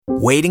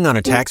Waiting on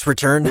a tax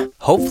return?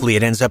 Hopefully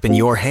it ends up in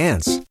your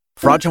hands.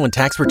 Fraudulent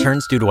tax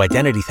returns due to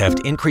identity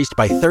theft increased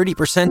by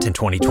 30% in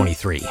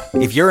 2023.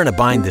 If you're in a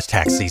bind this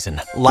tax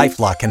season,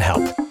 LifeLock can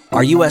help.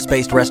 Our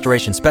U.S.-based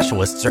restoration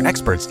specialists are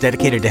experts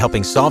dedicated to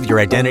helping solve your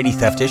identity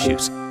theft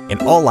issues.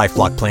 And all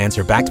LifeLock plans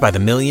are backed by the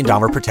 $1 Million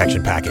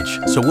Protection Package.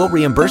 So we'll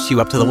reimburse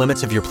you up to the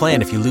limits of your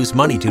plan if you lose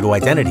money due to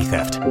identity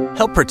theft.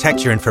 Help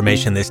protect your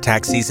information this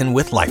tax season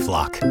with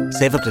LifeLock.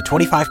 Save up to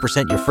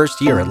 25% your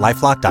first year at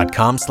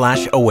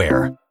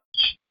LifeLock.com/aware.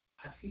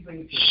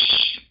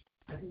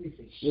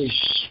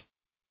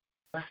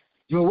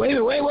 Yo, wait.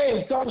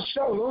 Start the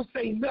show. Don't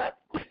say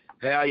nothing.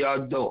 Hey, how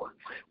y'all doing?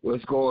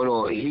 What's going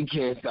on? He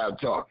can't stop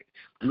talking.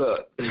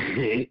 Look,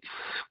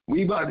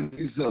 we about to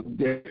do something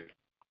different.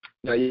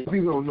 Now,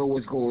 people don't know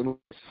what's going on.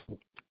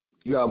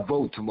 You got to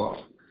vote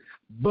tomorrow.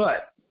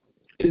 But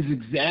it's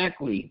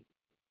exactly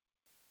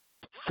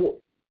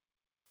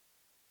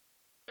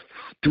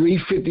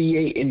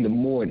 3:58 in the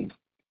morning.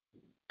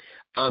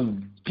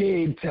 I'm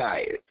dead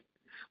tired.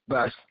 But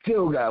I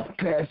still got to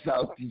pass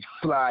out these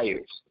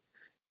flyers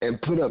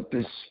and put up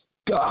this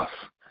stuff,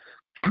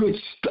 good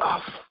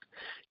stuff,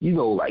 you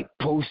know, like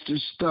poster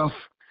stuff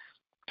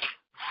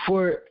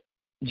for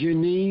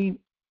Janine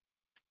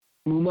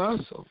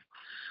Mumaso.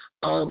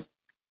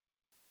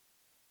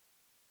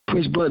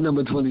 Push button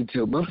number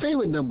 22. My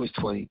favorite number is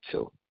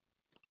 22.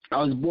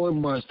 I was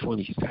born March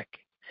 22nd.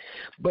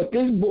 But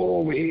this boy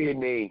over here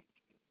named,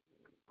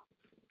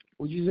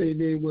 what'd you say his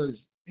name was?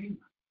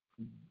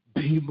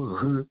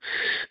 Beamer.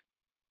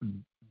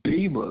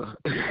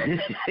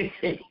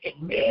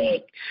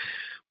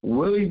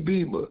 Willie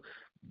Beamer.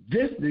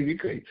 This nigga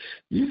crazy.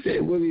 You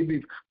said Willie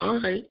Beamer. All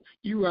right,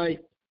 you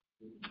right.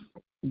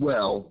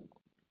 Well,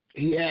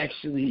 he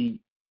actually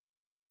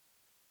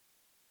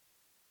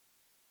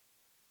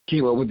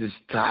came up with this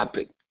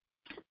topic.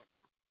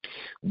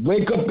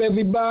 Wake up,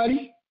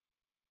 everybody.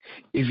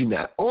 If you're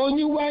not on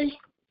your way,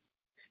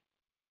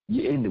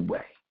 you're in the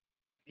way.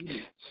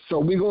 So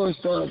we're going to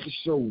start the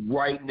show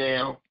right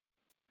now.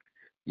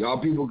 Y'all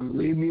people can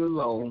leave me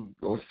alone.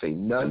 Don't say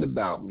nothing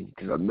about me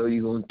because I know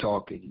you're going to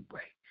talk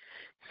anyway.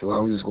 So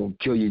I'm just going to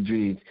kill your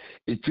dreams.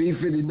 It's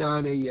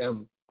 3:59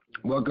 a.m.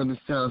 Welcome to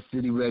Sound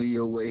City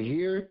Radio. We're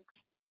here.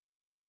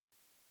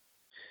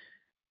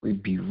 We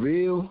be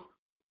real,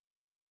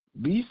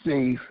 be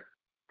safe,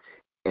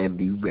 and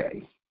be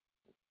ready.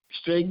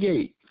 Straight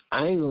gate.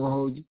 I ain't going to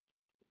hold you.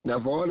 Now,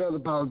 for all the other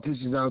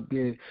politicians out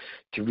there,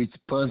 Teresa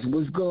Punson,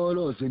 what's going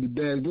on? City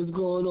Bags, what's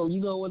going on?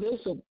 You know what?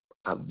 There's so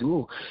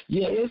Abdul.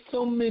 Yeah, there's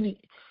so many.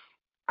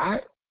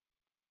 I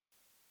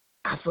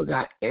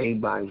forgot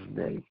everybody's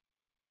name.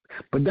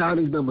 But dial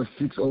is number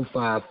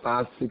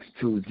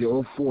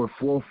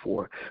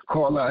 605-562-0444.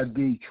 Call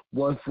ID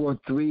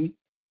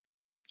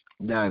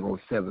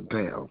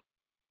 143-907#.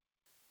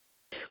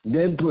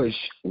 Then push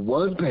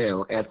 1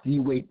 pound after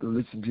you wait to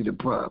listen to the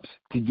prompts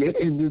to get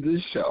into the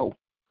show.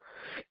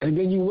 And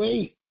then you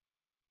wait.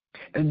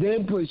 And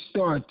then push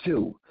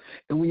 *2.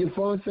 And when your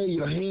phone says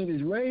your hand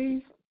is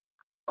raised,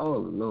 oh,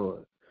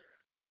 Lord,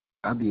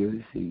 I'll be able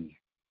to see you.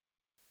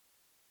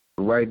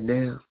 Right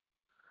now,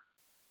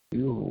 we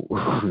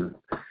gonna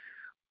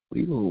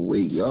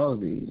wait y'all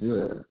these.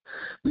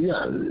 We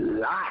got a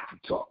lot to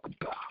talk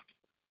about.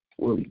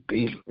 Willie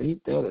Beamer,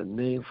 ain't that a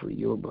name for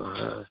your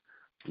behind?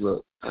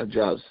 Look, I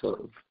dropped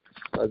something.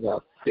 I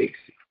got Fix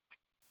It.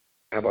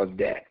 How about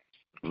that?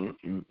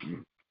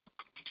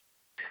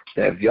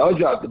 Now, if y'all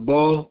drop the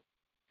ball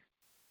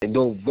and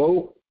don't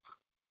vote,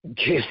 you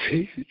can't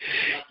fix it.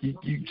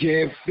 You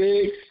can't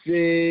fix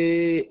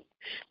it.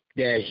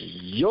 That's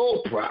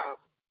your problem.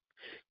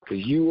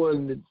 Because you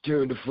wanted to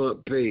turn the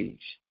front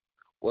page.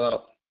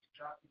 Well,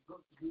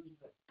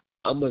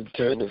 I'm going to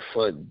turn the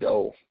front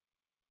door.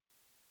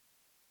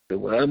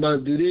 And what I'm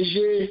about to do this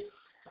year,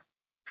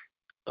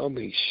 I'll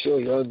make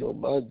sure y'all know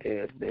my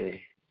damn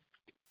name.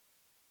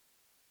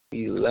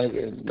 You like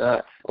it or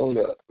not. Hold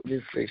up. Let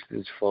me fix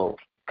this phone.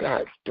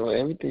 God, bro,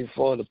 everything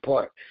falling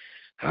apart.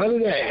 How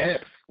did that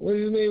happen? What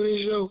is the name of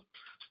the show?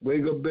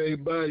 Wake up,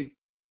 everybody.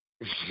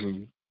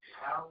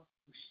 How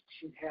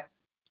should happen?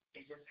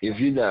 If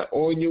you're not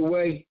on your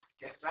way,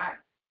 that's right.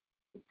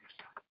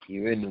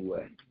 You're in the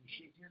way.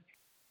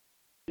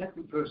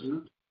 Nothing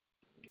personal.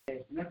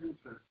 There's nothing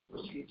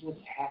personal. It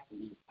just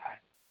happens.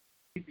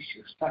 People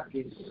should stop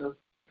getting so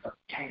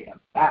uptight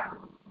about it.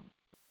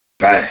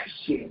 Right.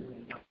 Shit.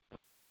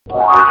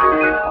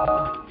 Sorry.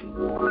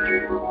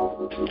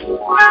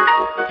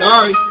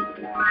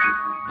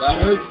 I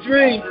heard the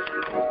dream.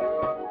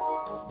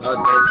 About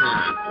that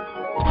time.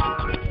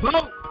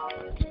 Vote.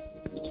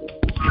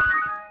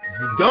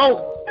 If you don't,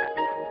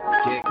 you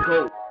can't go.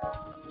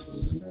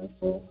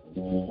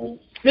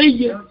 See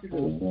ya.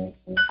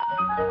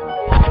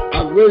 I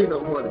really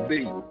don't want to be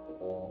you.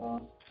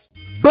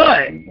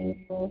 But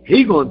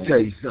he gonna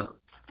tell you something.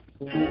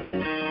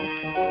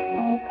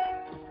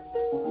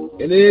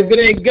 And if it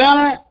ain't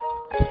God,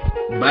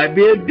 it might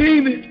be a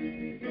demon.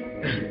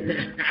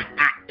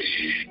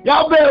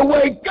 Y'all better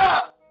wake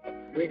up.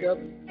 Wake up,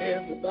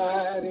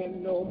 everybody.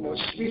 No more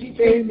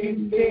sleeping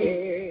in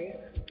bed.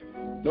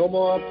 No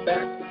more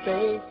back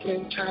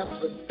thinking, time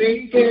for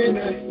thinking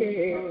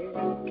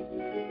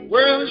ahead.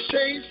 World has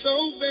changed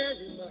so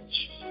very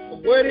much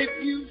from what it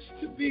used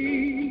to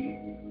be.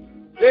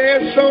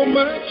 There's so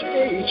much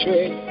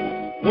hatred,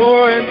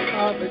 war and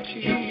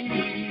poverty.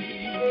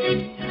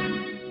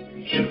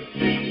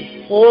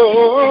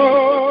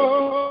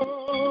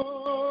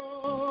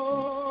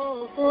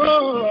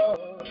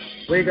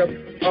 Wake up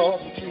all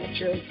the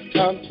teachers,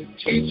 time to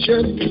teach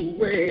a new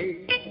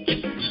way.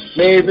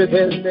 Maybe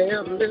then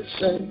they'll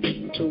listen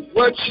to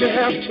what you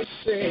have to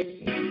say.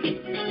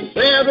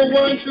 They're the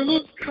ones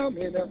who's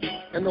coming up,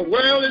 and the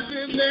world is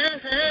in their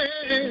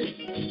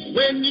hands.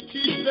 When you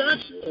teach the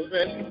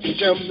children, teach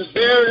them the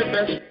very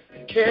best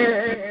you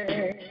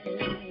can.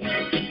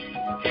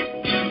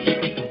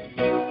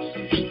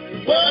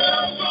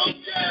 World won't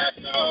get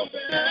no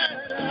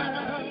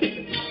better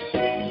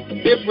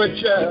if we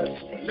just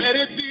let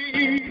it be.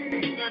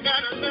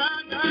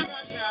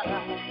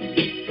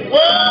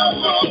 World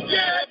won't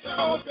get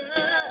no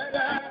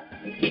better.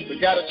 We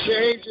gotta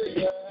change it,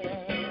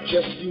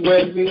 just you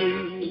and me.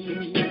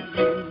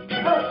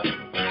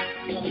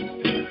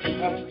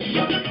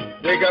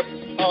 Wake up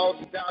all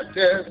the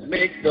doctors,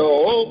 make the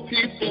old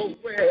people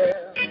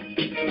well.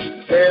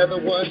 They're the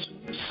ones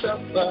who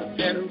suffer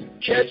and who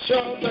catch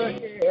all the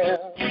hair.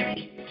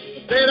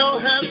 They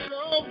don't have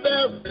so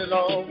very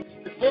long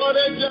before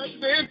their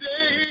judgment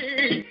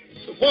day.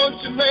 So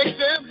won't you make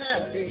them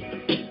happy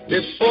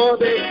before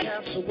they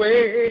pass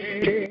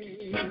away?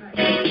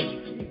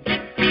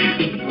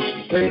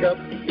 Wake up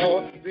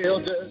all the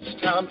builders,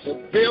 time to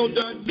build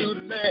a new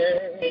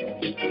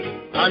land.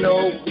 I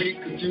know we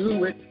could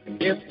do it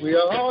if we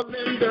all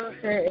lend a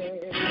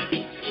hand.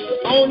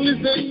 The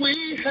only thing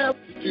we have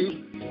to do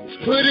is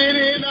put it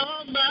in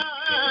our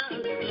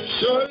minds.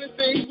 Surely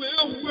things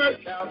will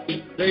work out.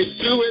 They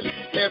do it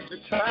every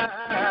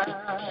time.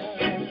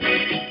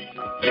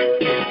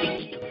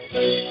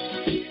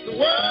 The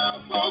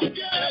world won't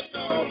get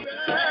no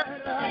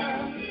better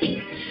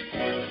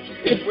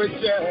if we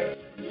just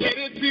let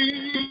it be.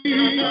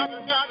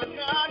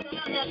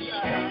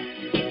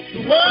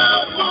 The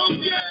world won't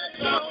get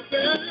no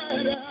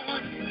better.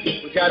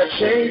 We gotta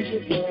change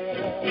it,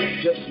 girl,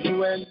 just you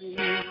and me.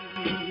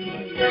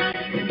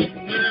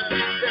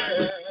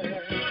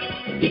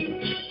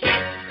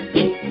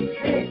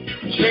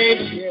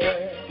 Change it,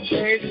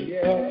 just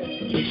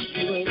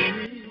you and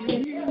me.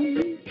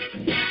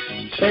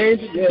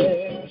 Change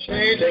it,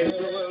 change it,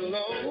 do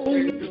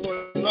it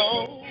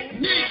alone.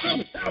 Need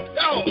some help,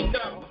 y'all.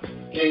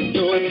 Can't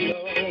do it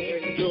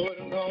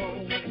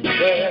alone,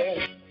 yeah.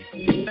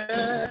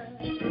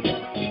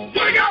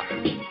 Wake up,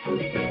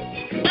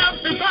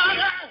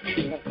 everybody.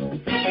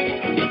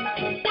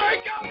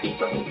 Wake up,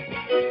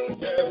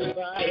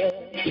 everybody.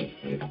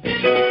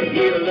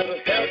 Need a little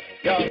help,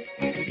 y'all.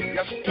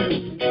 Yes,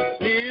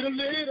 need a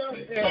little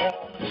help.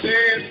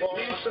 Say for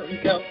some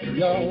help,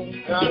 y'all.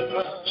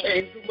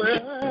 Change the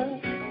world,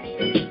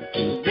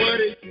 what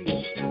it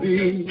used to be.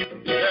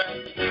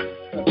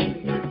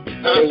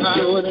 Can't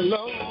do it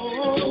alone.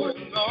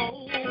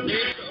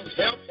 Need some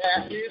help,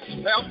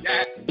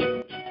 that.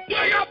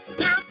 Wake up,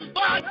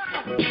 everybody.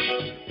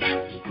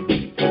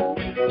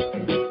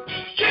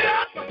 Get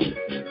up.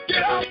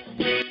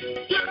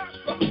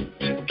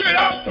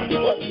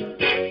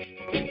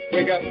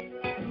 Wake up.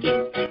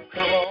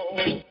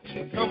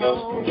 Come on.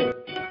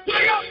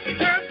 Wake up,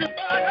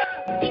 everybody.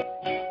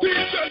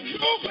 Teach a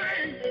new way.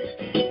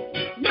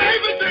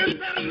 Maybe there's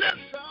better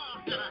listen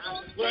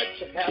what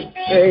you have to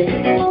say.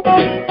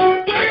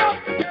 Wake up,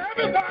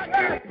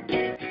 everybody.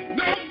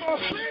 No more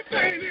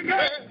sleeping in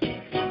there.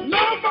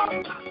 No more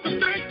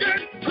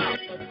thinking.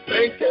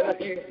 Think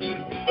ahead.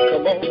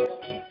 Come on.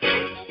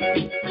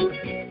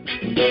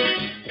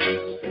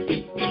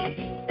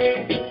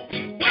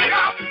 Wake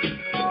up,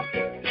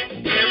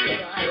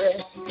 everybody.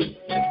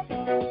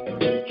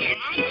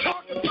 I'm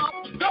talking about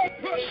don't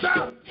push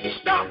out.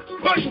 Stop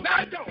pushing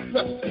that door.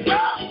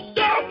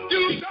 Don't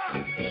use that.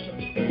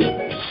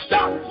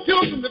 Stop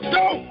using the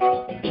door.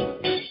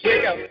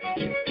 Wake up.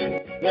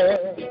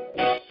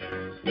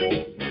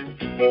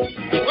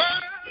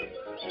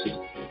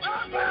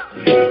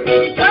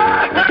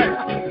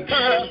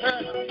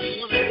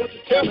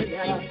 Tell me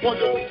now.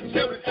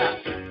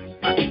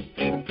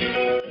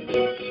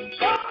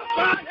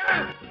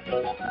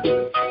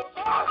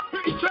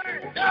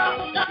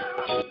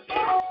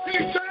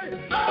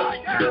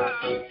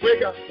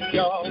 Wake up,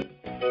 y'all.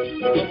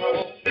 Come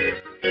on.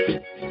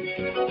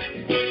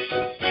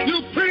 You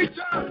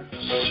preacher.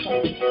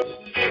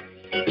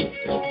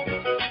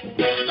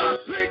 Stop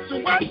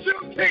preaching what you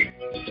teach.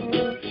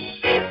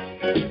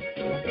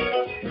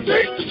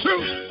 Teach the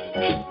truth.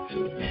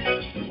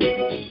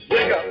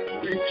 Wake up,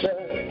 preacher.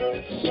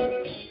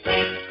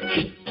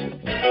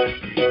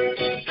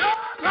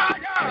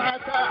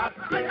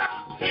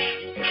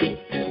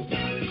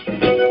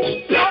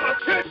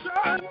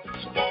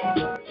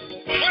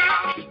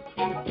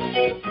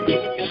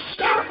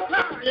 Stop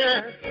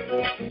lying.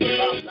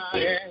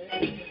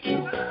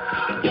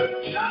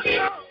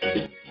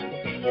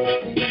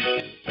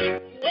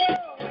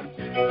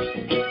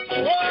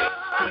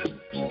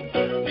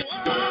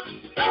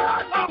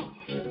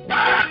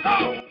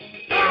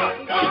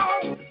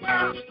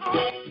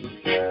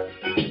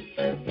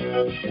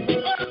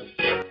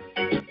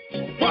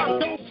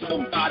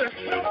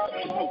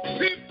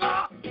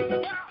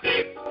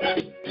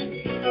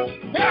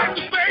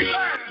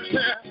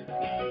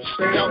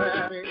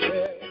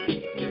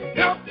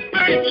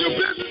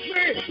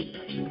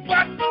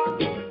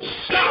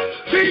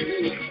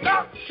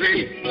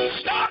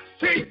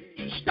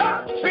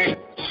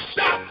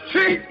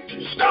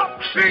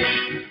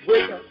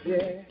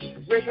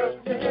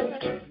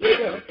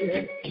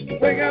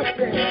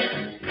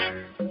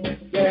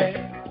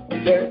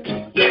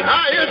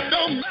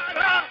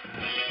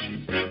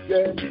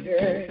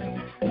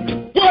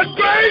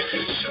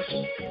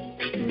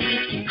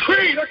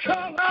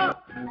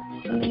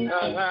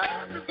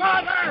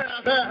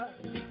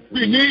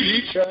 We need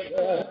each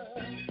other.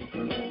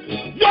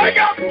 Wake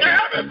up,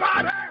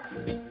 everybody.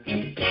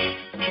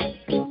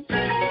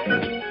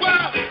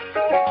 Well,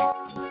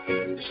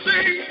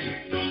 see,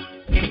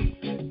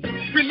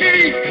 we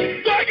need,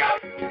 wake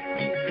up,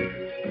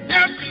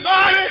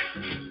 everybody.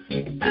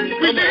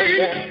 We need,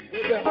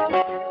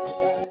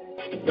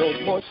 no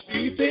more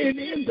sleeping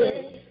in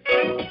bed.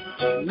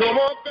 No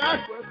more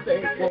backward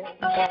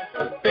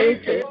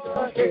thinking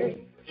ahead.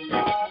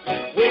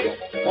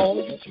 All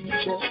the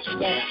teachers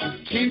now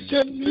teach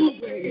a new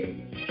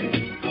way.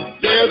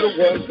 They're the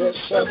ones that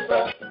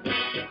suffer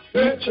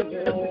each and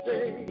every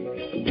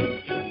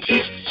day.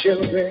 Teach the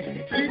children,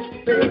 teach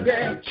the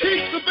baby,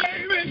 teach the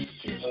baby,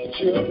 teach the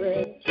children,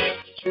 teach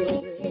the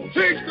children,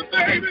 teach the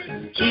baby,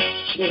 teach the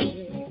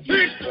children,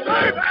 teach the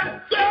baby.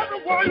 They're the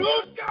ones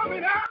who's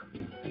coming out.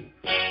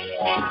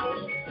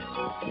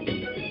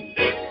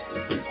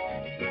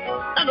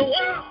 And the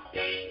world.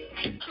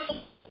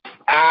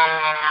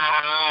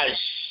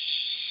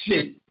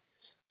 Shit.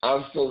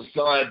 I'm so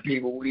sorry,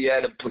 people. We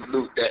had to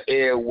pollute the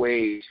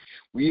airwaves.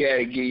 We had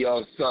to give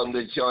y'all something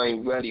that y'all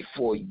ain't ready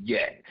for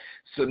yet.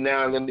 So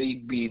now let me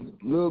be a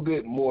little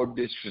bit more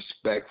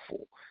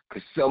disrespectful,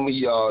 because some of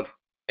y'all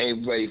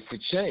ain't ready for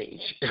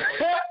change.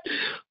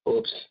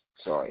 Oops,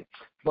 sorry.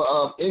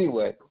 But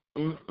anyway,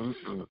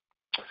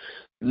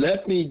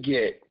 let me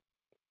get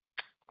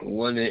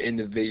one of the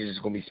individuals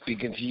that's going to be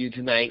speaking to you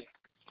tonight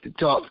to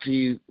talk to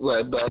you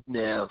right about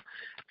now.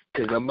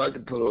 Because I'm about to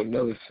put on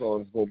another song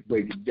that's going to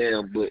break it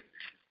down, but,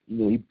 you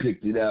know, he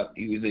picked it up.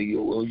 He was like,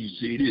 yo, well, you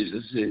see this?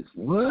 I said,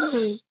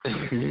 what?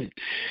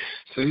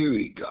 So here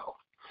we go.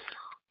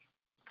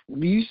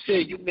 You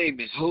said your name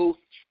is who?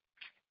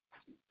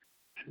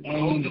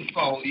 Hold the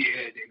phone.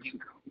 Yeah, there you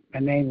go.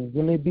 My name is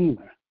Willie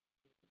Beamer.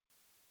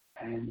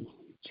 And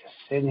just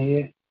sitting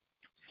here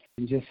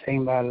and just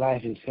thinking about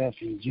life itself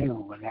in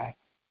general,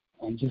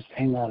 and just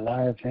thinking about a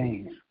lot of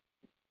things.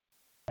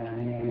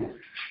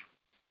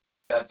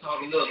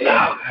 Talk a little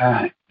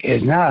louder.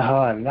 It's not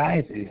hard.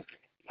 Life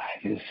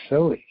is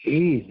so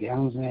easy. You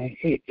know what I'm saying?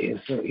 It is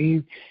so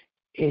easy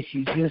if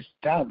you just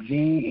stop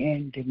being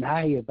in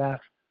denial about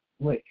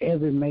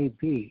whatever it may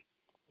be.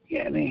 You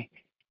know what I mean?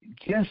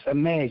 Just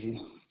imagine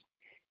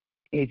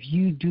if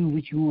you do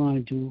what you want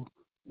to do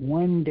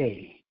one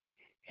day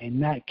and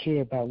not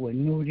care about what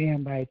no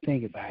damn body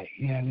think about it.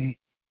 You know what I mean?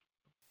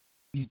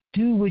 You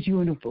do what you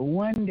want to do for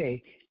one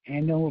day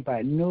and know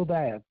about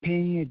nobody's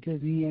opinion. It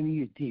doesn't mean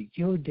you did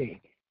your day.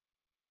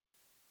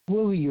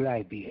 Where would you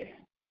like to be at?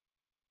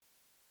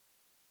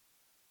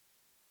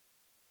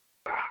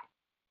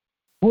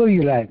 Where would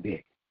you like to be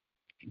at?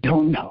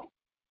 Don't know.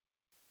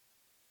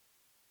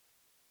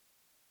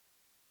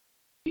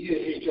 You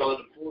just hit you on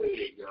the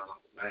forehead,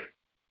 y'all. Like,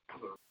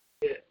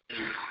 yeah.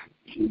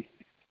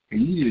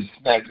 You just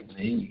smacked him in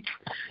the head.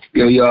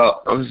 Yo,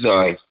 y'all, I'm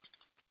sorry.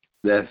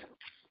 That's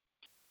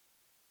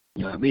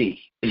not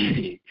me.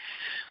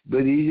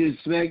 But did he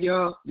just smack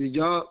y'all? Did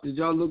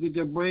y'all look at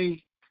your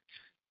brain?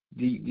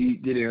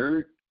 Did it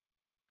hurt?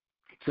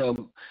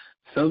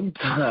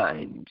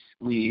 Sometimes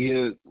when you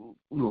hear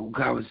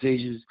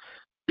conversations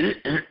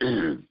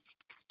and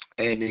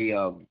they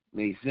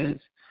make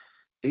sense,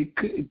 it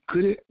could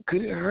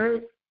it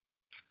hurt?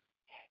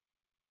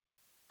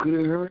 Could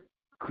it hurt?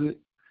 Could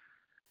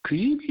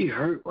you be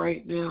hurt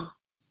right now?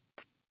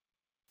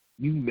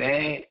 You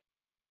mad?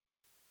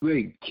 You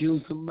ready to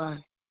kill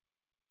somebody?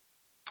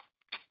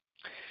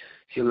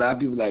 See, a lot of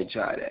people like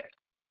try that.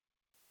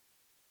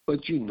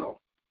 But you know,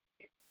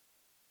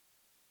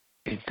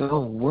 it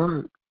don't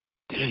work.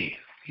 Damn,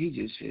 he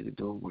just said it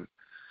don't work.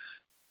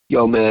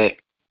 Yo, man,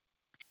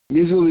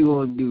 this is what we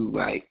gonna do,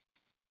 right?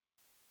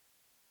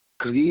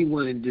 Because he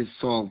wanted this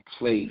song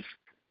played.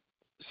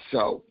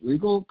 So we're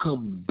gonna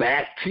come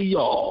back to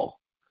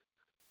y'all,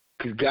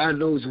 because God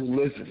knows who's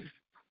listening.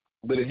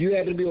 But if you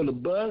happen to be on the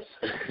bus,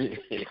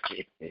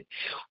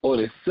 or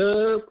the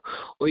sub,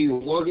 or you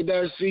walking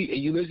down the street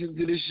and you listen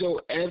to this show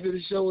after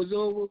the show is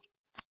over,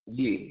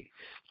 yeah,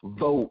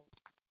 vote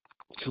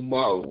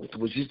tomorrow,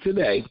 which is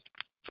today.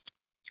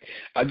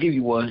 I'll give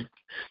you one.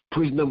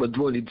 Push number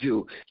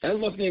 22. That's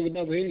my favorite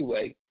number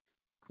anyway.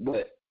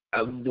 But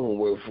I'm doing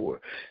work for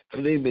her.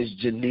 Her name is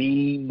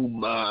Janine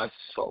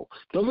Mumaso.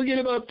 Don't forget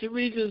about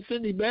Teresa and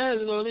Cindy Bass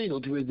and all that. You know,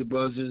 Teresa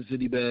Brunson and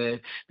Cindy Bass.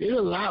 There's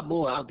a lot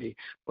more out there.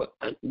 But,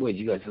 wait,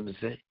 you got something to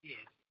say? Yeah.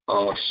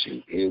 Oh,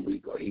 shoot. Here we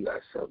go. He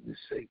got something to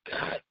say.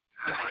 God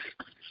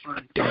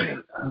darn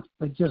it.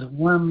 But just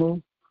one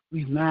more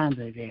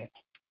reminder that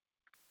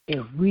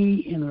if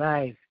we in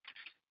life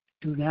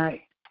do not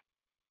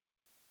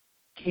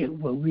get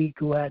what we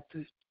go out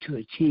to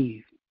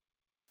achieve,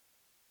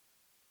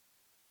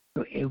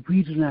 so if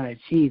we do not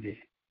achieve it,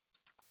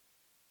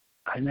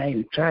 or not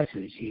even try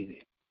to achieve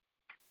it,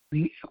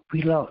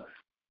 we lost.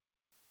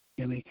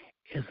 I mean,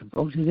 it's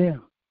up to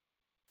them.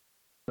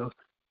 So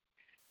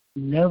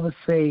never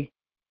say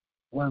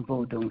one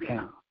vote don't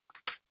count.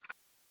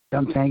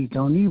 Sometimes you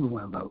don't need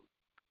one vote.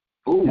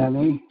 Ooh, you know what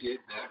I mean? You did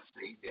not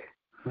say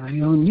that.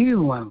 You don't need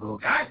one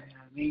vote. You know what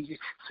I mean?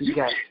 So you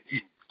got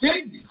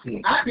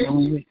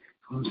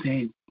I'm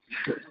saying,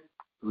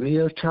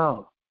 real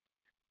talk.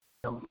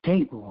 Don't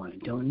take one.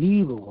 Don't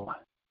need one.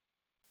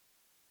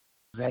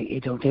 Like,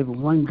 it don't take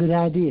one good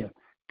idea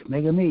to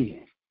make a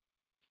million.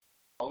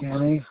 You know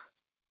what I mean?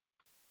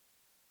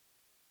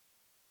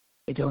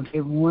 It don't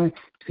take one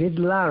to hit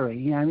the lottery.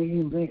 You know what I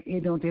mean?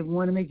 It don't take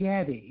one to make you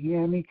happy. You know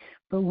what I mean?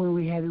 But when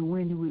we're happy,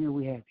 when do we know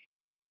we're happy?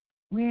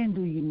 When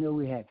do you know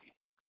we're happy?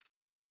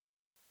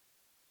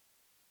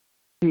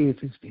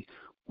 Seriously speak.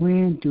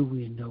 When do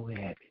we know we're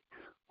happy?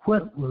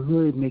 What will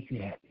really make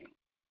you happy?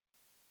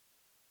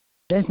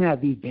 Let's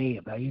not be bad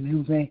about it, you know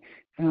what I'm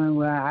saying?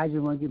 Well, I just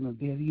want to get my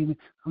bill, you know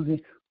what I'm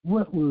saying?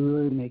 What will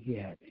really make you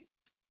happy?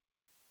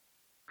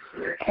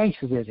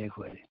 Ask yourself that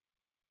question.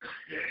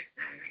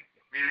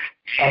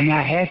 Am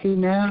I happy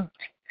now?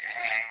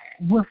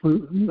 What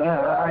will,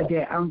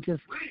 I'm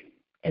just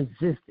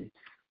existing.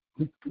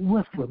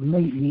 What will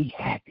make me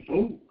happy?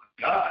 Oh,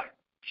 God.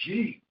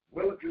 Gee.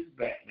 Well, it's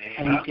back, man.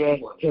 And that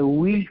if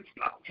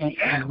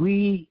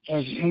we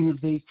as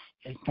individuals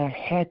is not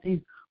happy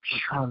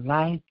with our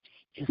life,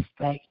 it's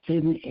like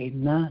living a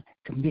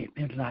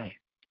non-commitment life.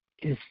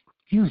 It's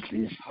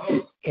useless.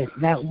 It's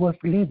not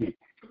worth living.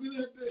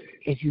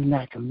 If you're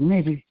not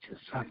committed to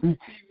something,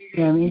 you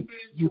know what I mean?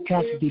 You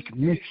got to be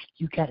committed.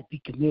 You got to be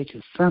committed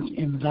to something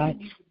in life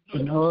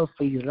in order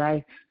for your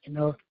life, in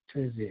order to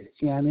exist.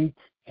 You know what I mean?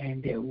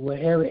 And that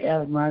whatever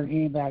element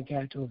anybody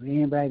got to,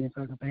 anybody in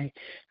fucking pain,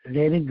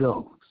 let it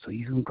go so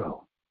you can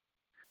grow.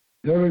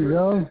 Let it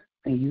go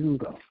and you can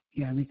grow.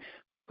 You know what I mean?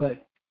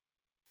 But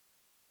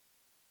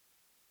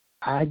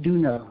I do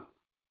know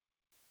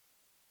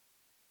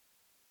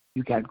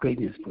you got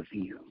greatness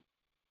within you.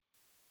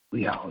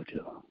 We all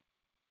do.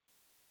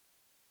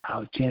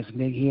 Our chance to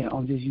make it here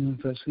on this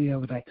universe, we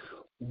have like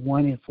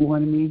 1 in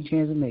 400 million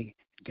chance of making it.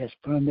 That's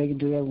sperm making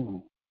to that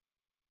womb.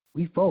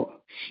 We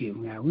fought. Shit,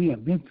 man, we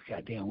have been to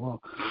goddamn war.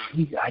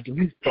 We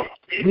fought.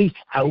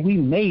 We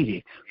made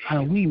it.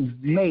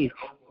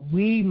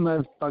 We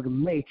motherfucking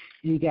made it.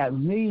 You got a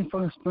million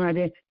fucking sperm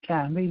there,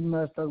 got a million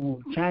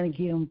motherfuckers trying to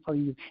get them for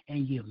you,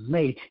 and you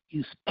made it.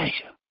 You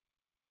special.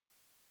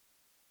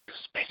 You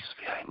special.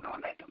 We ain't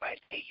gonna let nobody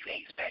say you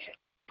ain't special.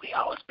 We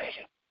all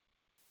special.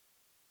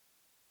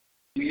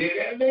 You hear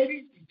that,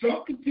 lady? You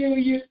talking to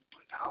you?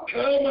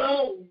 Come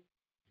on.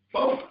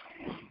 Boom.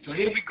 So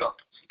here we go.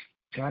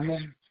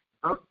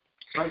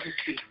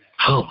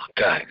 Oh my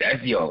God,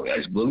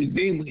 that's Bully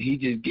Beamer. He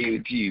just gave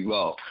it to you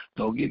raw.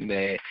 Don't get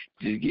mad.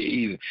 Just get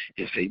even.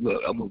 Just say,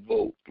 look, I'm going to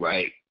vote,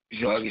 right?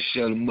 So I can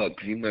shut him up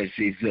because he might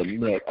say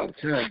something else. I'm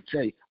trying to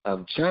tell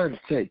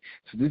you.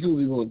 So this is what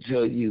we're going to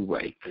tell you,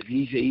 right? Because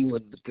he said he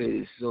wanted to play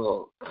this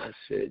song. I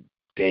said,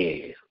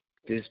 damn,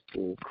 this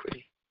bull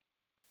crazy.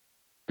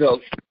 So,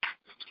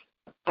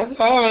 I'm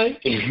all right.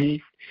 So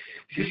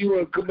you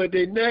want to come at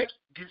their neck?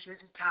 This is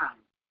the time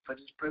for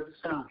this perfect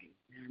song.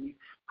 You know what I mean?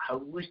 I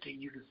wish that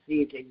you could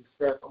see it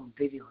yourself on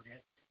video.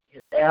 That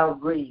it's Al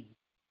Green.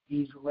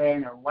 He's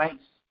wearing a white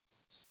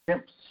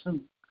silk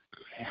suit,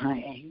 and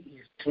he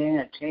is playing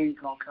a chain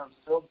gonna come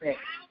so bad.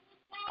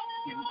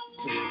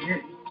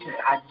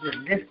 I just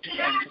listen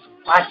and just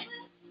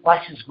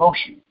watch his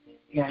motion.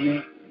 You know what I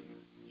mean?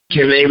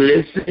 Can they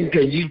listen?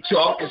 Because you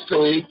talking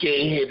so they can't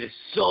hear the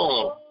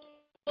song.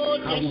 The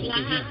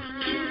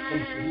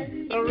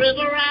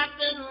river I've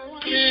been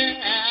running.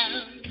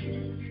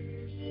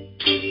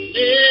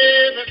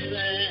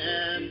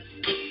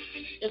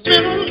 It's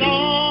been a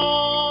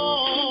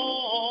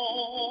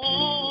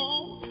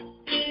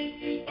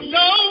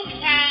long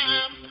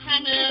time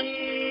coming,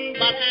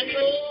 but I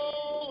know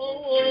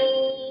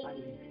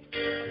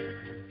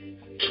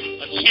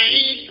a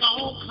change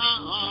gonna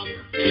come.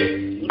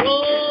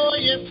 Oh,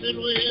 yes it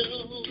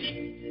will.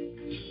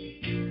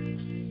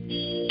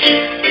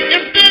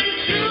 It's been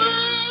too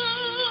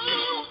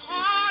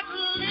hard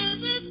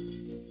living,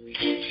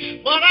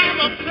 but I'm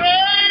afraid.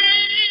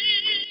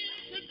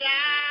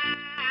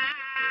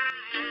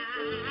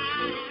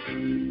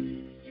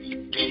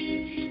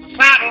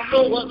 I don't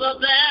know whether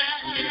there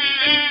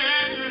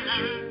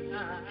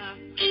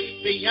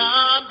beyond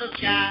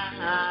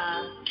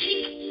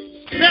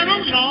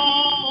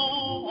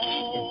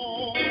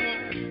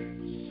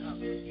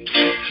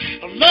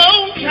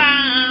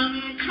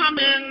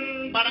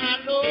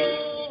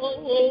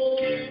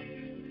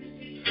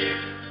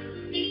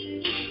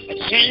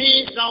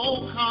Change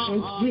don't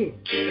come. Oh,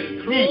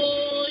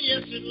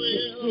 yes, it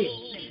will.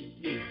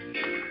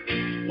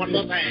 One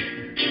more thing.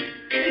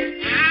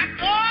 I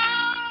go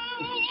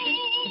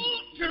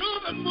to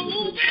the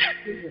movie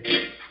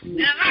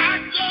and I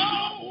go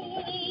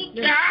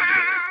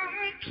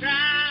downtown.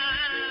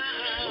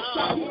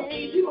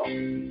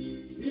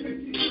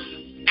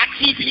 I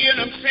keep hearing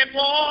them say,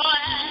 boy, I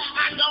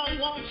don't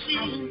want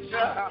you to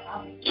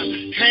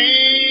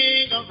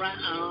hang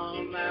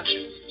around.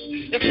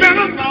 It's been a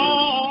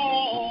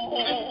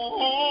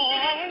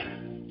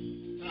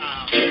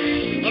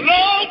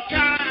long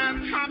time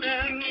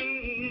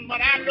coming,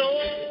 but I know,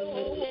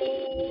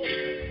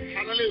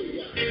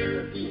 hallelujah,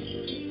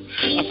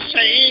 a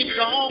change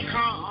gonna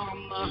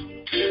come.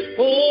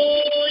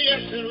 Oh,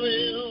 yes it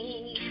will.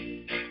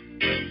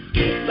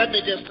 Let me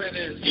just say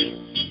this.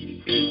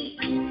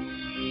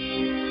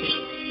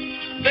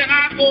 Then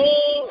I go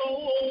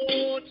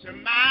to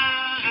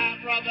my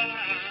brother.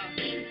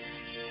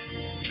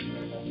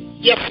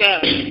 Yes, sir.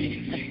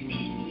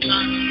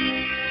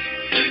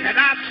 And I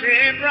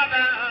say,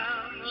 brother,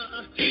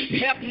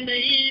 help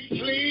me,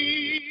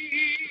 please.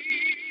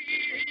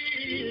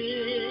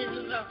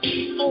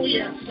 Oh,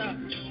 yes, sir.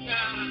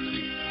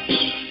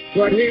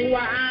 But he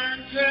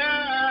winds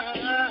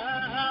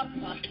up,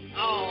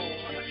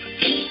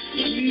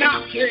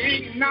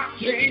 knocking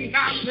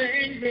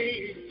me.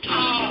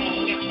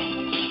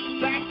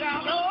 Back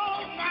down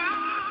on my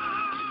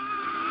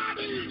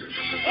knees.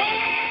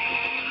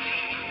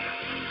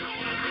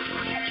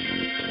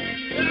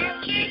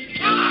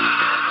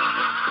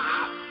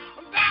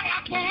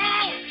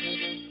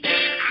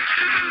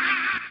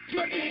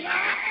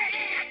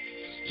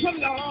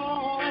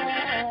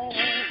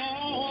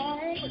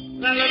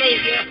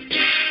 Hallelujah.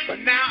 But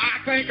now I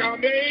think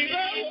I'm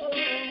able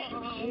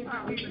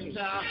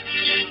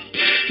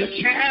to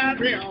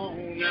carry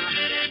on.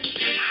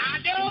 I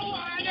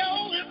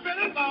know it's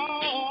been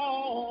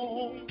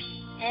long.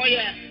 Oh,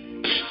 yeah.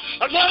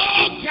 A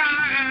long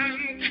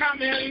time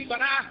coming, but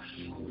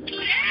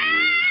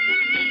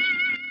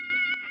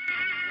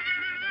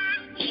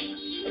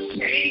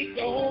change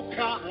don't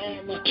come.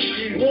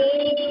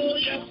 Oh,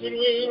 yes, it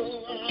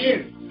will.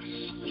 Yeah.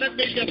 Let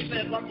me just say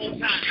it one more time.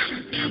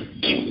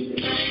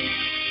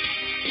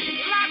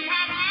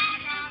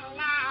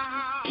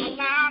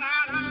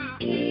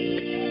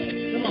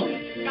 Come on.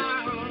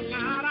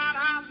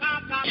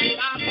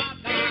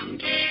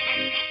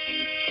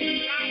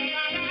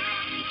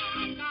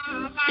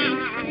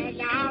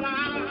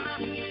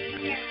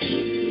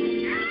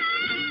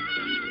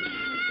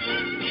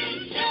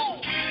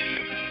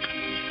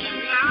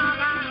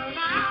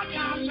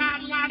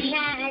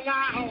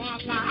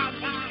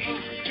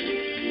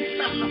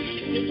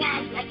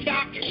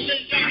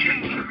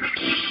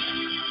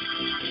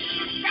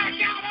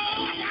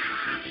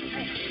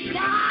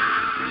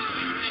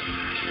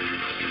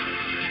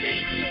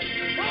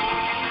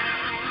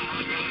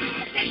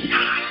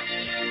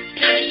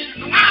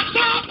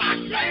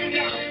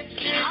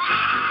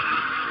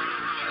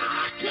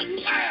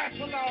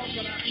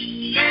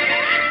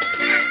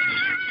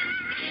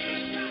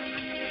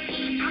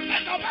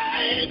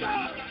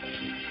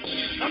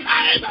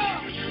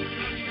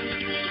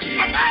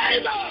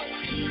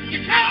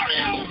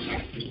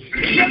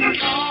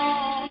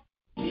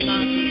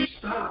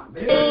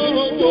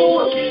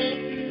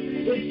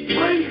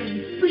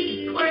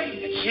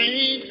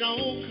 Change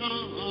don't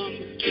come.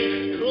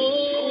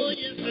 Oh,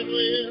 yes, it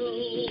will.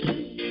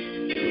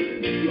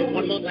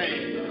 One more thing.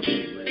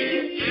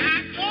 I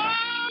go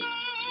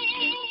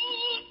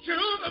to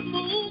the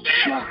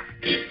movie and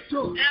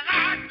I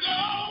go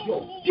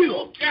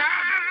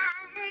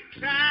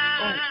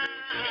downtown.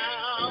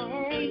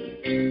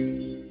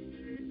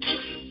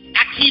 I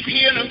keep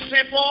hearing them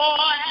say, boy,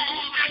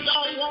 I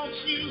don't want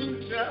you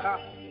to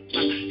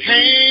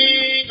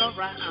hang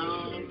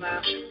around.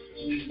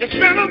 It's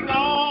been a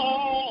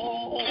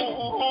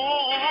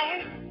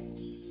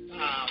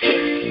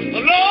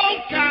long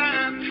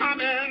time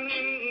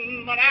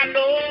coming, but I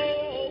know,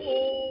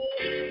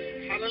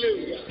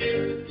 hallelujah,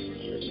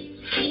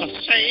 a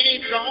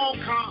change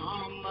gonna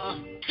come.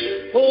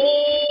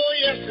 Oh,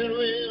 yes it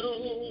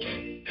will.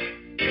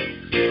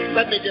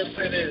 Let me just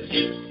say this.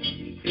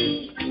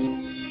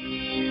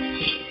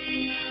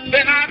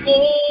 Then I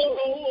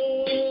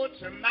go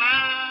to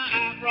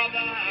my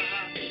brother.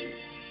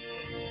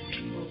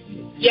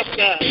 Yes,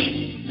 sir.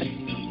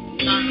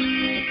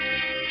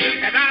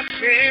 And I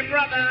say,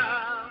 brother,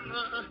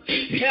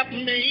 help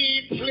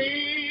me,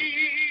 please.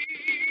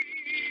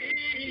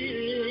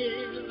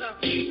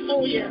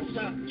 Oh, yes,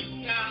 sir.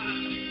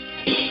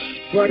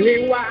 But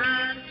he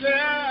winds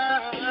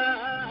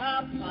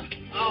up,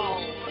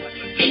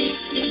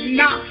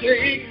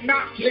 knocking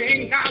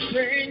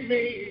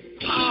me.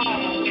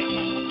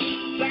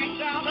 Back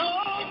down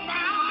on my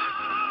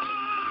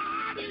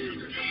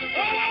knees.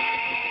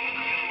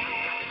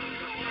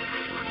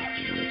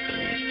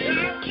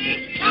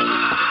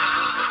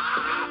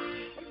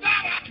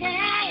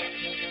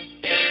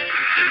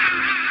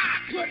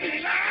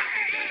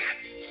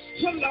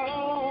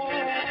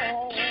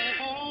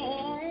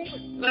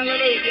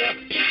 Hallelujah.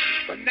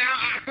 But now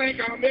I think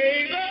I'm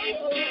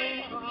able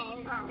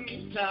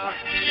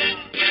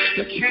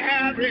to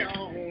carry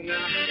on.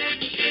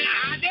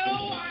 I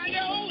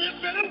know it's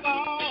been a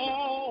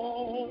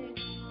long,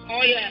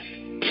 oh yeah,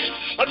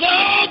 a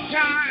long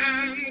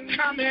time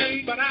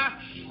coming, but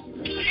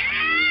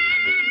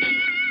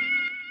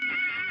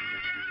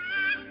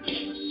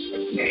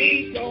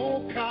ain't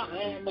gonna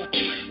come.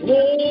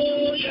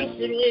 Oh, yes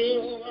it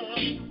will.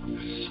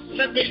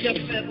 Let me just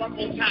say it one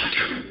more time.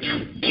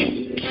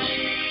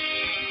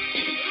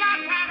 La,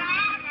 la, la,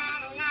 la,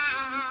 la,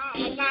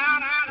 la,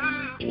 la, la.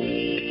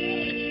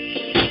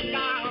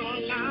 La, la,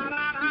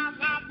 la, la,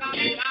 la,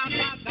 la,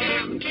 la, la.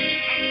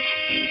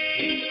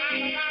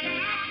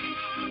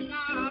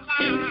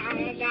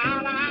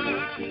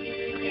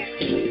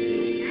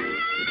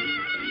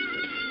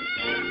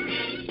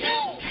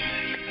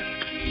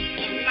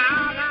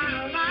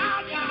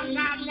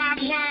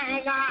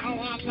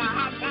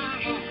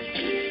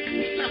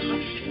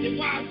 It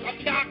was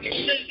a dark and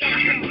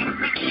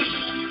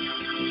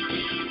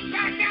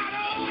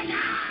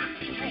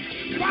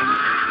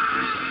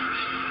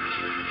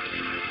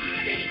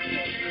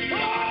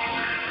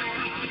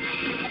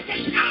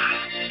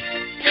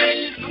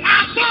I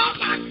saw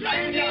my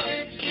Savior.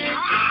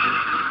 I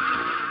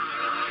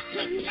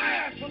couldn't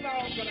last so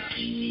long, but I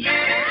said,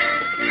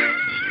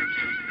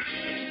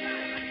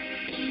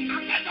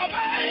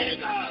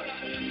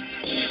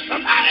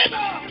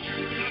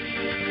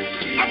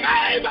 I'm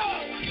able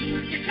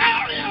to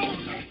carry on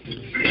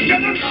to the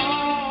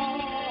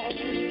Lord.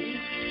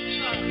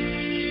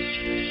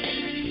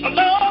 A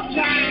long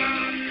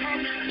time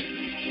coming.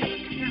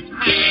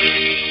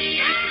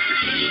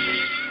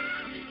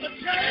 The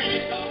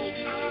change don't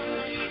come.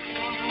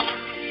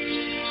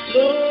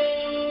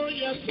 Oh,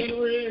 yes it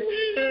will.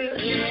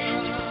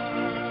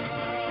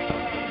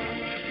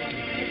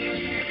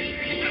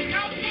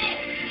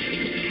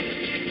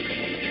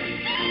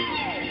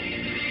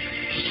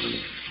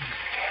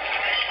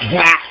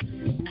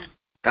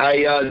 How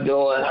y'all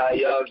doing? How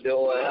y'all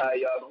doing? How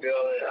y'all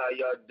feeling? How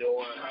y'all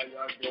doing? How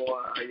y'all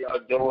doing? How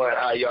y'all doing?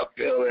 How y'all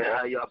feeling?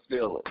 How y'all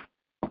feeling?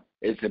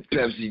 It's the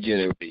Pepsi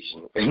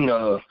generation. You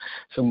know,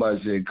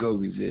 somebody said,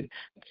 Kobe said,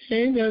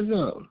 ain't that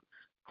something?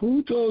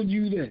 Who told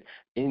you that?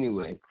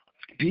 Anyway,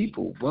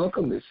 people,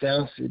 welcome to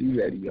Sound City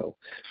Radio.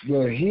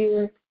 We're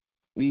here.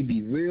 We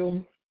be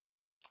real,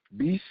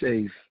 be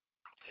safe,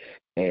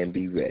 and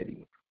be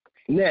ready.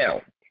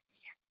 Now,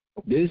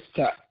 this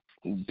time,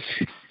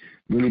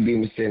 really be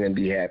mistaken and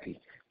be happy.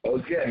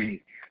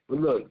 Okay, but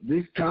look,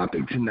 this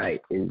topic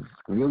tonight is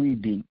really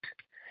deep.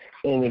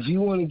 And if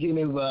you want to get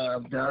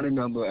involved, down the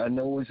number, I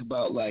know it's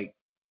about like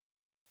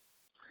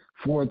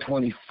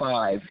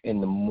 4:25 in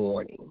the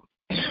morning.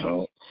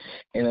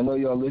 And I know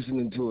y'all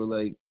listening to it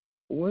like,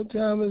 what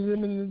time is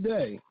it in the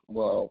day?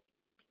 Well,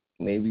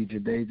 maybe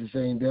today's the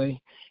same day.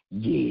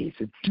 Yeah,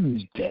 it's a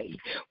Tuesday,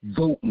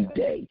 voting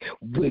day.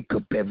 Wake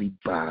up,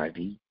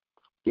 everybody.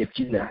 If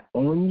you're not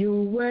on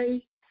your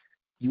way,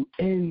 you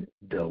in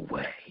the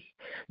way.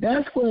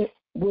 That's what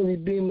Willie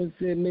Beamer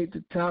said make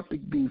the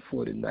topic be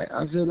for tonight.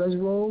 I said, let's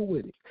roll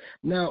with it.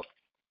 Now,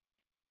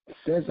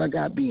 since I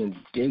got to be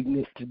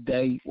indignant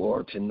today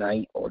or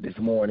tonight or this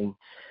morning,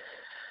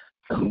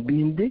 I'm going to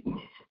be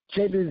indignant.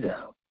 Check this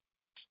out.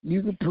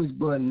 You can push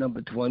button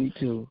number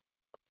 22,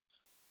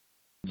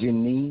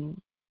 Janine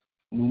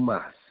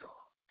Mumaso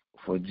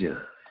for judge.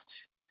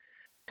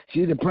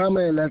 See, the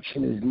primary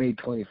election is May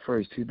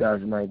 21st,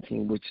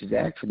 2019, which is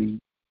actually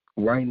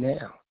right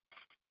now.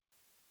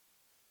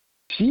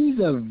 She's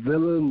a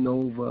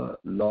Villanova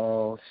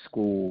Law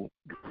School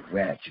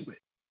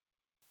graduate,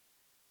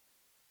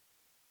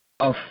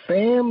 a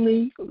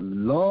family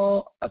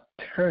law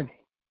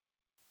attorney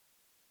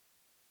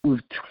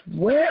with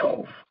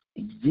 12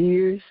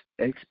 years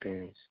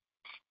experience,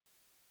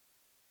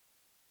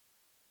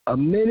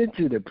 admitted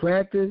to the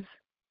practice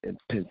in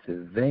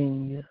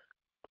Pennsylvania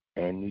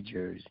and New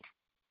Jersey,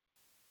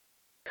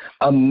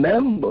 a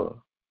member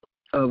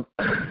of,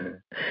 you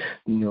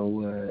know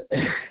what,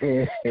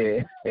 I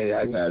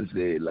gotta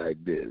say it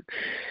like this.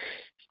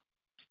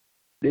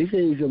 They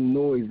say some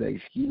noise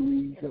like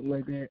skewy, something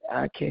like that.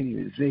 I can't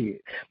even say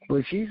it.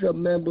 But she's a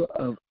member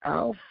of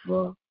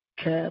Alpha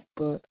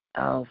Kappa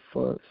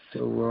Alpha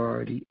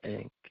Sorority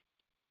Inc.,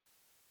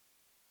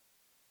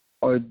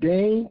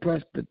 ordained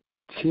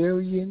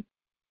Presbyterian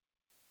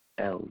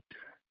elder,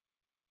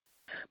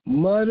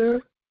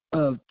 mother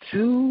of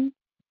 2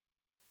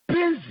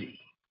 busy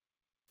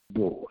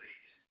boys.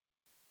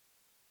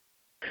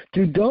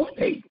 To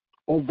donate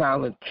or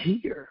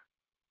volunteer,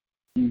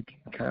 you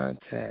can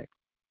contact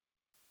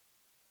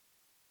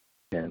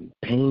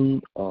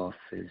campaign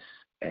office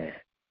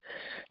at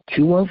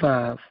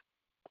 215-873-7733.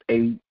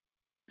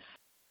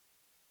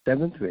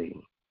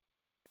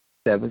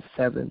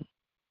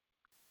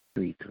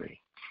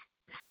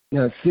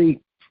 Now, see,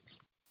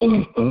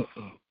 the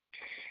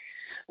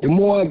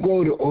more I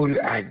go, the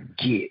older I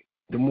get,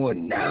 the more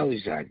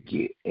knowledge I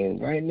get.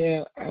 And right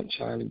now, I'm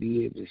trying to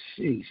be able to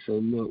see. So,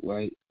 look,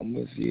 right, I'm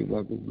going to see if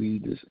I can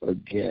read this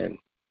again.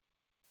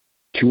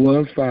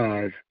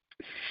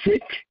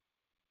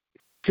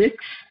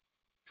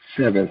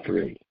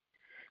 673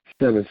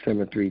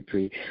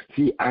 7733.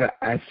 See,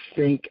 I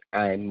think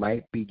I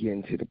might be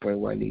getting to the point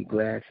where I need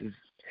glasses.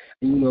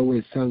 You know,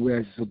 with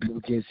sunglasses so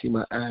people can't see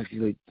my eyes.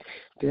 You're like,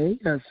 dang, you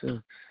got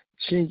some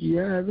chinky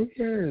eyes. Look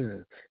at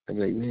her. I'm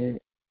like, man,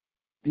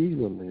 these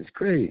women is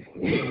crazy.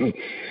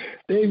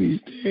 They be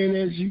staring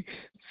at you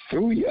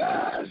through your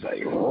eyes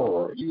like,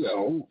 oh, you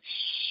know,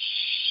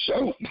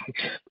 so.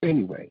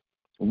 Anyway,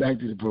 back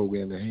to the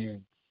program at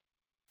hand.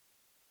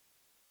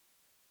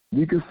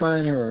 You can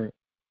find her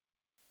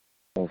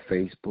on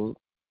Facebook,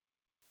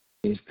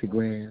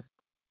 Instagram,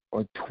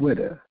 or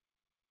Twitter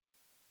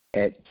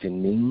at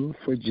Janine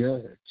for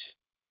Judge.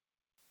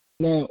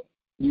 Now,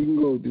 you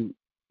can go to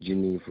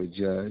Janine for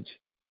Judge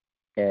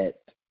at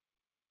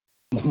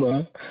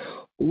oh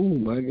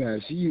my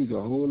God, she used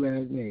a whole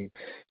last name.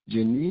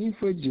 Janine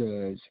for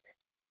Judge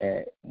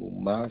at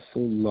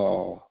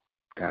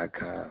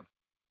MumasoLaw.com.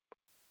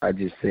 I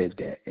just said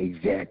that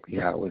exactly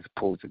how it's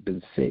supposed to have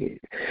been said.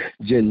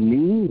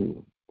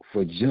 Janine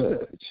for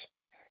Judge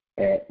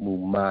at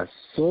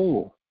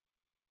MumasoLaw.com.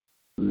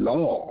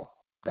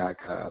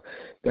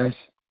 That's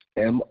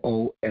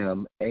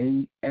MOMASSO.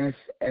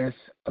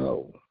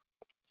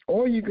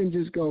 Or you can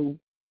just go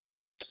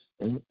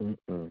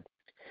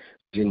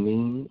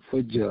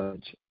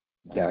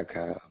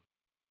JanineForJudge.com.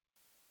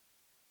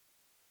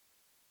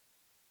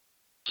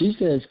 She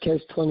says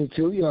catch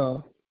 22,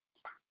 y'all.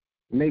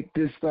 Make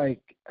this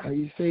like, how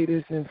you say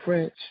this in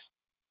French?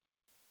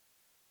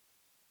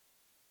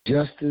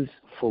 Justice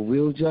for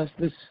real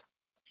justice.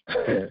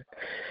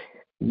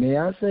 May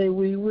I say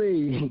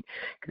oui?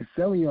 Because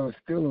some of y'all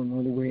still don't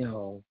know the way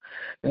home.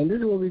 And this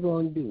is what we're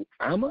going to do.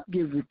 I'm going to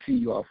give it to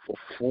y'all for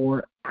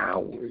 4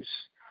 hours.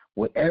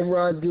 Whatever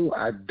I do,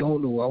 I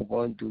don't know what I'm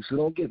going to do. So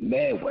don't get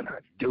mad when I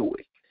do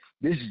it.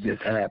 This is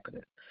just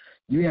happening.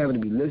 You having to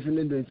be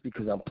listening to this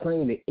because I'm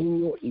playing it in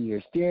your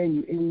ear, staring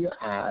you in your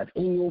eyes,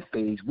 in your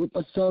face, with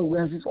my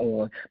sunglasses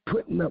on,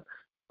 putting up,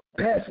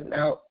 passing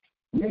out,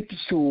 making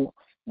sure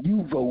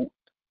you vote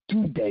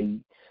today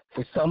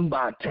for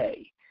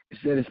somebody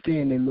instead of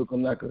standing there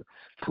looking like a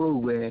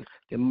program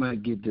that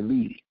might get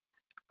deleted.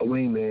 Oh,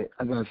 wait a minute,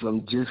 I got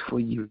something just for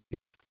you.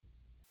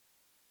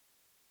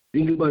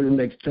 Think about it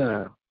next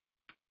time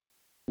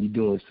you're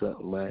doing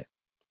something, right?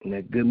 And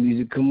that good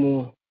music come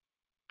on,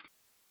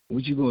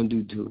 what you going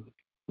to do to it?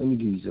 Let me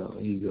give you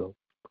something. Here you go.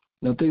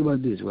 Now think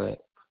about this, right?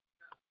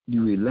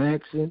 You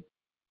relaxing,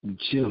 you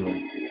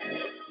chilling,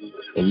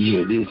 and you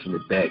hear this in the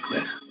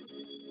background.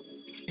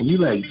 And you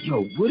like,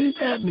 yo, what does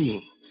that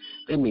mean?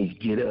 That means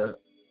get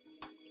up.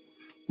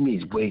 It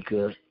means wake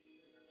up.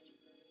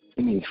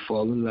 It means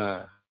fall in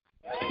line.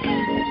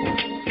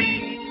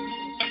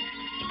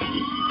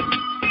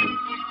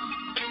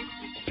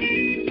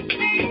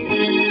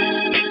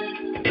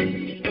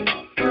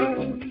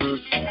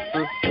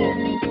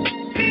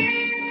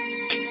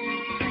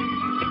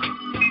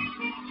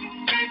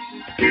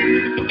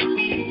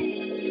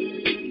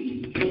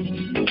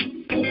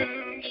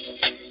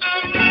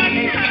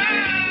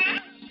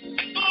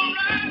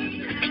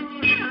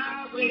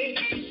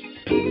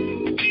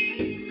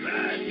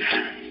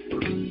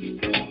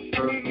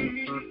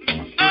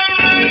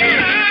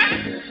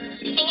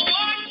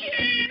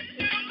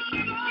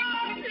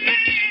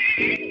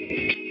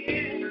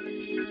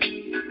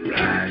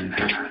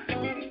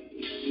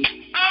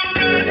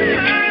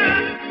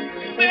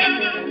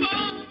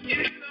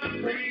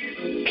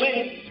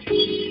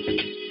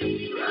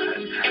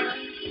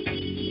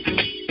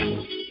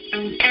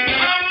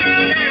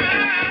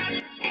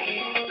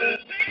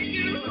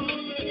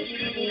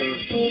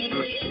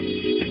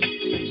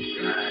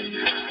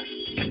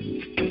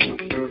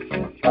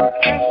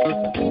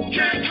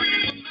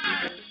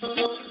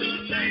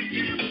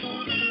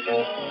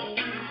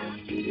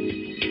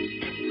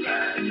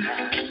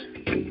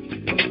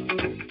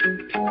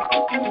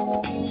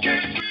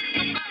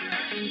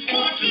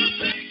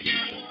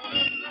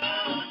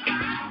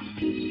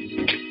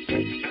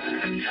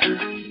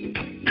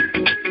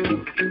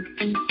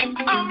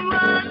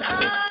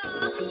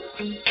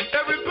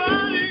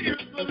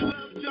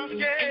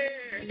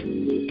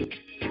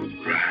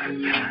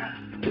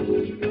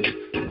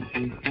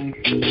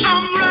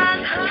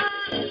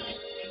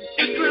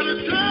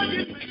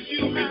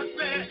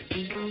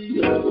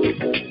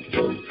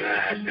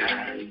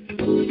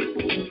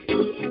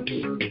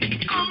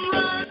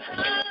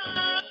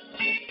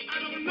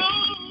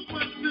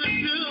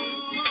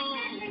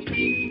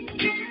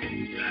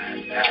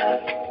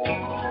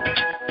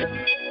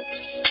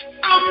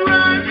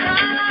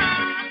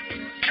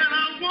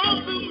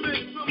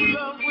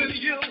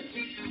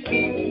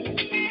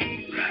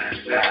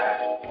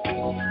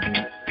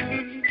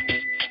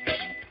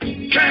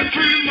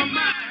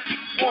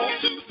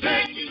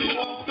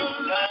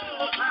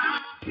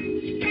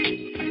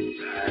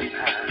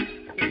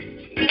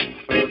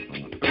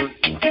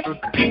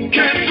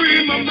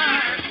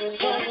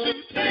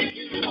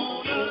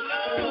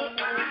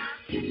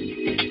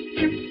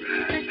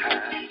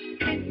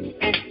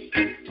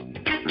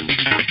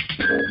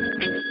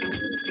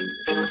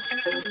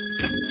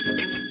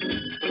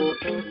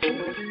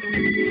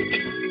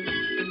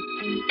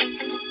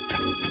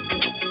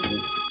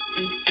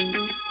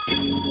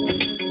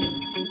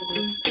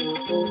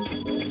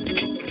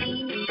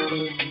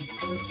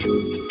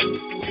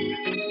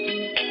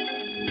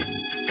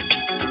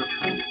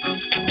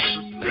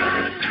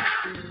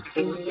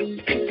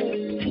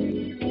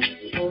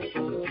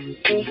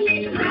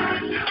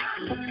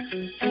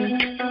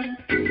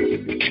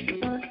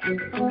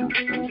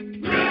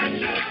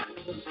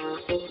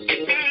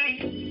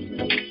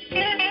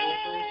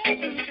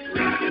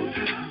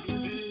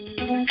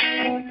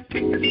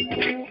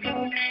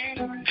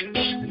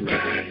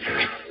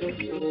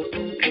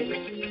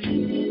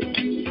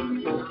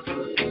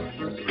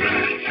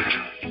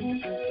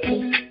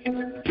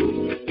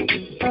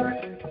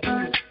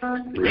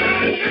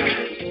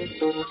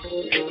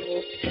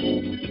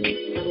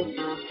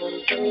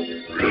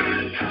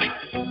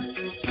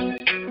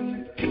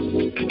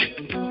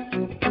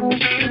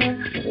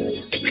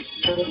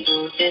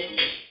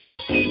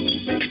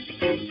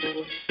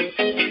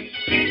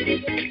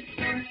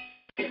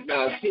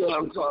 know what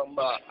I'm talking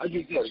about. I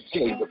just had to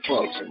change the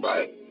function,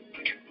 right?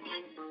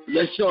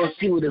 Let y'all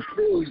see what it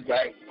feels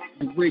like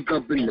to wake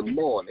up in the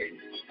morning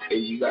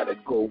and you gotta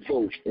go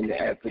vote in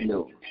the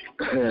afternoon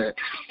before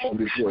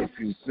it's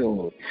too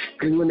soon.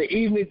 Because when the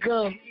evening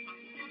comes,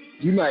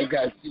 you might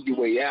gotta see your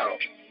way out.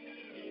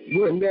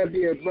 Wouldn't that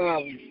be a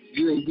problem?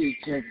 You ain't get a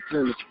chance to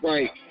turn the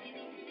Sprite.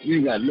 You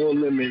ain't got no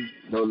lemon,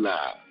 no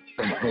lime.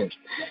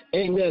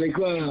 Ain't that a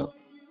crime?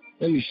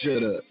 Let me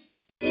shut up.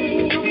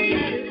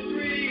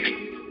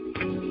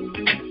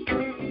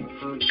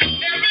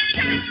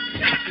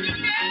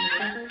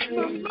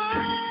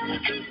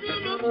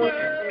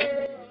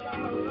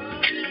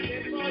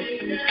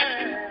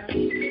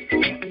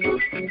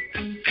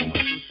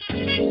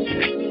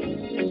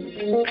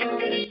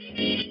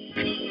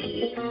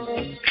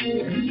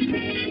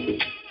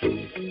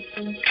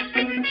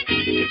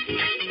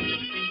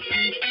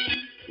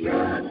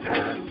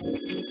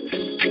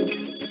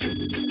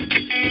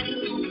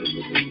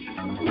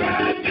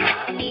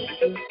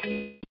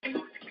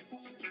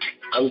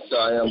 I'm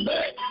sorry, I'm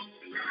back.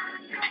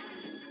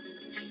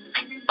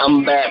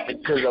 I'm back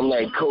because I'm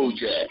like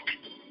Kojak.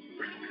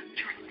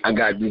 I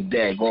got this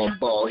daggone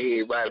bald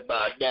head right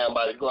about down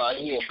by the go out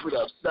here and put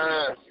up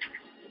signs.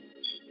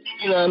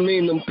 You know what I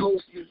mean? Them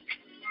posters,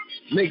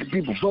 making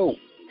people vote.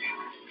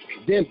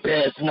 Then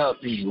passing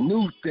out these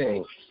new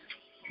things.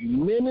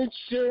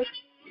 Miniature,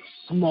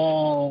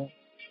 small,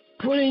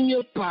 put in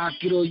your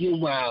pocket or your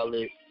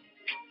wallet.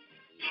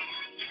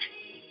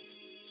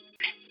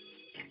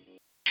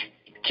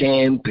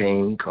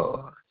 Campaign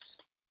cards.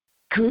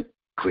 Good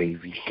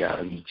gravy,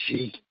 golly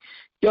gee.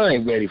 Y'all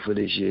ain't ready for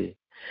this shit.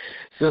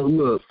 So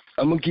look,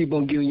 I'm going to keep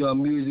on giving y'all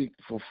music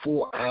for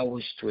 4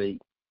 hours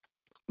straight.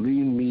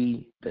 Leave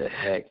me the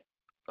heck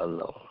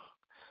alone.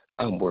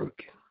 I'm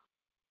working.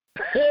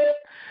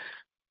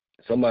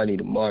 Somebody need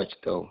to march,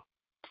 though.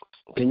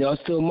 Can y'all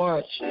still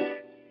march?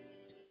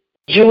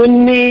 You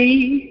and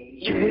me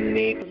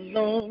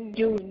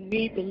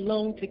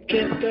belong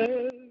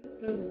together.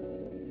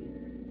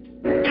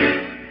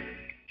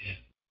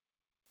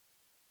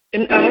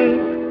 And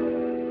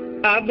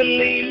I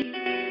believe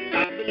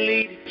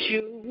it's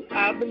you.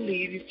 I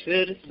believe you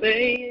feel the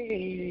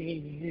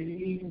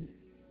same.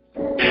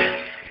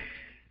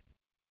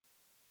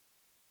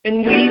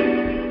 And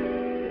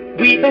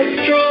we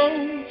are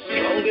strong,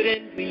 stronger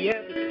than we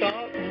ever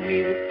thought when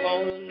we were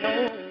all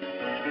alone.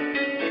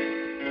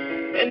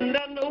 And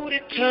I know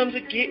that times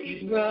will get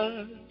you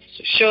rough,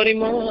 so shorty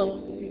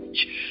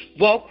march,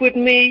 walk with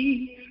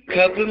me,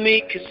 cover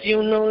me, 'cause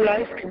you know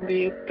life can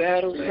be a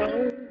battle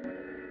zone.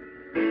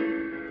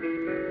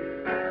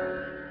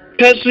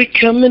 'Cause we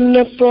coming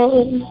up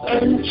on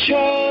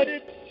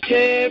uncharted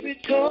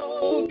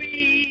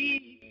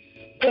territory.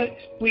 But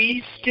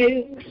we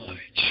still,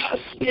 I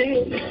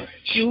still,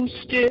 you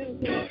still,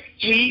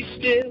 we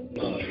still.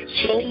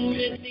 So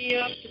many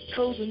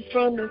obstacles in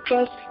front of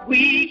us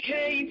we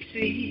can't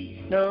see,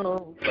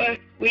 no. But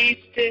we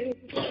still,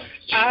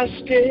 I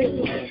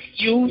still,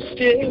 you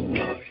still,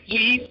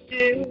 we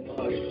still.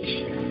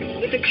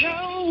 Let the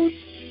clouds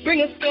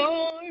bring us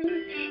storm,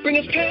 bring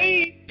us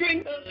pain,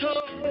 bring us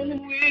harm.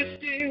 And we're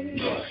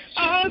still,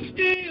 I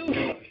still,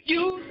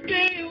 you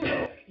still,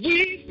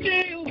 we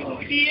still,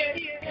 yeah,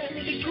 yeah.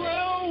 The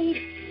ground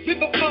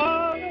rip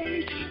apart,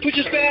 push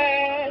us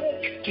back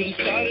to the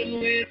start, and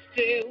we're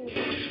still,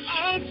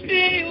 I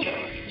still,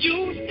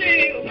 you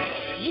still,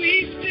 we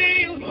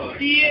still,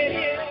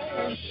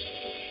 yeah.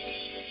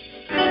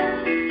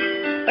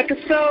 Like a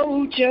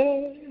soldier,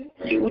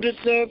 you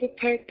deserve a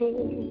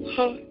purple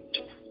heart.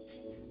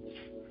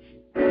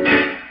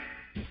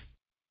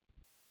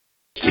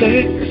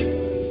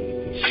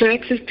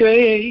 Sex is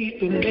great,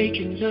 but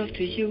making love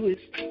to you is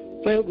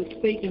well worth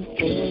waiting for.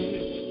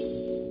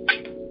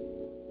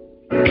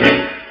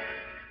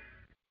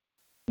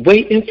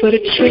 Waiting for the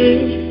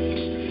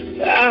chance,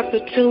 the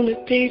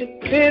opportunity, the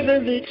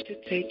privilege to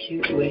take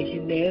you where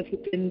you've never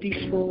been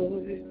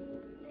before.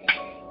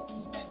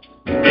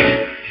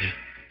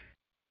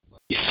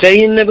 You say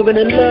you've never been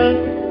in love,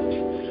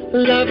 a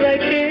love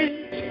like this,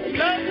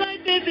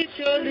 is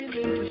surely meant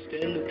to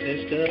stand the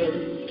test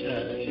of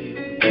time.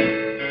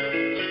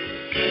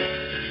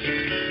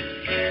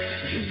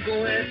 You're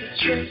gonna have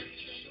to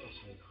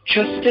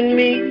trust in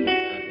me,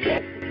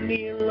 walk with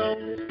me along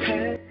this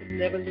path and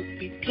never look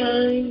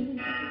behind.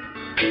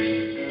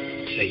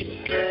 Say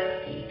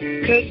that.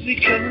 'Cause we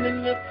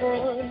coming up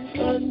on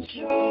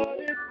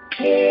uncharted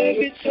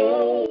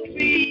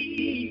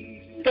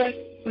territory. But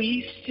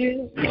we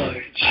still,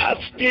 I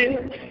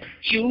still,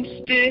 you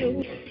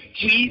still,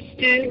 we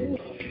still.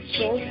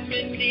 So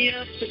many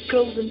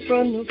obstacles in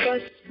front of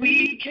us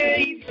we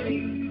can't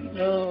see,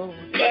 no.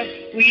 But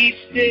we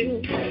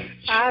still,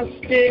 I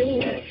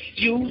still,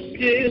 you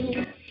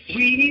still,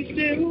 we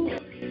still.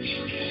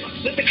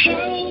 Let the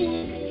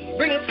clouds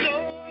bring us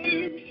storm,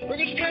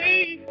 bring us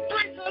pain,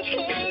 bring us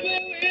home,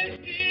 and we're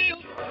still,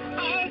 I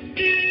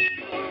still,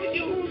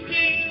 you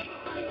still,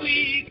 we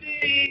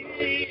still.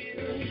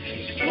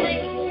 The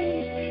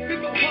ground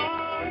rip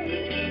apart,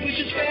 push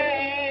us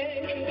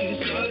back to the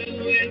start, and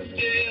we're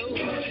still.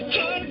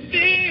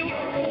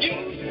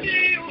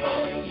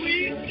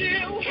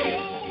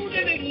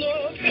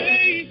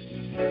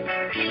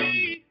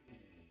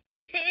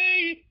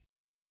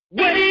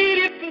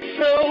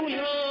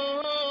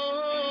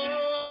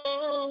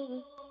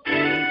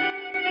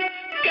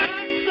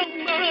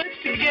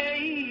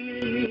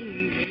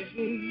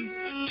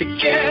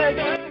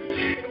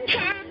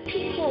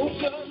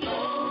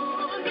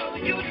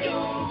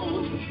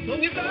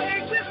 if I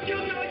exist, you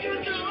know you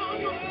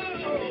don't. No.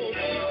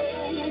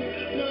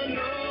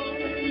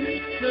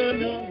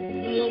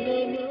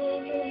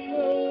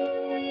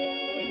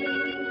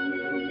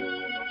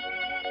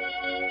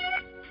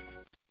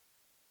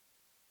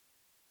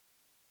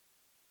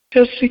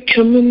 As we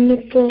coming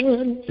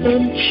upon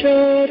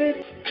uncharted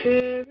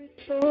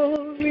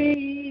territory,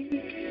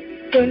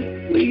 but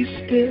we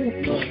still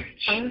march.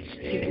 I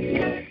still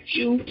march.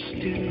 You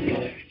still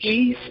march.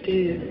 We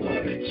still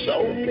march. So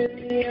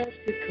many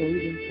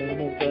obstacles in front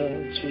of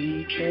us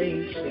we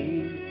can't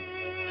see,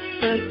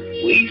 but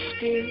we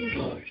still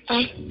march.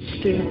 I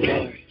still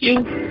march. You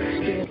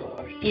still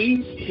march. We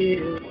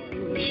still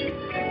march.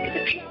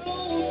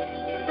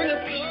 Bring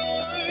us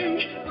harm,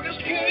 bring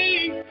us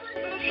pain,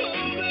 bring us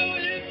harm,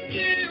 but it's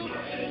still,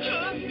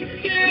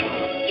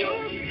 you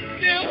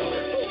still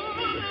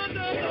on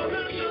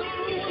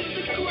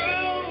the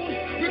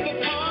ground. Rip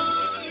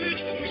apart,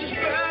 push us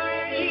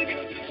back,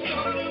 so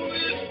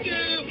we're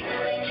still,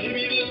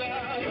 we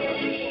love,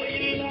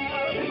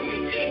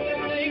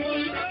 that ain't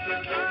what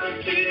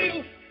love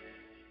feel.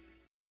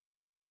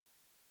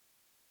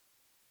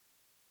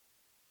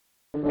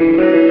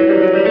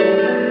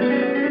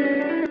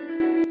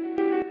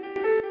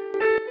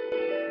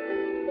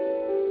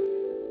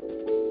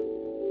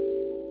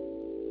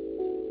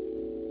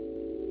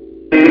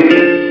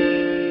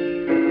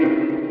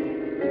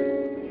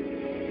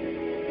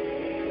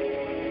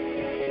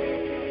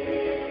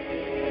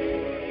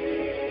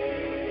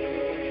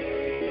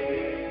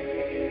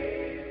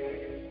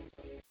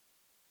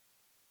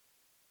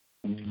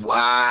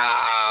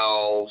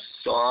 Wow,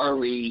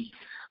 sorry,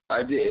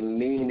 I didn't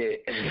mean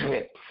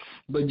it.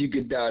 But you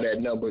could dial that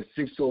number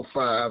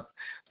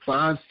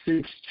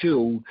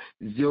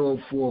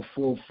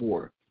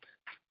 605-562-0444.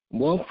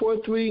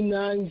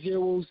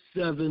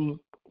 143907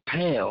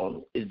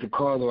 pound is the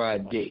caller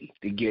ID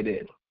to get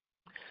in.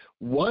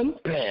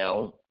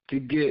 £1 to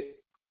get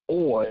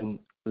on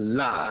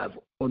live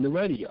on the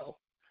radio.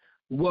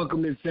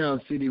 Welcome to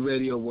Sound City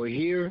Radio. We're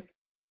here.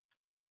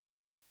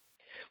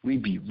 We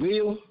be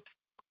real,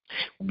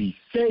 be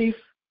safe,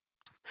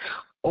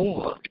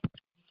 or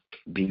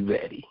be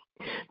ready.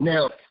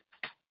 Now,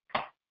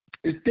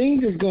 the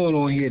things that's going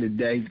on here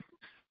today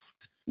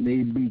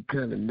may be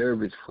kind of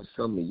nervous for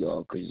some of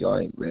y'all because y'all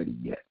ain't ready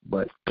yet,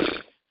 but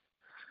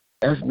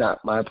that's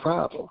not my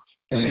problem.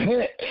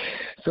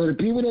 So the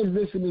people that's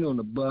listening on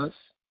the bus,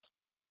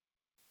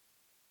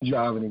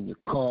 driving in your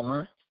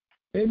car,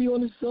 maybe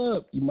on the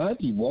sub, you might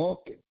be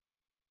walking.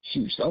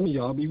 Shoot, some of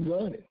y'all be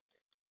running.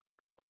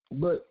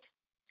 But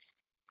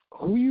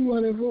who you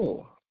running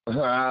for?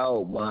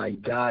 Oh, my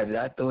God, did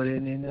I throw it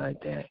in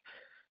like that?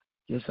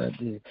 Yes, I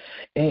did.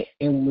 And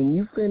when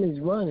you finish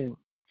running,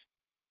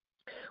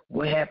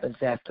 what happens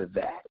after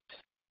that?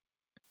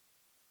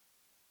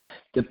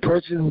 The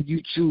person who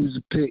you choose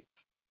to pick,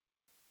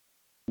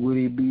 will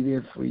he be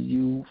there for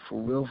you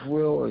for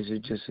real, or is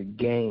it just a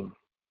game?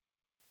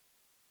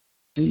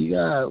 So you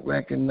got to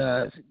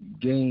recognize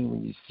game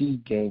when you see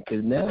game,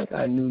 because now I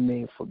got a new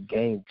name for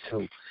game,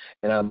 too.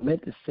 And I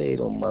meant to say it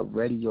on my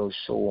radio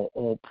show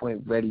on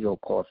Point Radio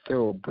called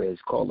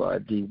Thoroughbreds. Call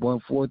ID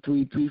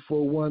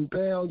 143341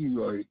 pound.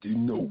 You already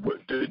know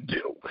what to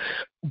do.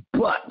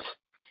 But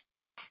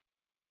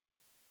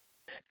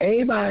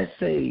everybody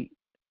say,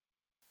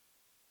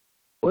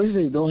 what is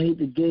it? Don't hate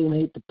the game,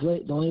 hate the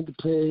play. Don't hate the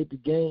player, hate the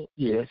game.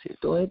 Yeah, that's it.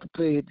 Don't hate the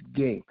player, hate the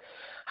game.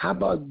 How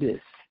about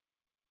this?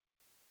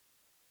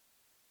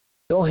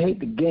 Don't hate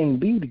the game,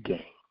 be the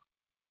game.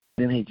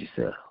 Then hate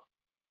yourself.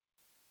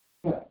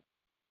 Yeah.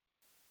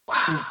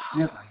 Wow. It's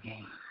never a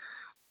game.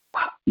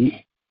 Wow.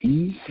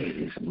 You said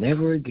it's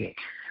never a game.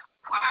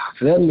 Wow.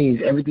 So that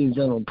means everything's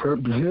done on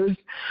purpose?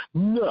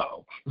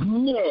 No.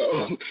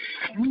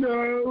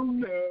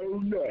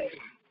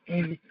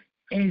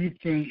 Everything is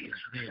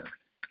real.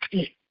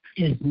 It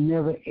is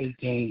never a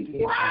game.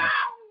 Wow.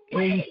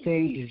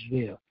 Everything is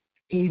real.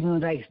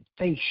 Even like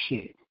fake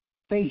shit.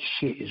 Fake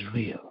shit is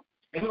real.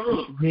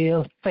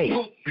 Real fake.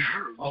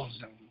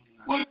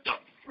 What the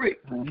freak?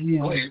 You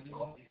know what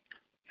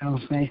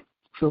I'm saying?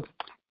 So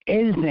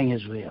everything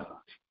is real.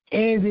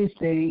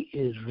 Everything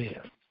is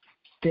real.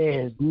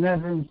 There's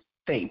nothing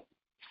fake.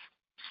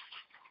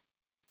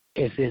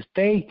 If it's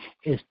fake,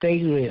 it's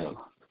fake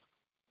real.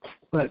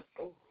 But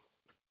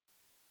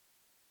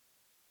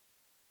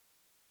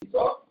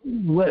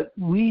what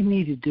we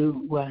need to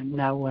do, well,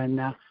 now,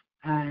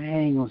 I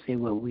ain't going to say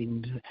what we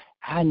need to do.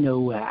 I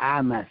know what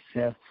I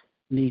myself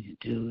need to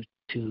do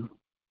to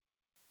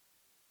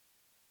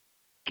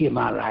give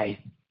my life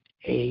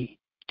a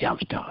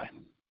jump start.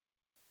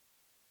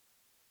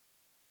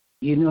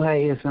 You know how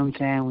it is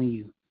sometimes when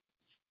you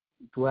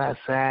go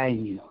outside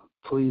and you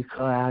pull your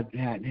car out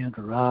there in the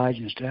garage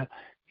and stuff,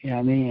 you know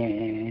what I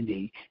mean, and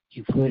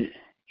you put it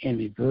in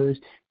reverse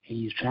and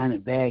you're trying to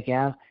back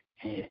out,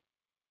 and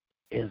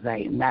it's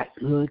like not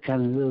good,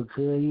 kind of real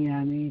good, you know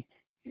what I mean,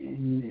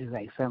 and it's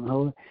like something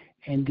holding,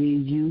 and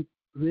then you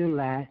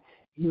realize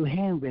your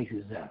handbrake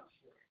is up,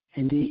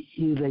 and then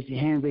you let your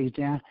handbrake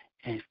down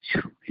and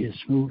it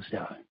smooths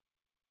out.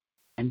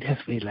 And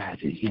that's where life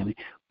is, you know what I mean?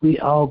 We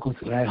all go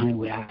through life, honey,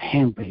 with our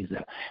handbrakes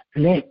up.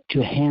 Let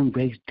your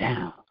handbrakes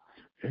down.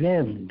 Let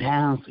them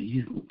down so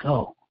you can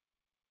go.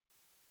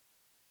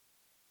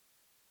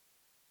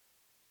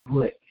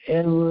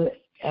 Whatever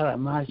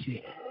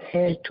animosity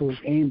had towards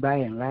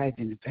anybody in life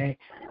in the past,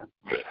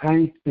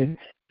 honey,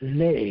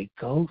 let it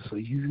go so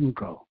you can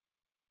grow.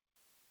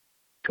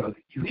 Because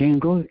you can't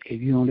grow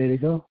if you don't let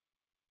it go.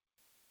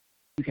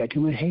 You got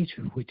too much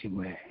hatred with him,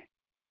 man.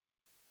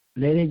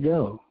 Let it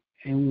go.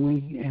 And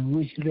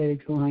once you let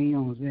it go, honey, you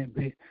know what I'm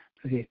saying?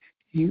 Okay,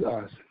 you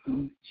are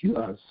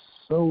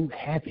so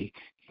happy.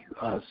 You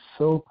are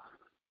so,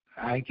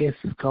 I guess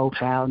it's called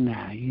cloud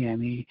now. You know what I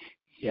mean?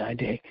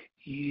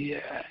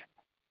 Yeah.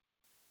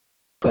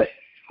 But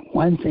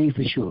one thing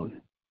for sure,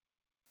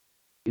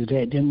 you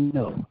let them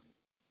know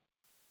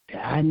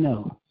that I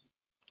know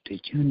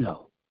that you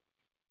know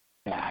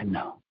that I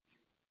know.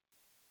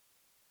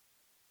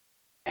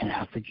 And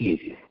I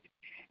forgive you.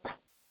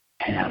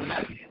 And I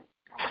love you.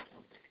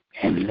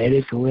 And let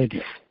it go at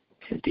it.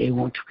 If they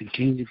want to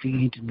continue to be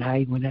in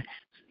tonight, let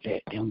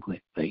them go.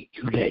 But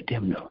you let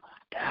them know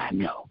that I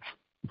know.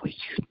 But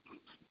you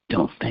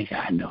don't think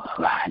I know.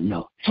 I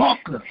know. Talk,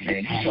 man.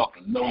 You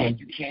talking low.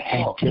 You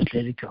can't talk. And just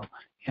let it go.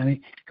 I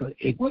mean,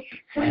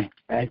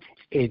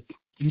 if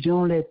you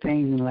don't let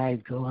things in life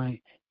go on,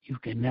 you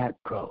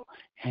cannot grow.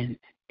 And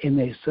it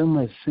makes so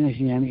much sense.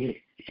 You know what I mean?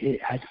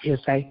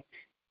 It's like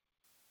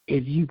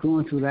if you're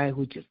going through life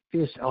with your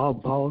fist all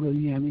balled up, you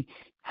know what I mean?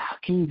 How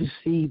can you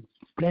receive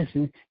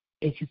blessing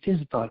if your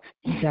fist balled?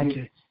 You got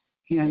to,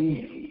 you know what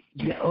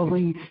I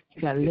mean?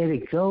 You got to let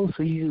it go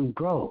so you can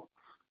grow.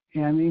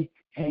 You know what I mean?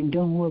 And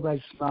don't worry about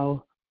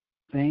small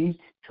things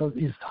because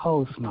it's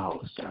whole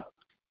small stuff.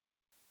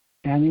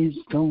 I mean,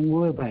 don't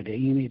worry about that.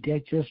 You know,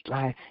 that's just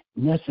like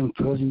nothing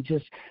person.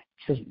 Just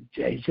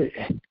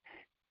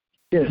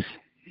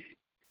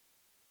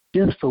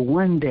for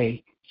one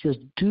day, just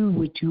do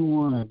what you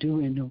want to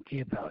do and don't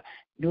care about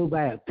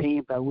nobody's opinion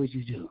about what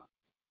you do.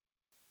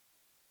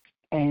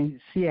 And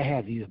see how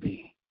happy you'll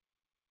be.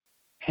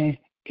 And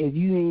if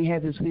you ain't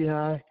happy,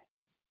 sweetheart,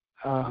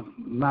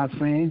 my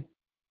friend,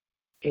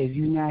 if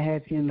you're not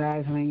happy in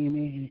life,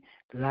 honey,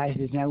 life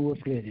is not worth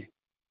living.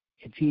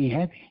 If you ain't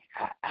happy,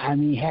 I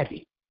mean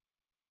happy.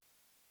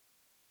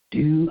 Do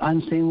you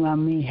understand what I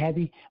mean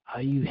happy?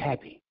 Are you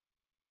happy?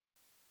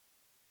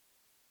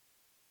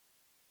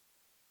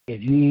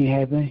 If you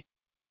ain't happy,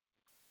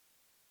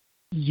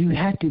 you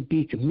have to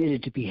be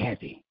committed to be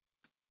happy.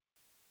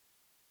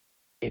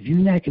 If you're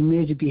not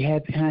committed to be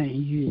happy, honey,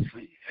 you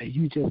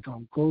just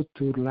gonna go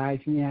through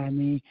life. You know what I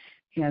mean?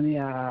 You know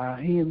what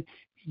I mean?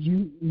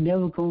 You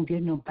never gonna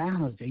get no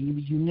balance.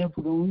 You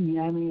never gonna, you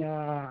know what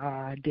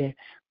I mean?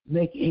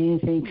 Make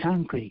anything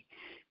concrete.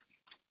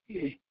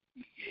 You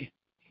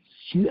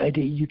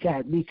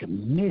gotta be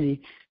committed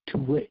to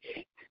what.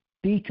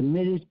 Be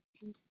committed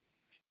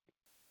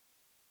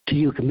to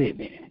your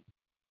commitment.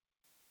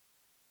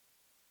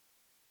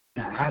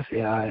 Now I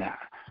say,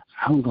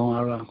 I'm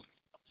going to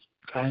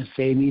try and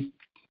save me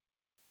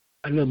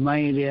a little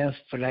money there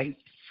for like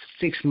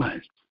 6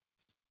 months.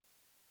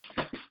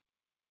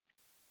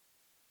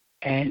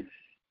 And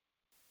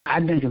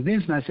I've been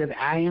convinced myself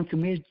I am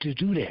committed to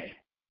do that.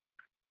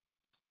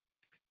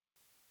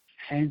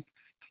 And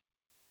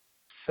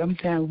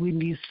sometimes we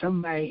need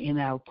somebody in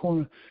our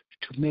corner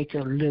to make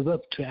us live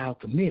up to our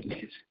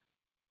commitments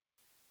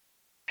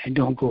and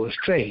don't go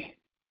astray.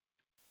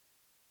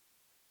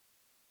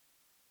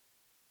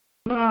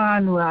 No, I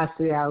knew I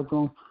said I was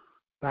going to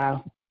buy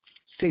a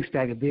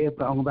 6-pack of beer,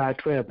 but I'm going to buy a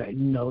 12-pack.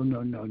 No.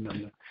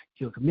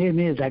 Your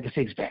commitment is like a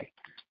 6-pack.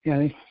 You know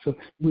what I mean? So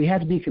we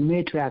have to be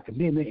committed to our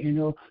commitment, you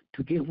know,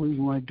 to get what we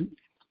want to do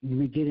when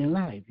we get in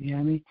life. You know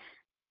what I mean?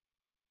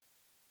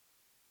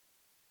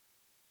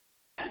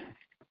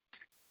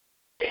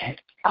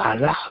 A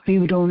lot of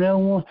people don't ever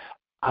want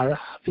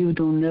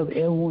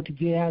to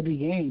get out of the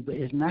game, but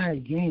it's not a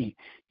game.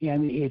 You know what I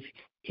mean?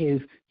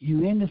 If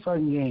you're in the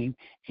fucking game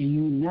and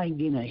you're not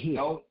getting a hit.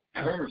 Don't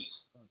curse.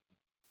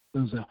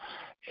 So,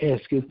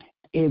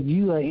 if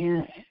you are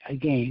in a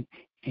game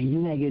and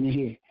you're not getting a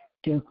hit,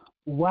 then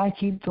why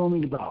keep throwing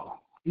me the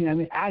ball? You know what I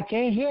mean? I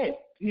can't hit.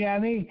 You know what I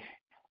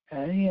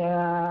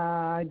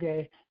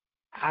mean?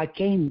 I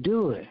can't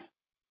do it.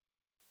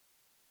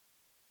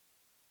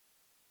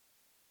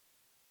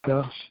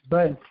 So,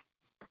 but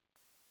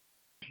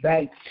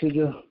back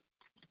to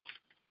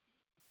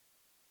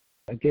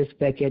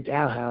back at the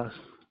outhouse,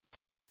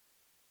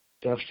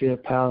 stuff still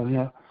piling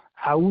up.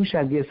 I wish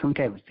I get some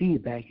type of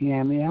feedback. You know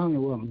what I mean? I don't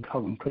know what I'm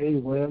talking crazy.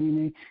 Well, you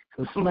know,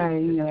 because somebody,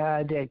 you know,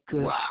 out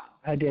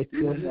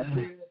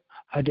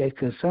there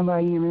could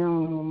somebody, you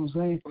know what I'm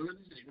saying? Well, let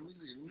me see.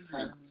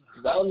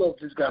 I don't know if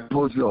this got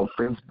posted on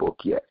Facebook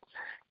yet.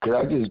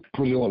 Because I just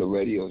put it on a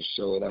radio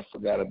show and I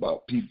forgot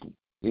about people.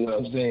 You know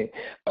what I'm saying?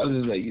 I was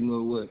just like, you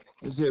know what?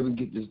 Let's see if we can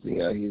get this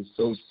thing out here.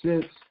 So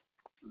since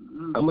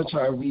I'm going to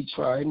try to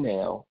retry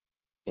now,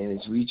 and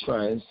it's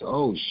retrying, so,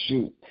 oh,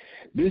 shoot.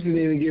 This didn't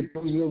even get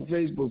posted on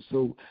Facebook,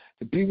 so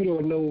the people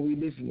don't know what we're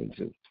listening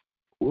to.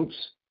 Oops.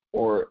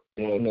 Or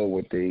they don't know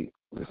what they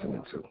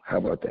listening to. How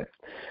about that?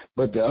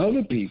 But the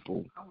other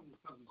people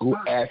who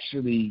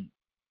actually,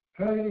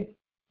 but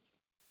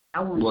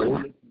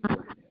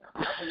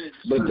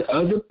the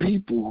other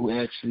people who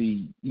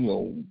actually,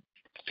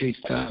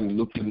 takes time to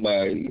look at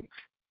my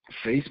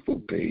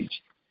Facebook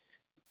page,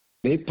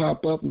 they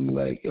pop up and be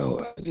like, yo,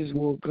 I just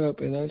woke up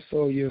and I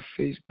saw your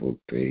Facebook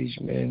page,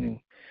 man, and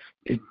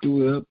it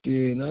threw it up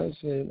there, and I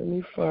said, let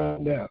me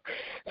find out.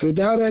 So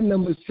dial that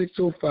number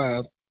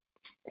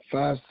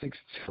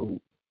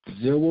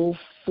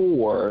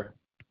 605-562-0444.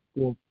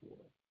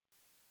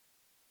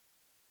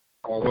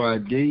 Caller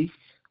ID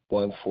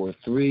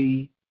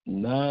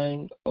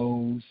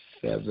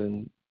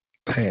 143-907#.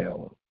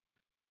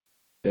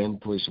 Then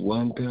push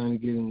 1 pound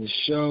to get in the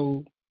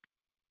show.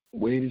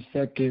 Wait a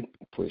second.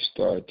 Push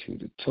star 2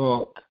 to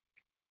talk.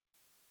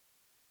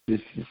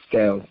 This is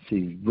Sound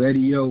City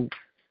Radio.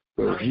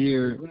 We're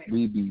here.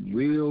 We be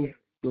real.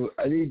 So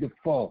I need the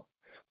phone.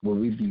 Where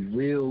we be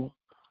real,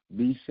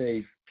 be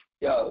safe,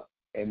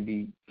 and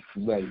be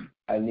ready.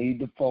 I need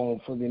the phone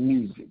for the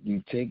music.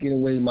 You taking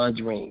away my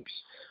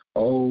dreams.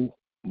 Oh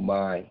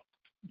my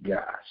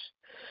gosh.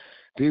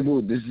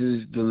 People, this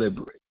is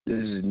deliberate.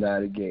 This is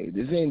not a game.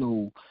 This ain't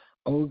no,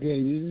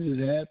 okay, this just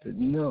happened.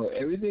 No,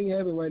 everything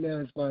happened right now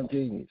is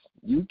spontaneous.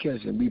 You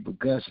catching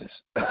repercussions.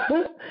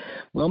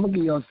 Well, I'm going to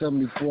give y'all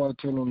something before I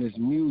turn on this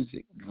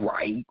music,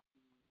 right?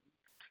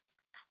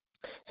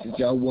 Since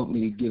y'all want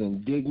me to get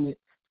indignant,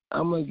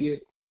 I'm going to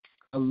get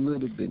a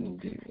little bit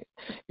indignant.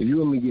 If you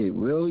want me to get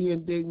really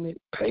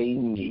indignant, pay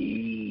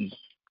me.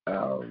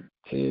 I'll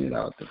tear it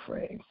out the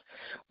frame.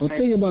 But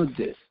think about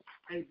this.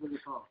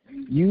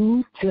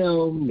 You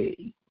tell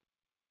me,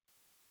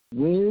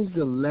 when's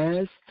the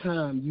last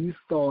time you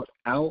thought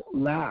out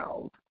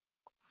loud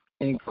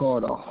and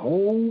caught a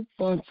whole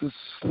bunch of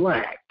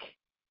slack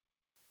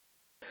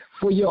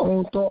for your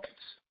own thoughts?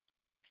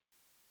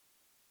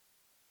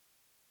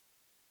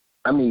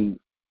 I mean,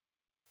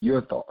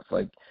 your thoughts.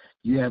 Like,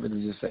 you happen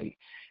to just say,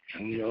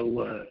 you know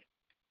what?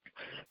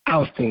 I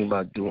was thinking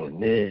about doing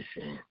this,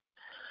 and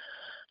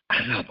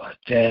I thought about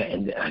that,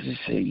 and I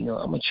just said, I'm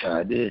going to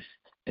try this.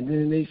 And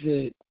then they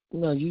said,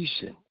 no, you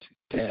shouldn't do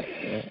that,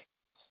 man.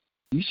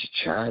 You should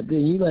try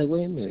this. You're like,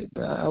 wait a minute,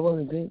 bro. I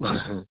wasn't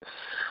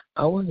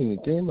even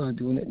thinking about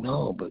doing it.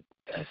 No, but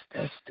that's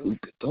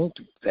stupid. Don't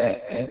do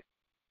that.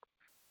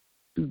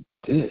 Do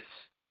this.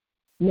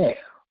 Now,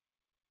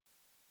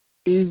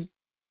 is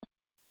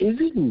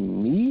it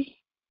me?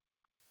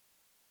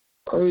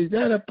 Or is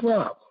that a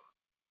problem?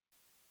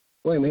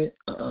 Wait a minute.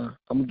 I'm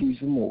going to give you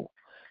some more.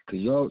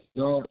 Because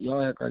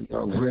y'all act like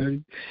y'all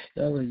ready.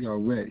 Y'all act like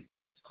y'all ready.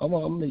 I'm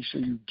going to make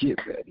sure you get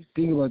ready.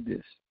 Think about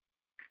this.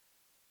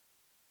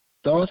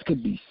 Thoughts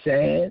could be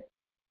sad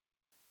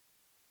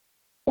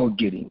or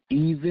getting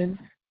even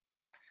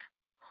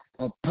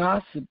or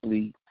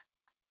possibly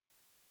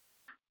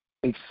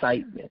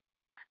excitement.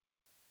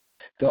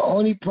 The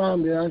only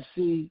problem that I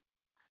see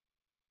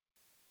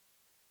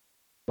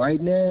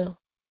right now,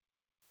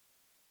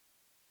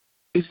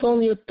 it's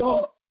only a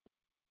thought.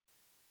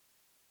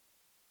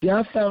 See,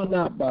 I found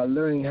out by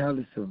learning how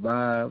to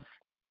survive,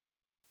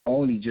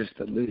 only just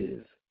to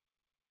live,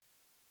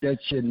 that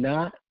you're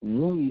not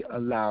really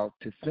allowed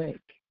to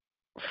think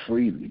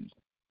freely,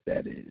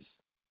 that is,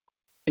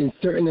 in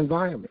certain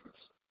environments.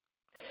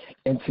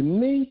 And to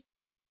me,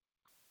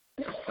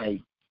 that's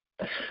like,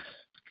 how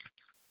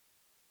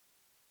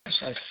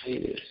should I say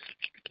this?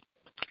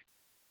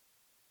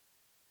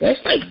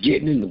 That's like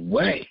getting in the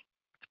way.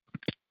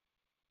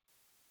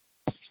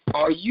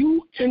 Are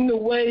you in the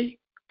way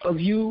of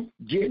you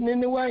getting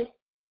in the way?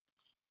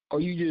 Or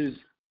are you just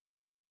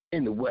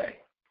in the way?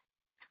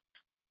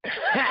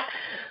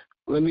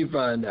 Let me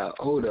find out.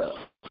 Hold up.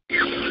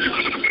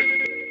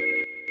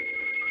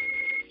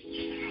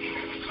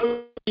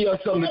 I'll give y'all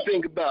something to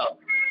think about.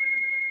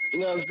 You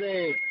know what I'm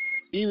saying?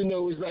 Even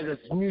though it's like a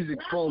music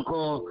phone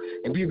call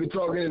and people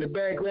talking in the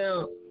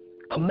background,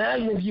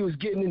 imagine if you was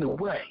getting in the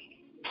way.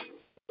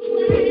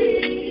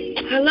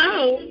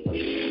 Hello?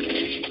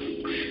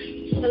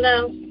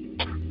 Hello?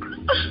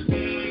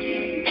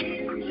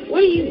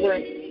 Where you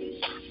at?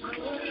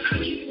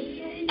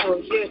 Oh,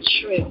 you're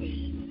tripping.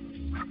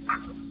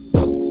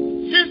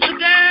 Sister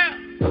girl,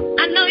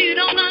 I know you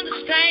don't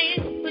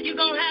understand, but you're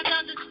going to have to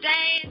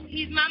understand.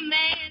 He's my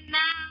man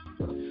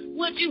now.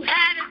 What you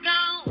had is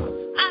gone.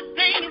 I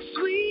think it's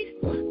sweet.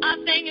 I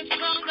think it's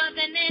stronger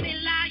than any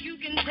lie you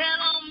can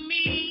tell on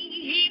me.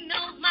 He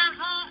knows my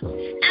heart,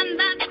 and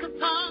that's the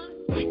part.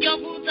 Your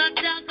boots are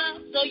dug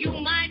up, so you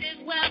might as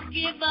well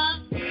give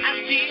up. I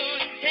see your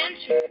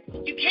intention.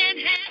 You can't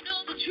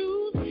handle the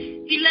truth.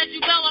 He let you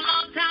go a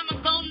long time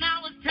ago.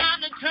 Now it's time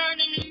to turn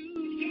to you.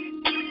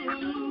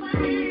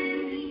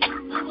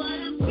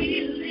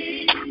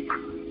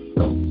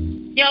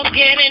 You're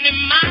getting in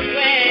my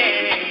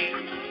way.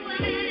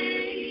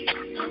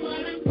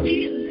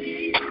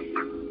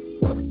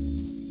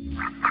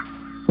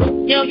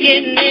 You're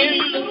getting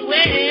in the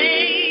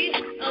way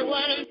of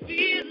what I'm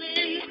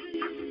feeling.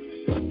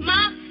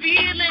 My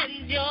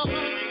feelings, you're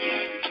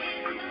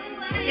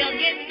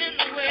getting in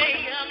the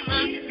way of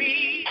my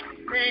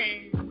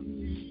feelings.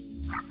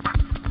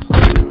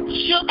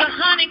 sugar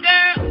honey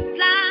girl,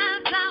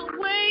 fly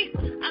away.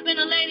 I've been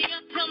a lady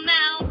up till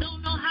now,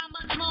 don't know how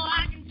much more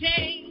I can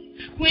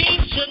take. Queen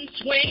shouldn't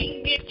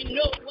swing, if you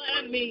know what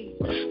I mean.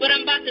 But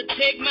I'm about to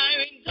take my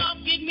rings off,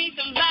 give me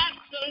some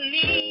Vaseline.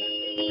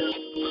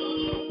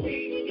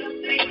 Your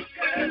face,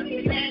 girl,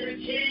 you better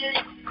chill,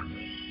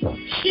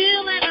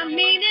 and I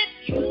mean it.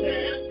 You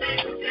better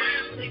back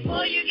down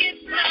before you get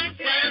smacked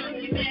down.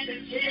 You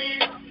better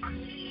chill.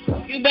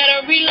 You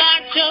better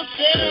relax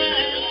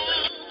yourself.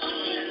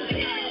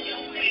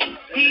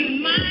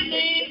 He's my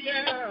man,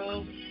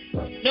 girl.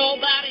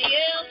 Nobody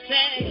else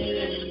has.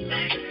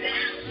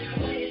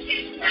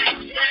 Back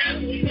down.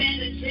 You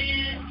better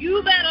chill. You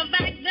better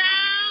back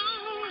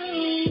down.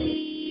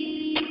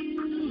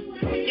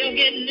 You're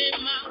getting in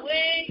my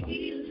way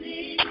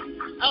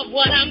of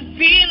what I'm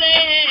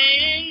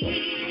feeling.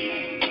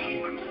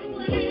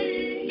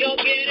 You're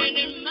getting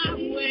in my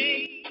way.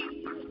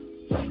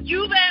 You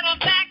better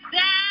back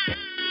down.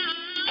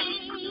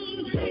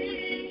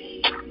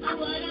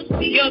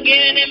 You're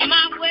getting in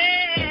my way.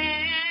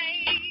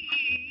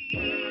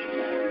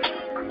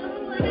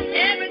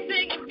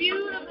 Everything is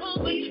beautiful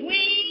between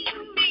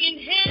me and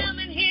him,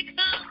 and here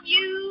come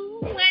you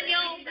and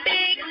your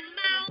big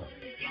mouth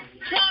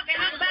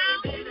talking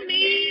about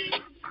me,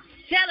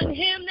 telling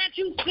him that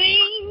you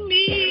seen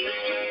me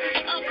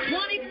up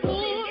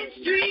 24th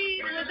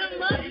Street with a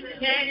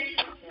mustache,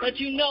 but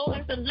you know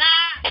it's a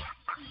lie.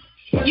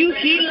 You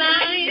keep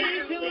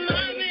lying to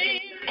my man,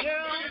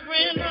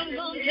 girlfriend. I'm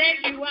gonna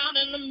take you out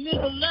in the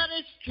middle of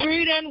the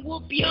street and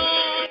whoop your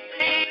ass.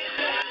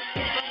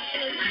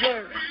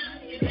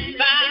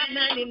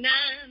 $5.99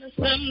 or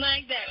something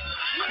like that.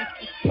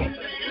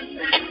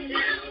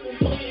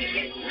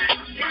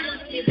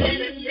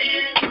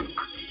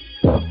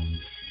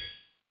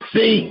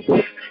 See,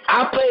 I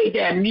played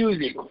that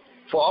music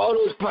for all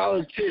those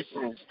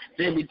politicians.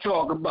 They be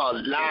talking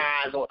about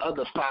lies on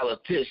other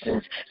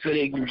politicians so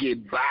they can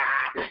get by.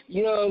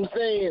 You know what I'm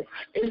saying?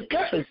 It's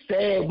kind of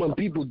sad when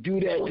people do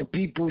that to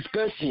people,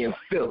 especially in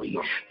Philly.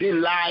 They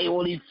lie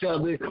on each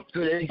other so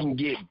they can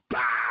get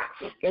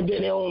by. And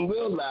then they don't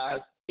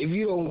realize if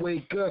you don't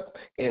wake up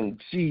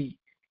and see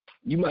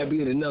you might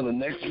be in another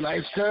next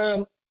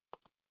lifetime,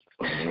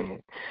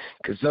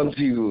 because some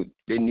people,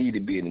 they need to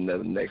be in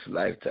another next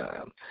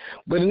lifetime.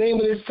 But the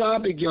name of this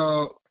topic,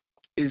 y'all,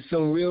 is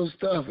some real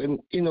stuff. And,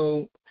 you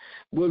know,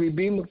 Willie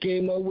Beamer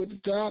came up with the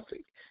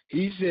topic.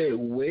 He said,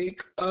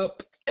 wake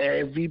up,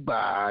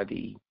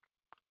 everybody.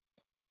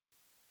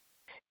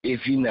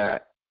 If you're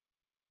not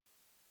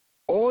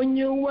on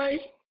your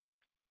way,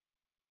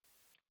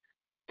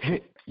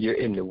 you're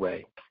in the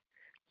way.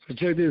 So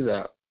check this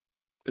out.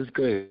 It's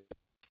good.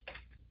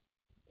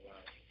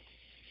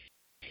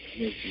 I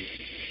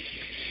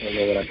don't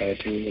know what I gotta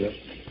do, you know.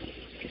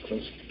 Get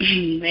close. Wait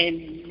a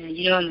minute. Now,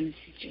 you know I'm in a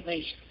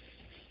situation.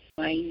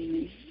 Why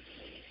you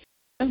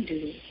don't do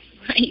this?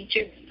 Why you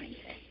tripping like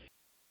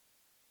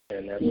that?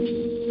 And that's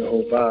the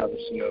whole vibe,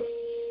 you know.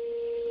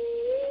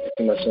 I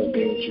see myself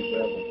being with you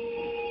forever.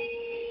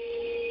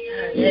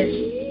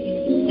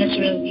 That's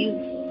real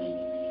beautiful.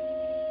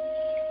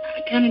 I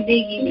kind of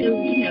dig you too,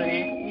 you know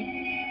that.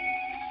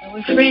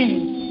 We're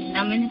friends, and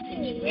I'm in a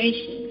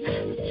situation.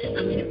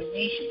 I'm in a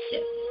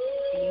relationship.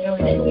 You know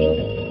what that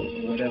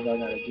means? Whatever I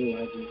gotta do, I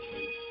do.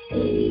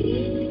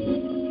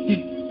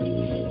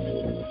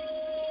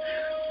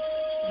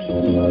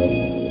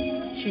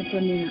 She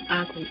put me in an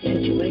awkward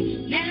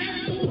situation. Now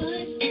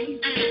what am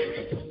I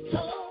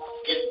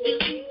supposed to do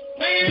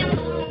when I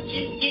want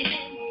you in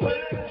the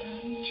world?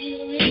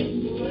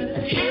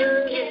 How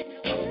can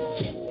I want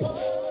you for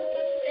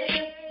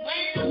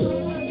when I'm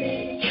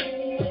already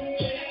in?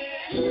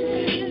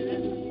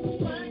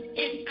 What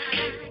am I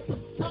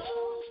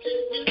supposed to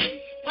do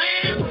when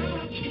I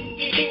want you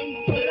in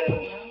the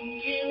world?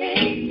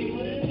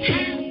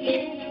 How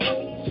can I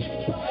want you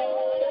for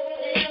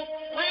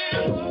when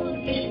I'm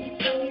already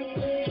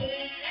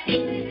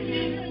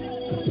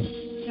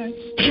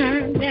First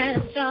time that I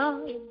saw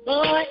you,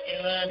 boy, it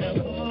was a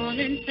warm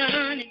and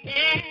sunny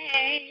day.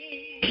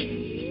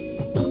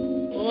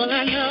 All I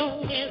know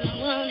is I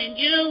wanted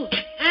you.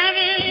 I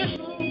really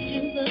hope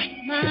you look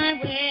my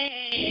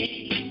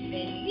way.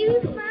 Then you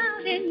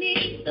smiled at me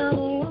so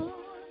warm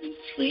and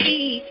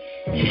sweet.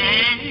 I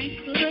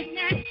could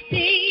not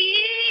see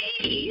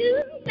it. You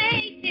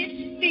made this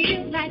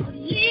feel like a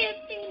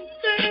living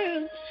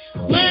girl.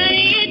 What do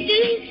you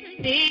do to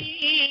me?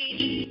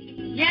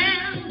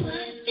 Now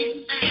what am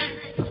I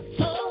supposed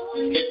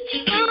to do?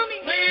 Tell me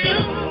when I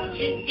want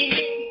you in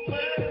the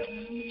world.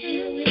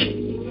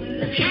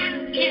 How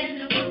can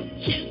I want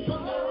you for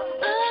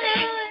when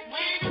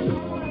I'm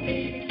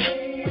already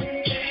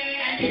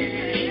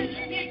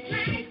It's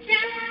like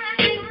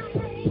time,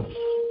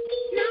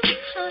 no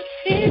hard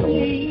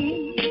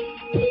feeling.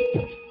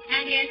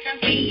 I guess I'll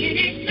be in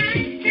it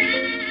like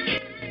time.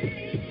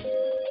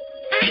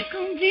 I'm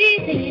gonna be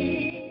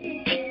there.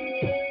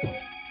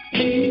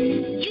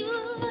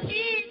 Your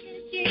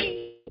energy.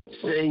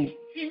 See,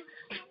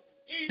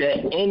 that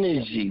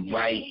energy,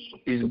 right,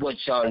 is what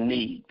y'all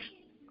need.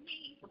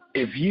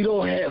 If you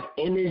don't have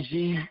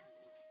energy,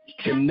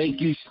 to make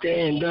you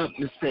stand up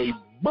and say,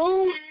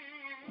 boom,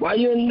 while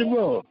you're in the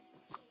room.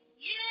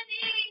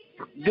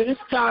 This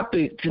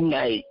topic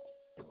tonight,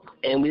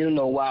 and we don't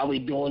know why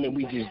we're doing it,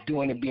 we just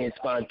doing it being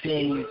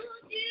spontaneous,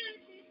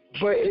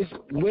 but it's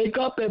wake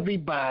up,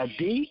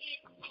 everybody.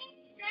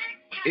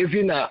 If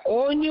you're not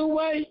on your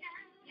way,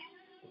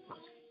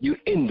 you're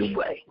in the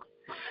way.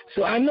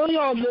 So I know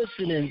y'all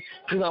listening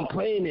because I'm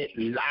playing it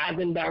live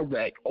and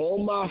direct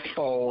on my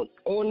phone,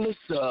 on the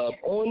sub,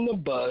 on the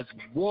bus,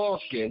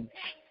 walking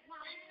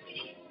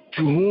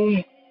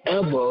to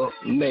whomever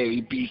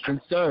may be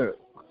concerned.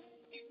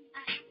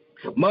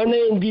 My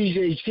name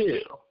DJ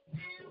Chill.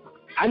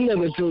 I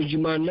never told you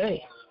my name.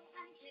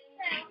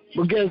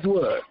 But guess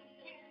what?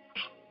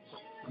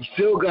 You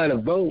still got to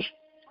vote.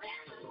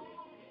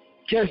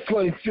 Catch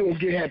 22 and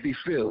get happy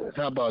feelings.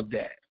 How about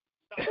that?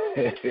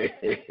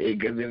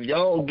 Because if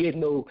y'all don't get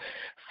no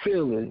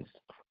feelings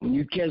when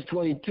you catch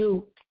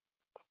 22,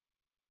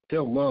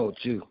 something wrong with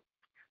you.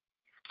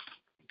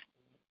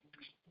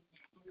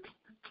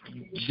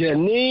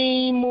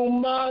 Janine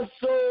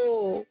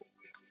Mumaso.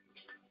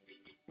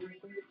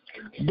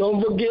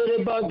 Don't forget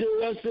about the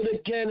rest of the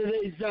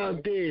candidates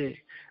out there.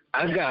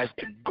 I got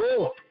to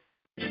go.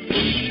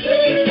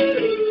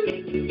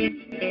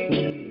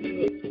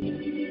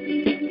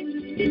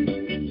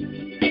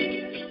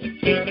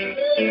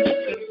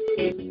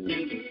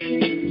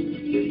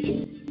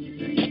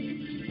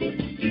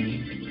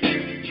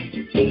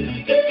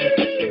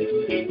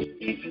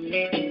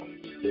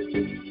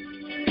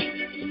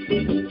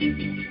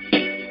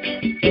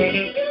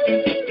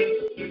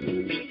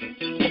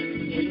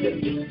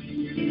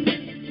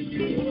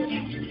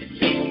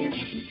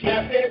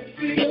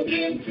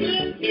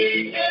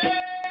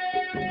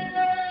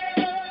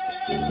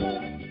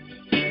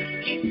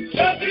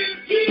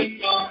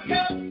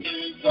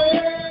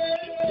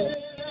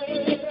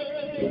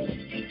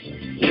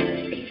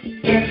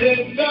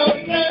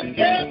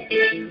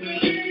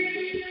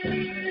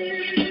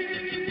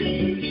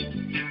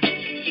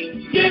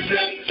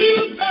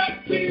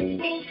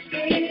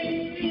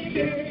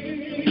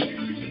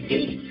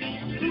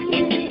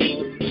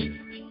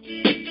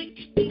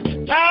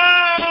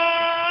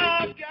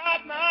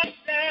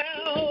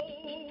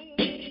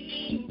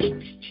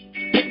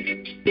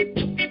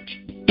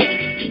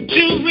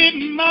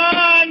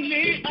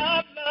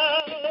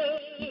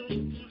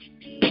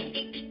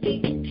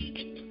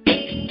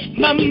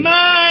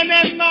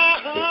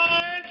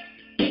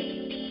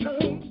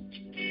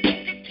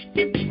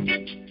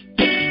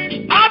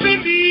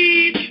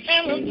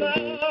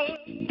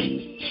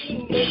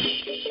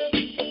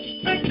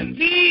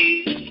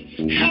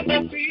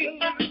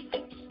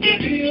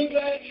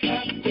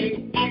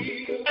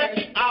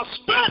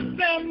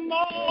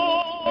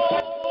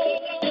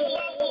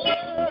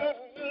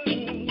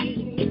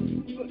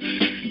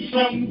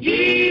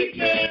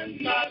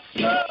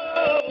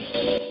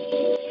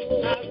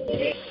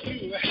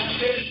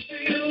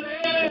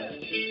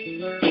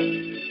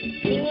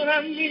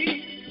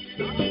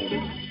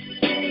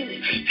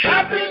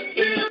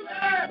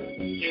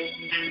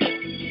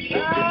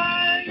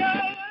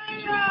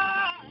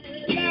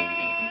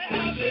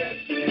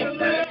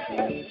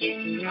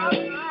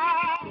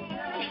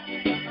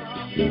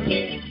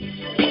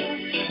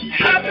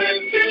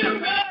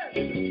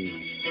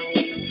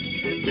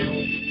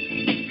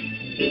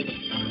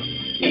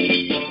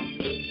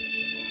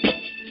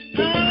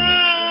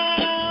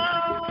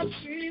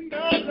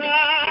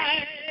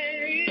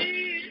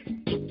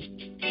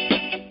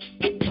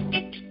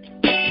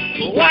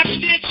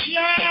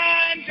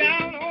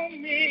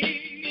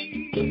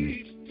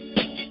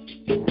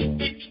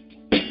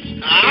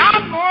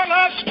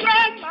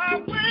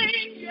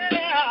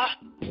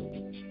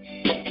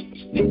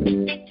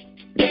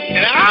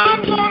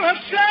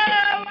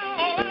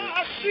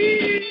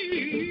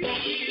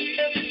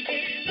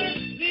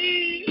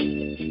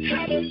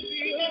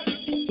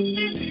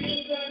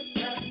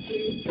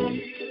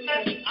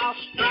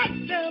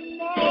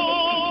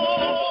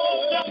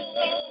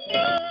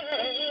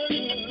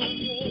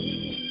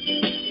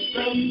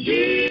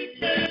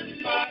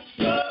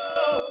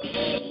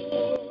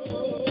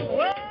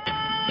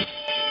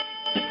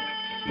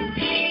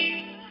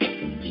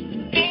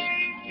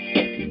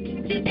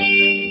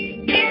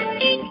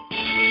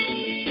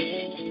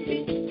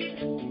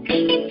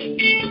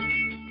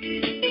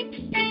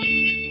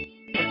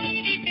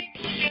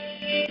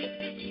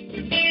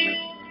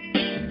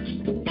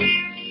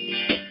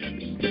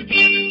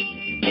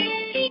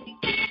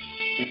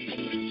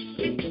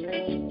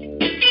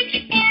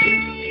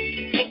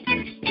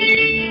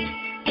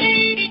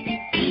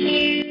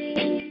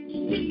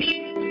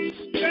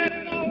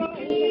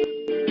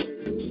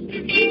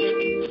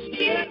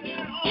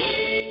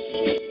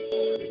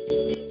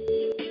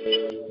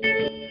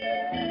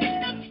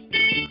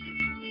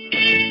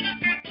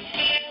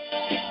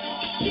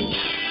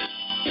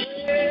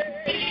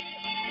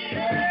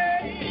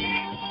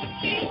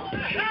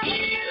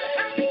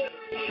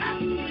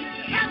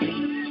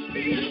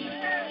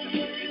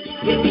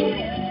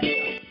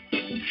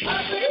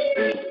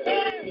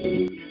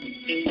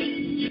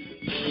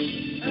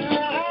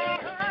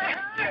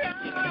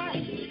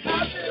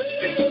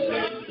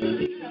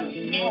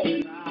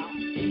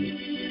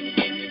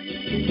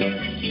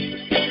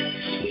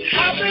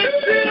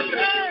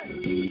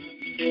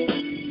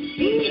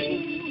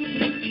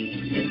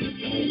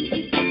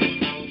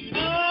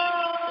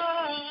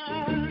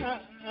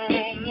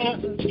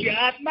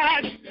 got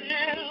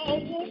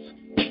myself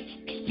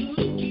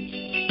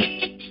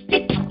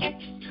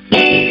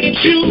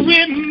to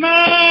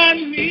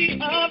remind me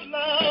of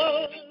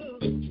love.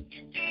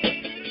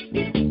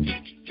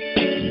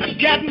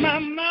 I've got my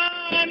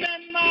mind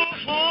and my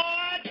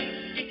heart,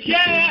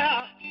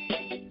 yeah.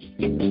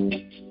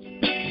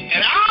 And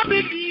I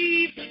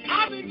believe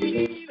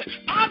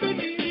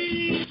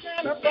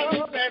that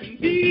above and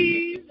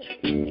these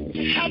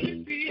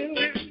happy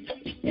feelings,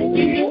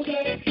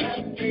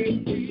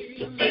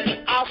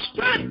 I'll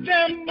spread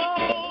them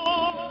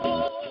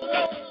all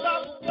over the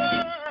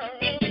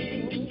world.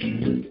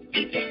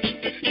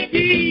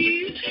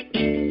 These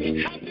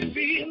happy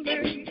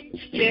feelings,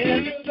 yeah,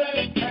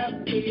 that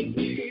happy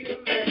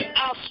feelings,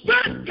 I'll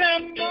spread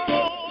them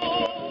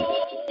all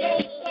over the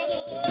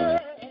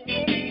world.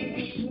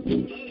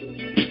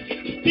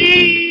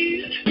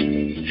 These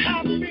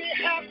happy,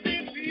 happy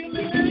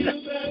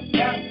feelings, that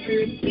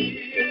happy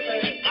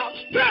feelings, I'll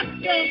spread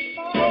them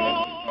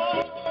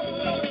all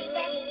over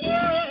the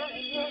world.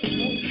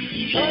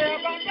 Sorry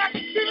about that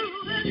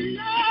feeling,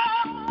 yeah.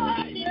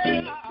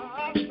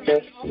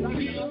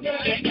 Sorry about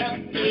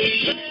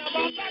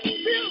that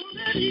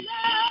feeling, yeah.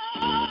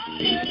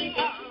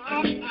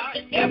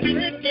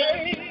 Every day.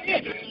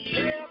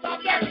 Sorry about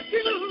that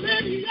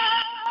feeling,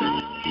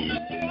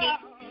 yeah.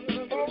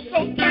 So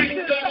thank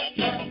you.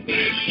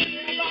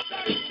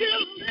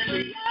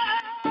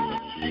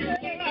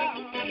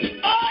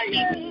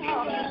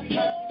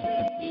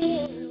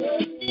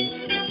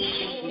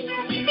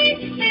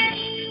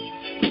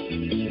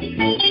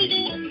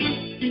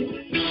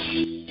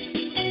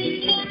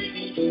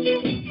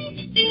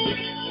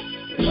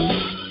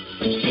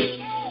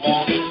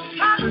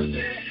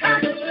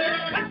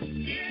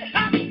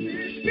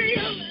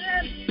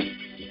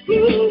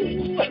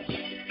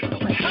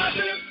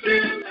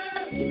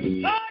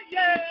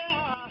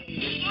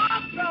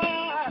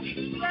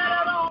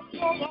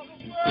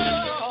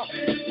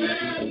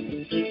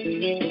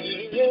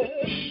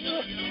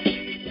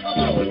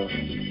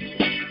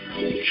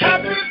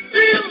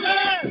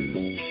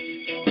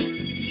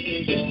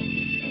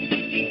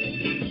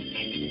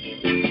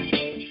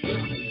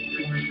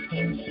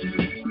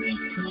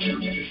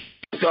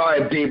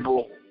 Sorry,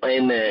 people.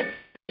 Amen.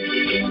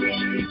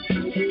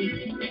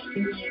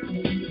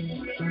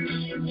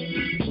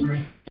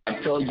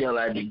 I told y'all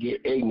I had to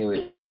get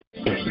ignorant.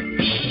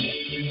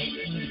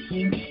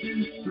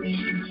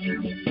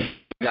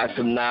 Got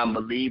some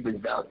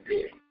non-believers out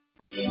there.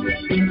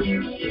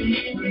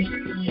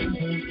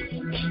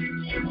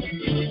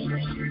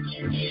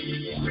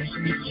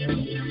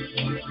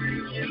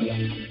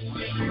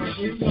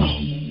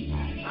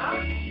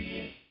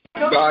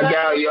 Rock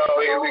out,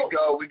 y'all. Here we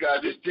go. We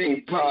got this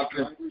thing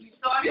popping.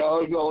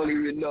 Y'all don't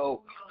even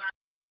know.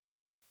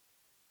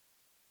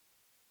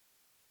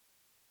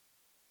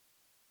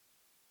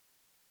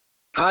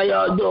 How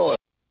y'all doing?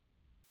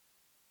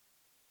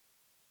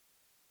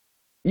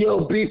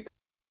 Yo, people.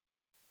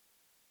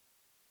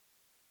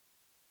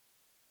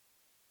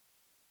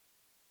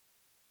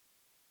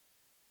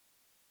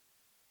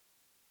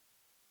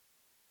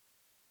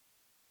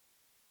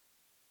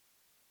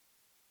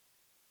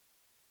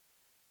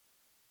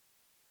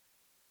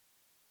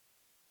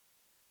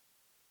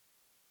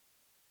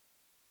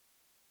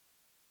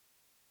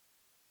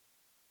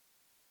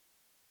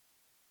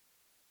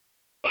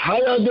 How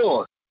y'all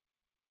doing?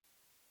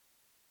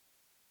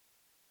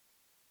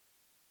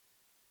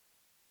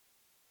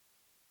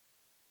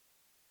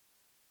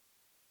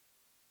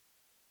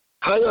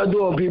 How y'all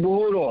doing, people?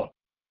 Hold on.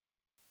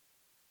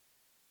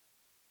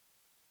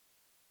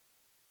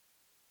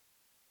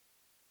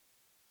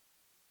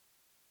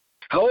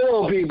 Hold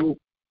on, people.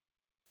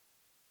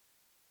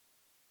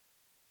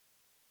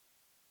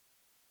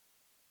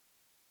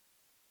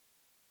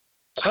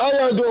 How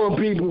y'all doing,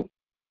 people?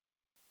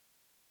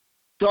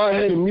 Sorry I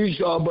had to mute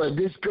y'all, but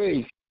this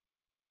crazy.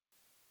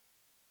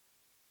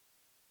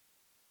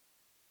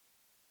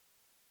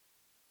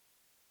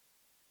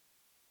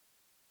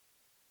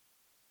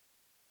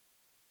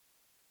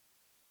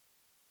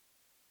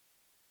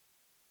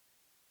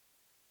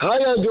 How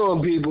y'all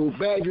doing, people?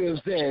 Back to what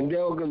I'm saying.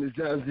 Welcome to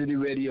Sound City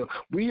Radio.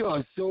 We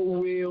are so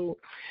real,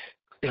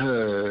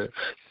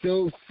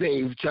 so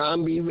safe, trying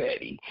to be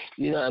ready.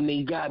 You know what I mean?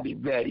 You got to be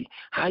ready.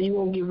 How you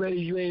going to get ready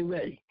if you ain't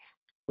ready?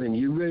 When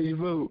you ready to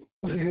vote,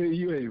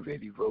 you ain't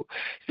ready to vote.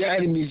 See, I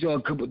had to meet y'all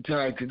a couple of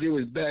times because there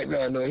was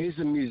background noise. Here's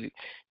some music.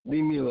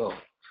 Leave me alone.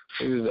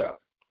 Here's it out.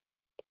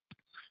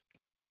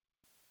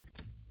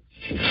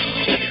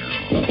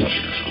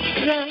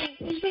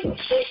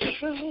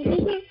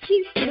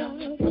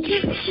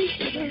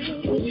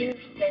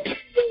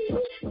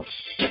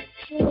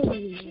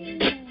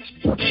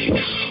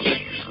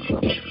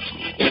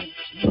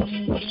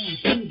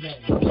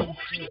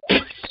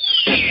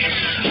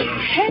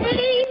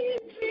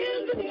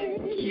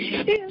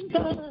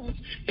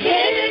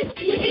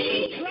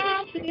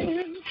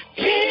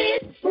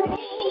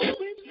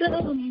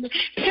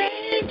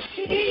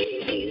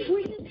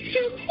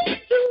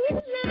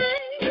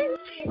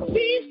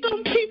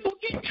 Some people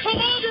get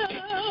caught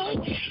up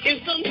in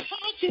some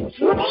talking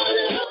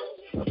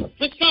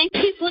But some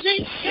people, they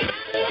say,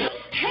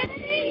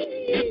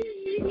 hey,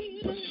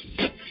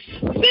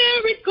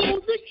 there it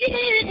goes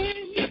again,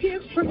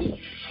 different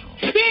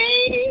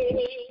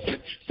things.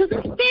 So the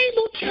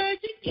stable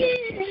church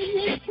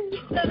again,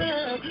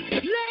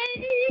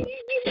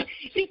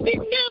 if he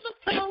never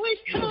saw it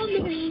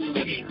coming,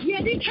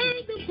 yet he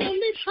heard the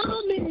bullets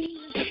humming,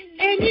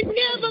 and he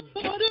never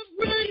thought of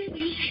running.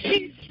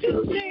 It's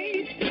too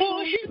late for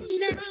him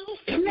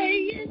now,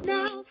 laying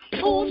out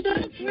on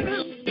the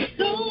ground,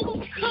 so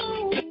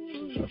cold,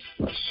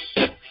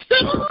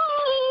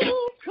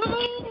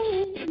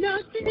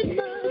 nothing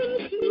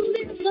much to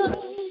live up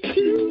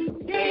to.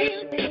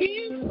 Damn,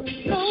 he's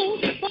so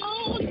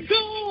far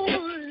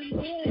gone,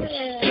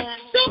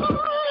 so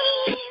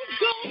gone.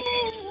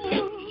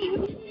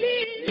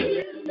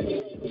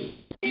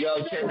 Yo,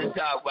 check this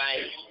out,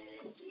 right?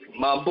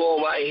 My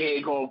boy right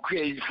here going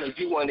crazy because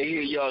he want to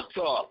hear y'all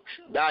talk.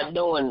 Not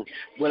knowing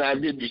when I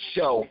did the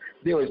show,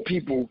 there was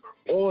people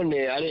on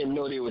there. I didn't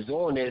know they was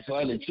on there, so I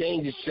had to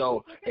change the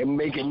show and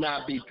make it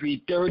not be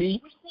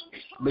 3:30,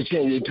 but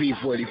change it to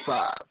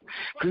 3:45.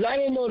 Because I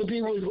didn't know the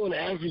people was going to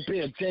actually pay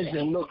attention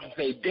and look and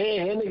say,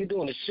 damn, that nigga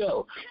doing a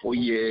show. Well,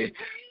 yeah,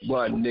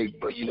 one Nick,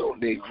 but you know,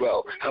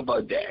 Negro. How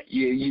about that?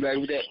 Yeah, you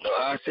like that? No,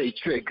 I say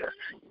trigger.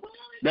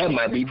 That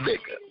might be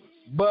bigger.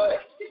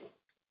 But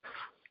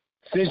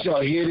since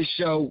y'all hear the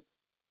show,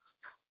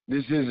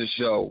 this is a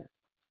show,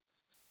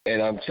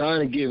 and I'm trying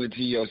to give it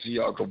to y'all so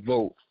y'all can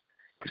vote.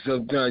 Because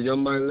sometimes y'all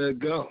might let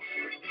go.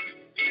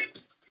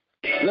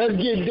 Let's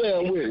get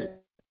down with it.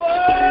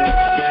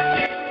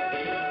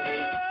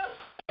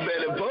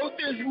 Better vote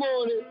this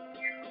morning.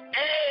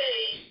 Hey!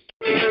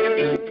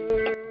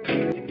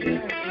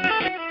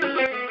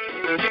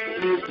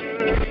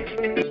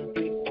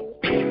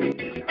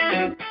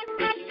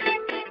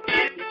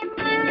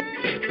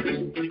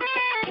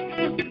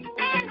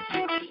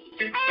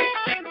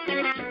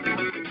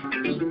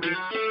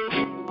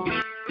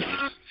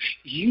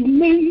 You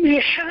made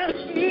me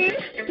happy.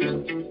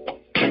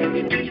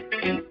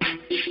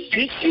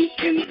 That you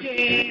can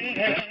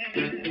dance.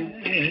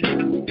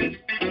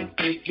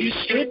 You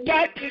stood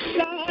right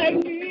beside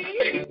me,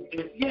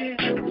 yeah.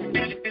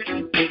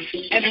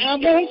 And I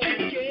won't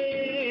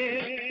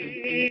forget.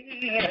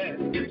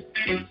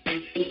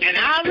 And I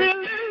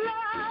really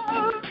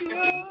love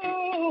you.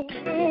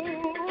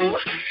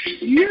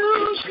 You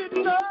should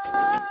know.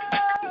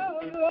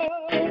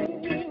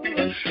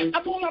 I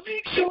wanna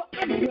make sure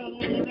I'm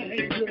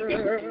right,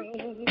 girl,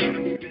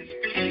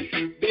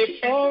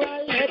 before I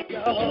let go.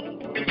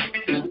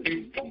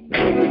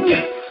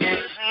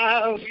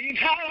 We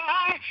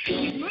had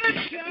good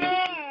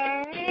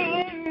times.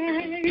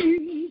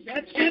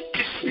 That's just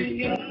the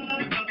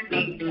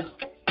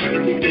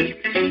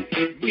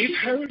we've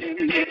heard in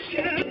each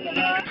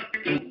other.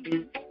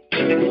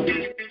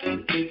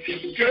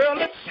 Girl,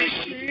 let's see.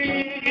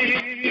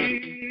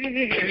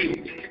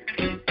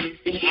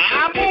 I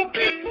won't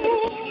be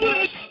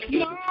foolish,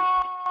 no.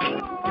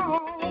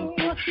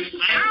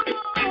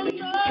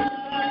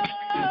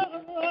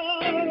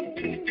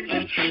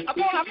 I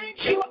wanna make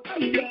sure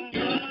I'm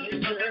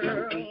right,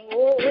 girl,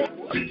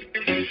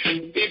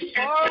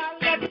 before I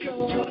let go.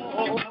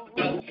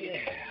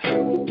 Yeah.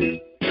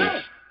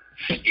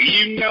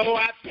 You know I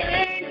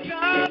think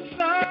the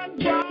sun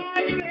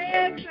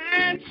rises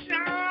and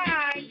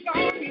shines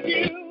on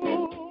you.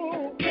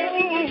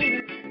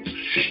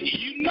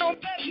 You know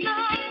there's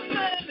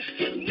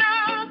nothing I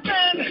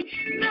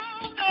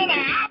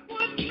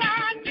would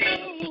not do.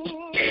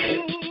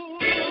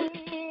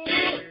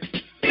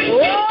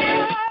 Oh,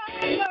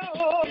 no.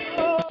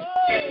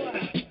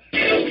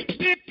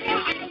 Before I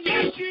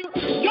let you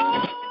go.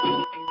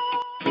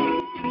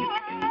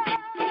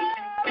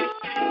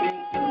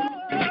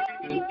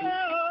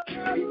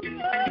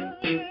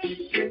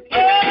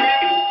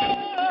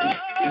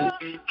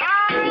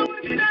 I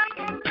would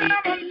never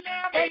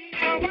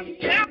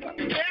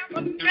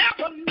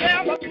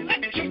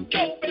let you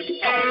go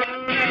before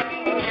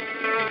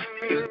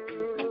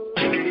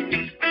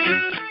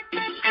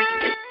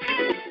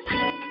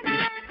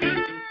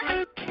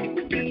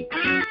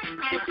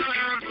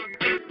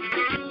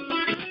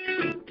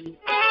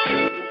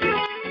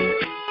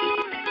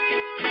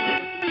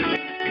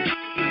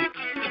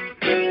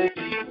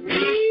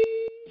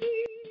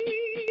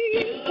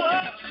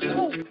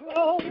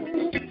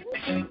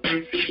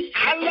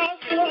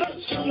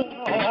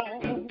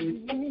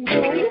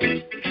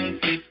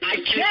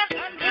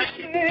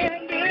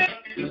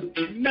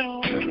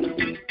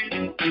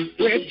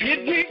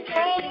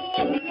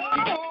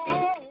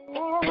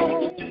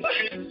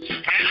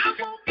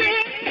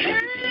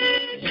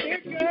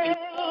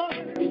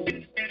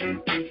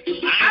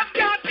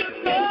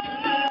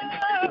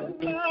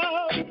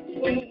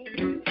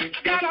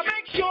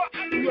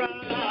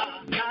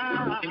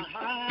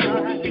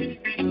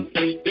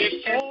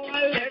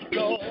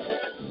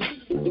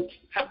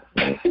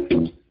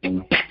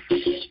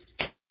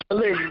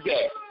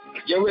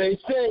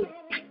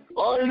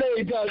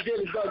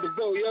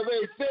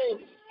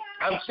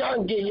I'm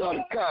trying to get y'all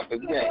the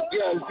topic, man. You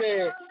know what I'm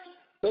saying?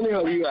 Let me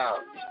help you out.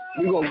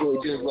 We're going to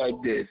go just like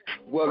this.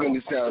 Welcome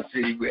to Sound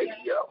City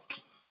Radio.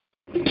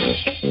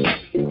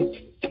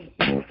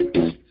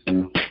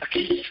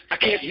 I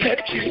can't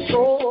let you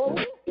go.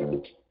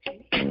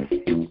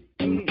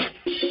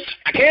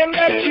 I can't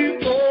let you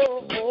go.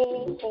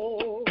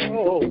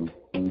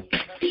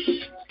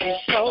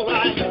 It's all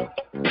right.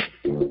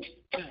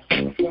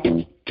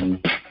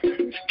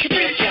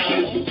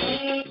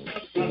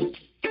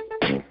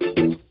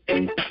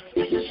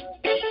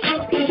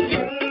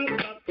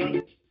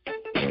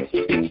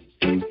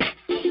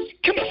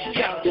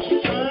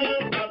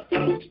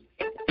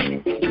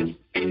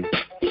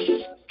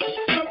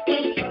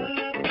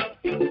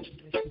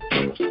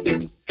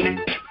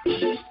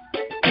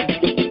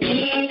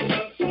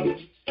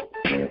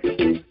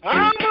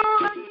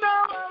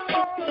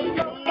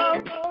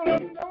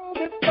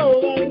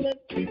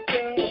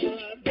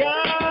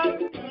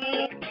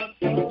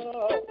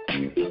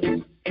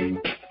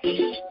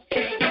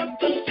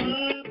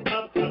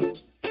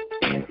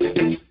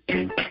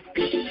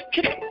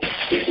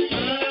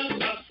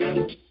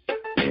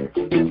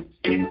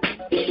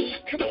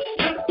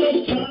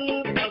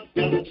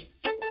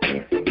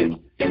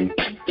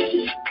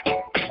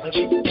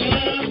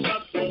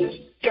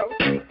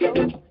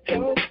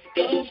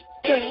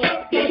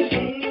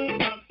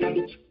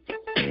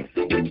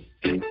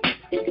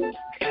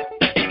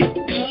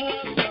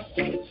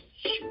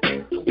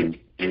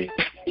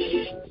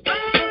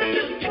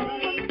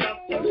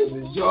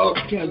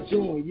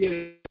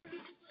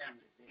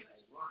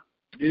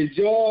 Did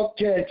y'all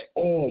catch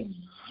on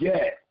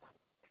yet?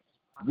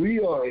 We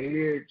are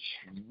here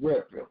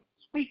tripping.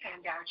 We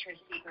found out your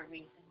secret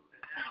reason.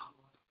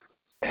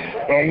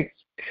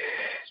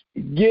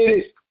 Get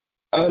it?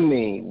 I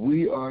mean,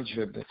 we are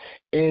tripping.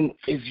 And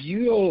if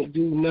you don't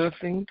do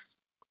nothing,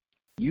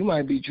 you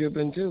might be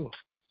tripping too.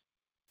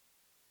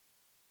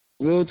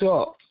 Real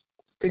talk.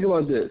 Think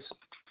about this.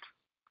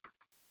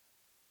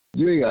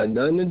 You ain't got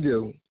nothing to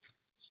do.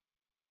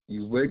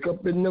 You wake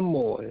up in the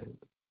morning.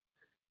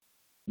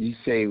 You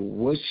say,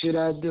 what should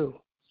I do?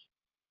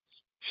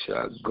 Should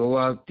I go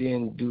out there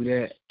and do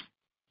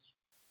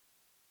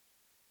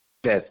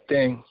that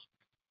thing?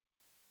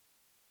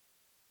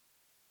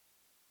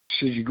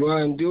 Should you go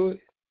out and do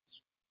it?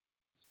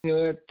 You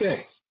know, that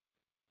thing.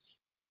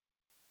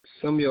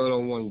 Some of y'all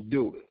don't want to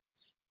do it.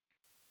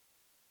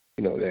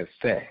 You know, that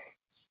thing.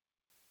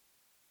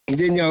 And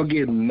then y'all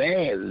get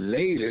mad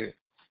later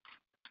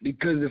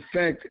because of the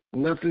fact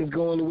nothing's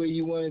going the way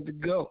you want it to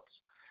go.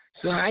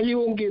 So how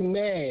you gonna get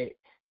mad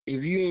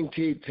if you ain't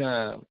take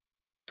time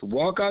to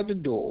walk out the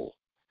door,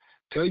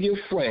 tell your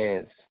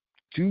friends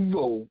to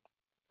vote,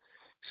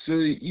 so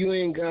you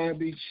ain't gotta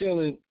be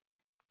chilling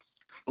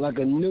like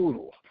a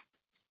noodle?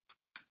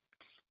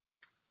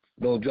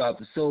 Don't drop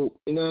the soap,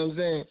 you know what I'm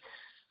saying?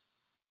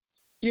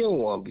 You don't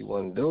want to be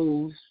one of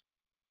those.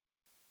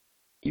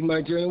 You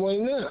might turn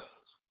one of them.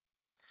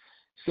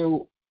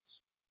 So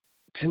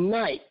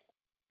tonight,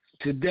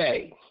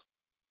 today,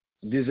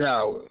 this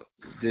hour,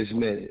 this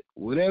minute,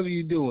 whatever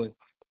you're doing,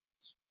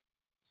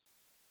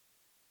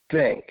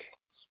 think.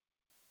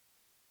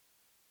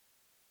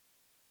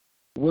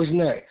 What's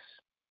next?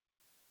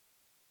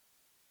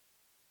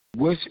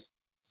 What's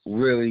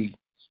really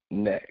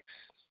next?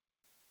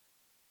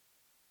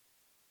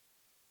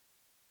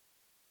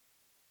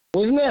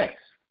 What's next?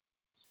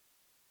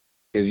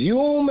 If you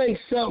don't make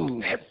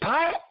something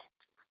hot,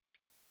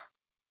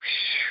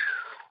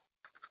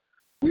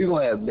 we're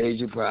going to have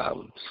major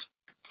problems.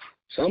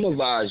 So I'm going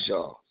to advise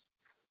y'all,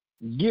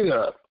 get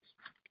up,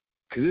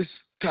 because this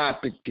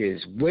topic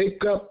is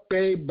wake up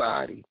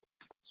everybody.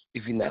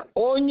 If you're not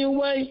on your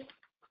way,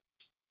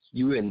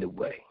 you're in the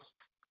way.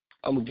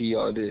 I'm going to give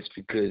y'all this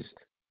because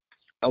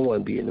I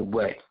want to be in the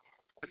way.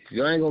 If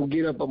you ain't going to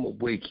get up, I'm going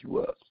to wake you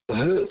up.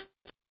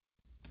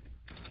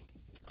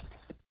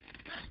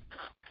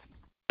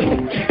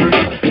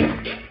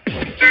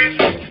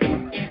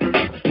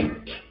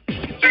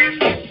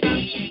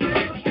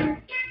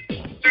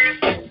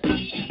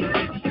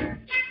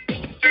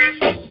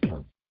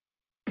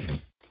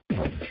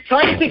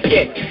 Time to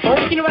get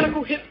funky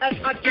radical hip as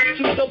I get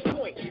to the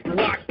point.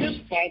 Rock this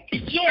funky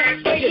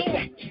joint. Wait a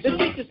sec. The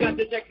teacher's got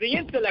to check the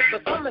intellect,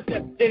 but some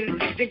accept then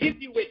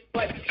give you it.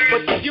 But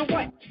you're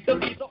what? The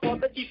visa or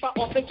the deep are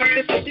often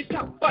contemplated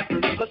top. But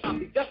must not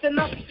be just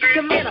enough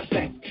to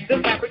manifest. The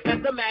fabric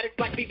mathematics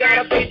like the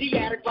database, the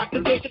attic, rock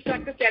the social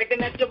track, the static,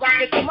 and that's your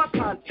rocket to my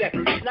concept.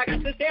 And I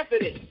got to stand for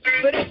this.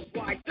 But it's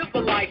why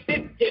civilized,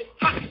 it's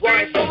hot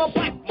rhyme from a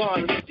black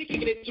mind.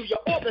 Kicking it to you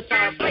all the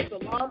time. Place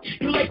alarm.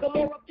 You like a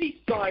more of peace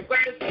sign.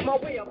 Represent my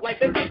way of life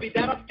and be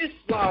that of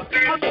Islam.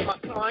 I'll take my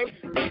time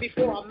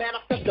before I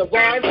manifest the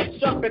rhyme.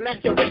 Sharpen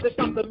at your wrist and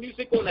stop the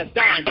music on a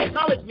dime.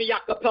 Knowledge me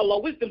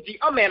acapella, wisdom G,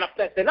 I'm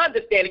manifesting,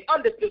 understanding,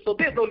 understood, so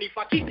there's no need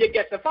for I keep you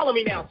guessing. Follow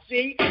me now,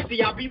 see,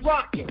 I'll be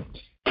rocking.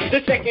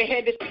 The second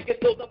hand is speakers,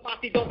 so the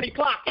posse don't be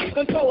clocking.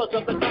 Controllers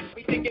of the top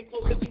be thinking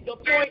closer to the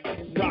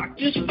point. Rock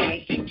this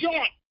funky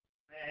joint.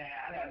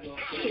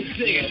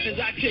 dig it as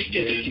I kick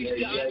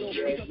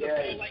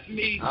it. Like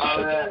me,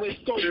 always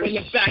go in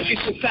the back.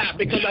 It's a fact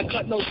because I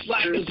cut no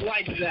slackers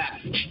like that.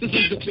 This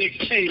is the big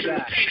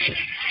payback.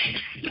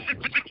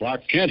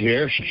 Clark Kent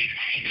here.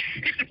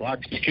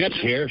 Clark Kent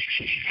here.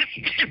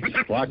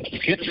 Clark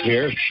Kent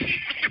here.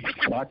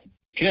 Clark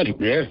Kent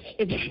here.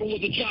 If I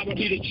was a job, I'd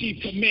be the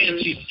chief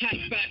Comanche. Hat,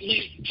 fat,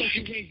 link,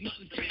 funky rings,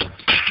 nothing.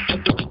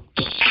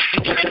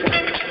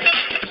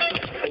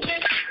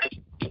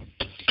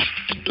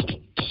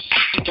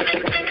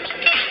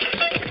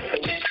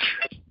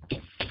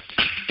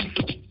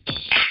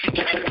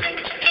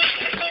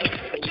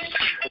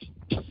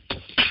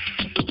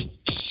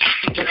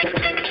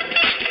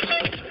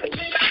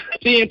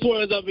 The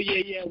importance of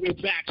it, yeah, we're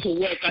back to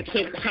work. I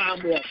took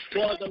time off.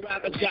 All the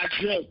rappers got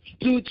jerked.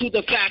 Due to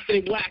the fact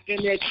they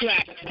whacking their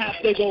track.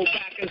 Have to go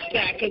back and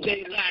stack because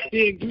they lack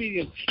the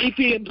ingredients.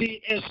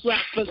 EPMD and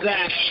scrap for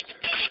that.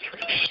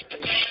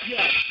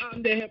 Yeah,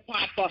 I'm the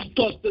hip-hopper,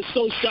 plus the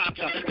soul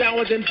shocker. Down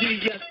with MG,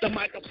 yes, the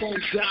microphone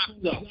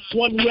doctor.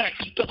 One wreck,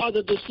 the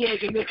other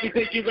destroys, and if you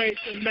think you're ready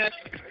to mess,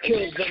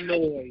 kills the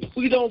noise.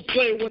 We don't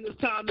play when it's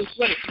time to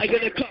slay. I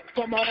get a cut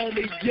from my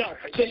homie, yo,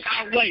 then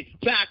I'll lay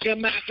back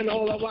and mack and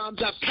all the rhymes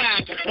I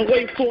pack, and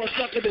wait for a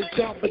sucker to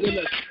jump it in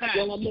the pack.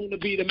 Well, I'm known to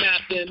be the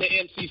master in the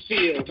MC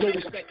field. No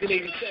respect in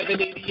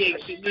 87,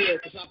 88, Chanel,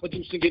 cause I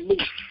produce and get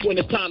loose when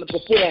it's time to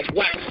perform.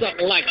 Whack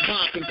something like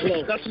mop and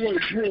clothes. That's what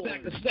it drew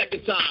back the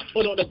second time.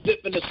 Put on a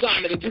different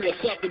assignment and do a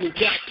something new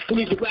jack. We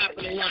need to rap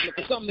in alignment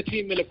for something to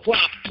keep in the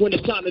crop when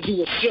it's time to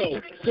do a show.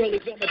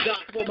 Girlies on my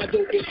dock for my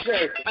dope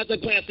intro. As I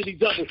glance at the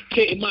double,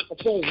 K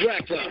microphone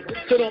record.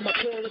 Sit on my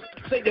toilet,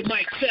 say the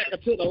mic check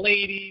until the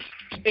ladies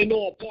and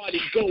all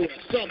party goers.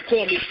 Some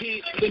call me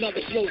P, then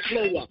others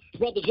slower.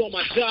 Brothers on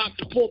my job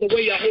for the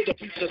way I hold a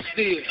piece of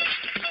steel.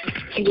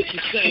 See what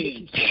you're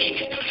saying.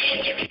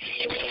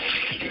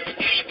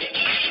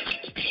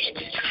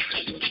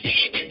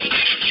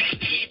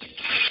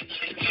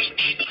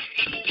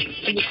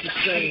 See what you're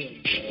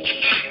saying.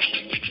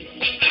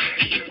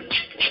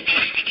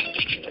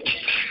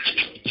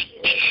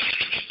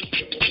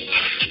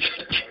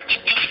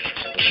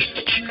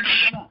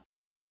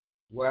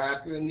 What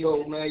happened?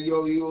 Yo, man,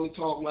 yo, you don't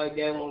talk like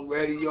that on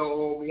radio,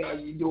 homie. How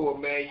you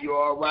doing, man? You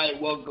all right?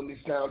 Welcome to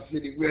Sound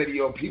City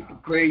Radio. People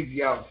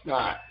crazy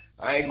outside.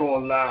 I ain't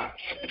gonna lie.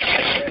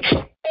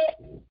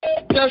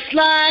 Just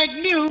like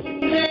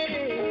music.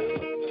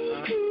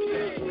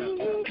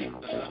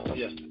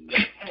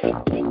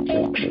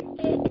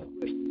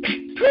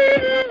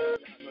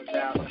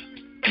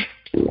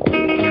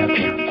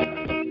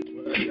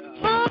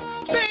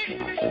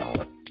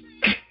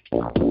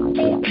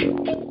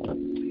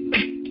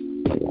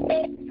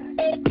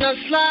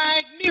 Just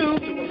like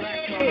music.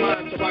 Relax my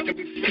mind so I can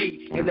be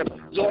free and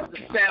absorb the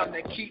sound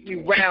that keep me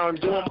round,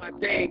 doing my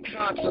thing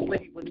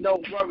constantly with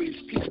no worries.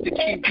 Peace to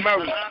keep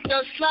Murray.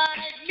 Just like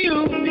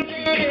music.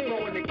 Keep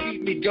going to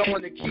keep me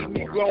going, to keep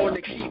me growing,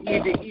 to keep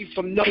me to eat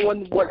from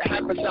knowing what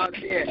happens out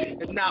there.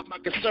 It's not my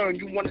concern.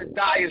 You want to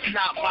die, it's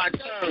not my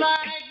turn. Just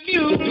like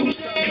music. To do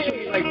something to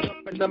me like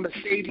jumping the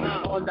Mercedes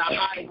on the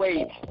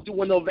highway,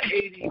 doing over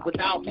 80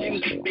 without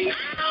music, baby.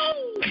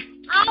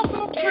 I'll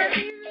go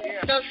crazy.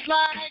 Just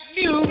like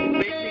you.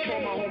 Make me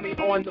call my homie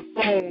on the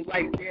phone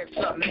like there's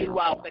something new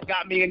out that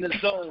got me in the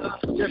zone.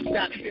 Just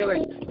that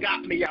feeling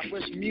got me. I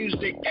wish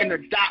music can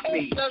adopt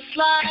me. Just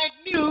like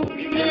you.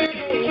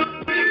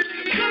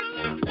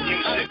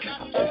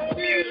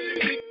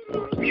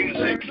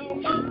 Music.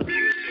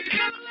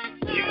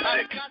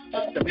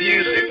 The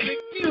music.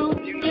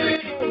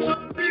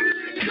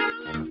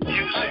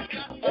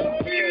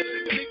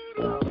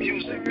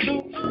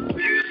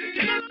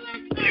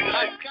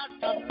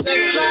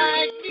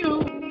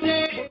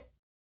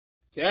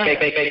 Yeah.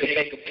 Make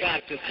a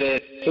practice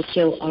it. To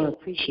show our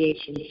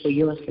appreciation for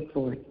your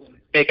support.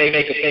 Make a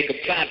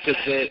practice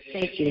it.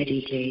 Thank you,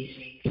 DJs.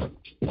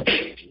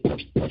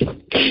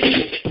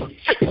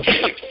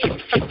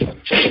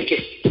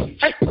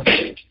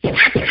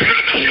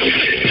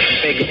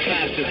 Make a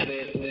practice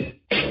it.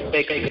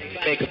 Make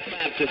a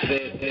practice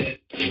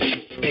it.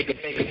 Make a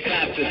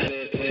practice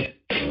it.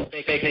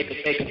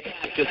 Make a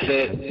practice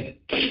it.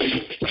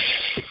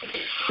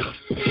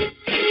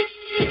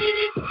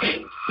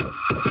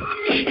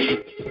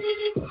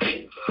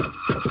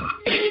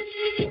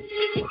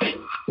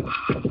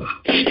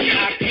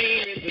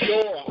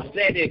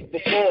 It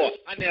before.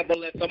 I never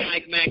let the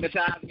mic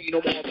magnetize me no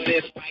more, but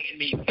it's fighting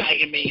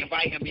me,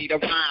 inviting me to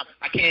rhyme.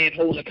 I can't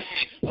hold it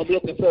back. I'm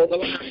looking for the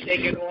line,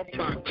 taking off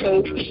my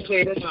coat,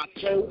 clearing my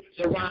throat.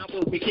 The rhyme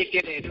will be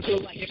kicking in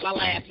until I hit my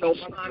last note.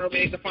 My mind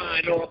remains to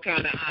find all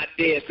kind of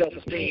ideas,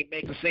 self-esteem,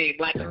 make it seem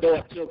like the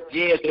door took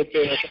years to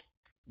build.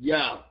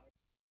 Yeah.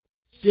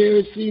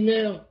 Seriously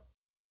now?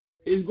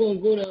 It's going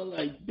to go down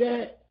like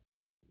that?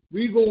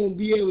 We're going to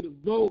be able to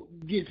vote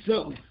and get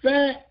something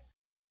fat?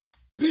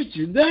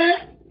 Picture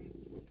that?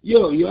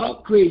 Yo,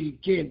 y'all crazy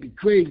can't be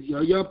crazy.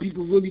 Y'all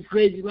people really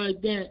crazy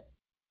like that?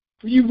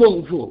 Who you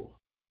voting for?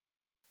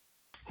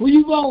 Who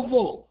you voting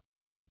for?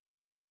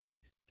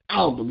 I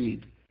don't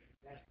believe it.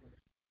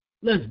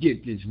 Let's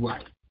get this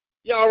right.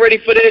 Y'all ready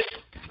for this?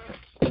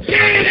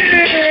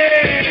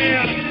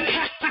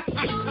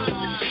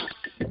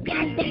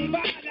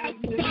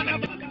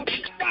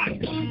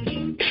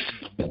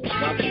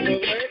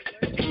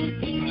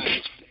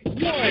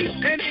 One,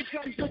 and it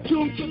comes to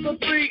 2 to the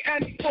 3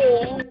 and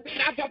 4. And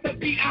I got the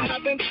beat I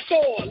have in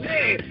store.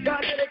 Lay,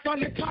 got it on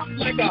the top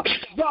like a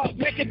rub.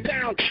 Make it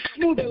down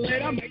smooth and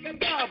later make a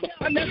dub.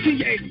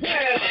 Enunciate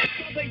well,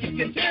 so that you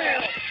can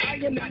tell. I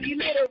am not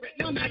illiterate,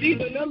 no, not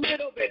even a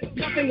little bit.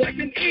 Nothing like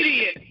an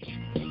idiot.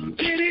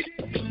 Get it?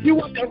 You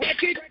want the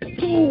record?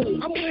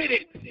 Cool, I'm with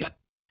it.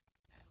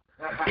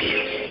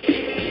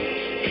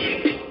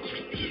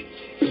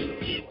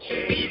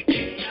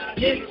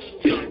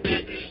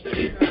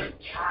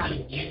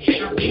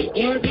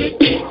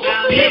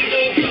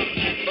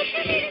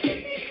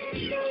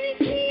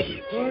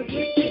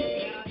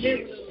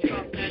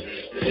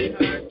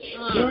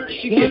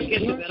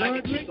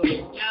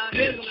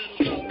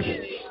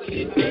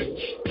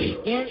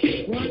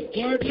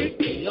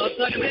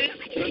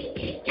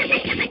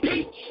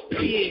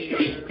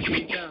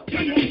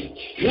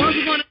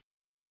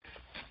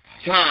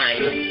 Time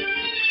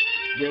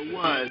there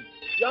was.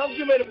 Y'all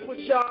get ready to put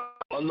y'all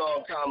a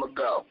long time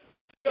ago.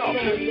 Yo,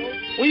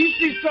 when you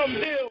see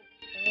something ill,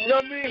 you know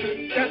what I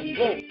mean? That's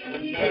woke.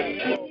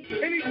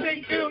 Anything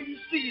ill you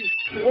see is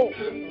woke.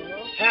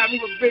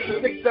 Having a big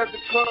six at the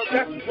club,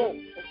 that's woke.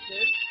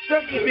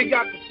 Especially if you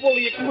got the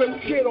fully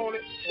equipped kid on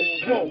it,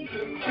 it's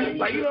woke.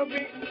 Like, you know what I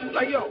mean?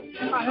 Like, yo,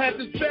 I had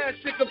this bad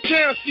chick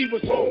uptown, she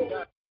was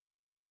woke.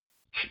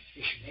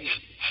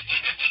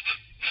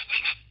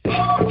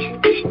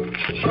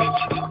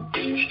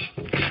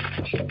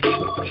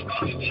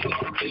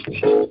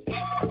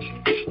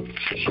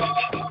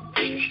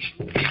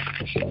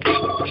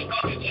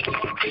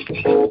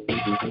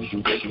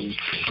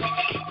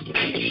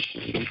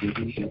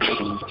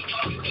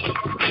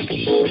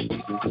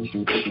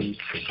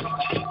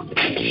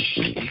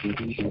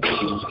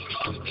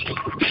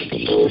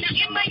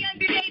 In my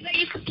younger days, I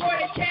used to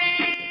sport a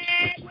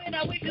tag. When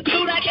I went to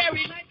school, I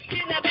carried my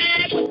in the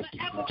bag. Was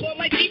forever for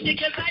my teacher,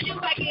 cause I knew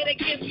I get a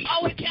gift.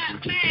 Always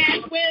got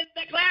mad when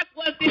the class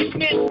was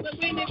dismissed. But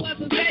when it was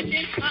a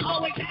session, I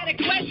always had a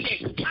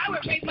question. I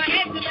would raise my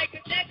hand to make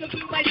a check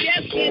through my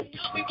chest. And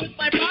help me with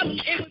my problem,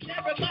 it was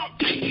never much.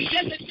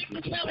 Just a chick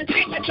to smell and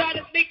see, I try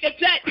to sneak a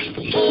touch.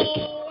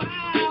 Oh,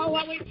 wow,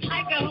 I wish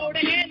I could hold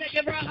her hand and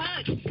give her a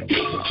hug.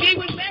 She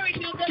was married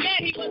to the man,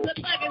 he was a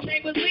thug, his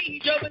name was Lee. He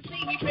drove a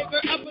scene, he picked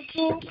her up from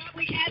school,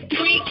 probably at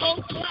 3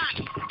 o'clock.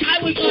 I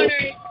was on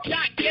her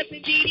shot, yes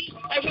indeedy.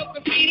 I wrote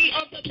graffiti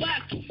on the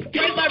bus.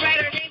 First I write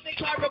her name, they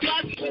call her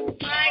bus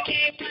with my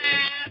name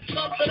last.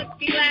 Most of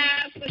the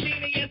last, I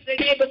seen her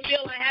yesterday, but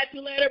still I had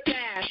to let her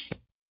pass.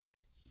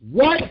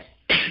 What?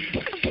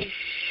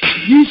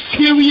 You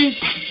serious?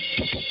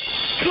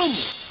 Come on.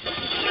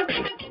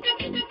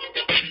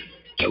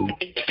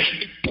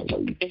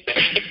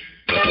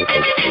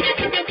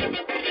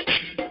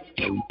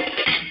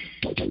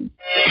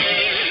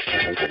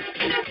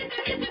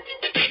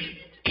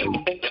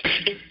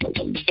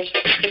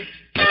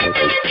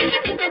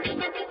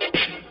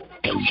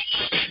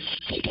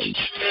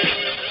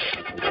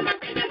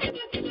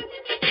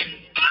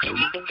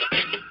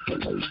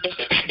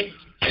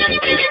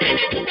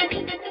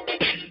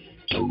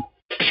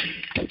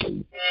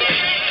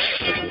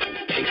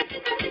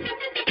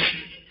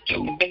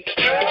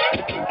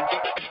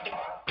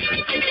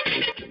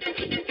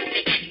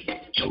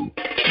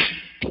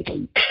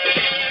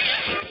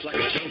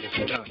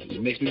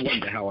 It makes me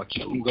wonder how I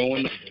keep them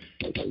going under.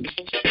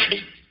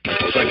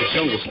 It's like a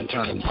jungle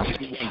sometimes. It makes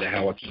me wonder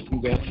how I keep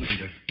them going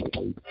under.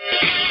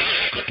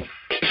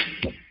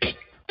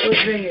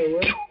 What's in here,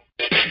 what?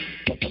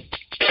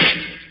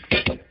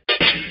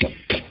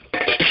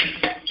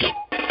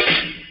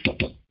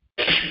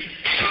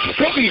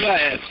 Broken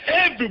glass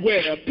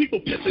everywhere. People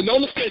pissing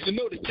on the stage, you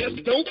know they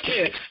just don't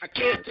care. I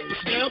can't take the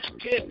smell,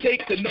 can't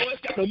take the noise.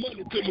 Got no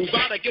money to move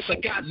out, I guess I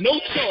got no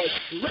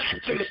choice.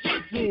 Rats in the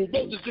front room,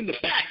 roses in the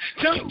back.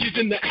 Junkies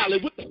in the alley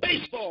with the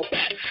baseball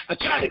bat. I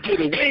tried to get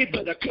away,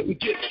 but I couldn't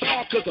get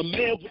far, cause a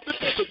man with the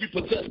pistol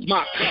repossessed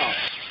my car.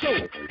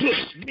 So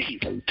push me,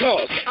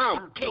 cause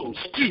I'm close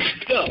to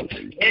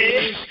the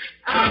edge.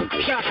 I'm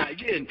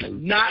trying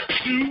not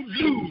to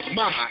lose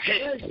my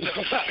head.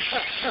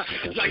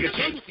 Like a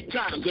jungle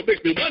sometimes, it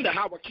makes me wonder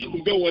how I keep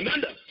them going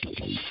under.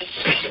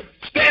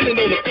 Standing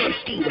on the front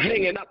stoop,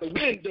 hanging out the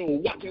window,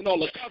 watching all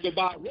the cars go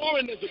by,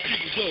 roaring as the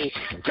people go.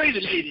 Crazy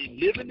lady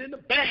living in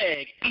a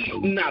bag,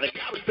 eating out of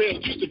garbage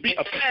pails, used to be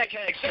a fag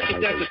hag,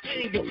 second that's a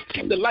tango,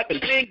 keep the life in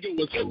tango,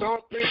 and said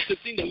on Prince to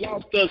sing the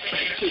lost us,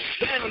 sit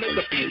down at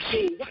the beach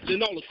show,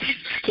 watching all the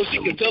streets, so she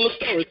can tell a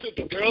story to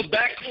the girls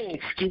back home.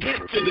 She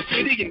went to the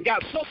city and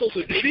got so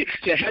sedated,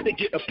 she had to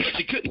get a push,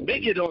 she couldn't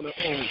make it on her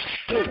own.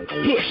 Don't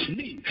push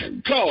me,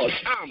 cause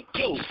I'm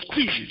close to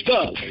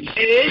the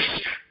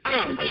edge.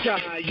 I'm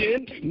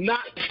trying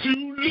not to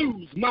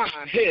lose my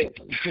head.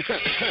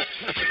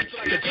 It's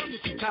like a jungle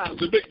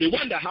sometimes, it makes me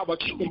wonder how I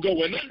keep them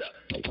going under.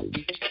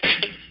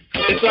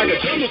 It's like a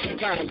jungle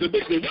sometimes, it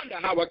makes me wonder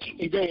how I keep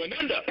them going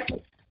under.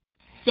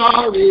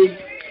 Sorry,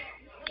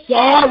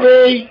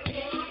 Sorry.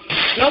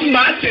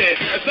 Somebody,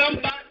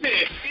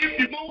 if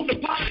you want to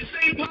party,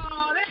 say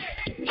party.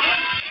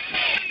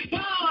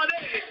 Party.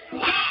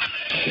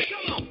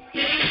 Come on.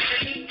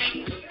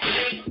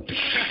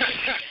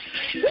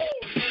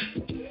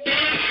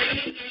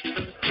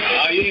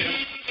 Oh, yeah.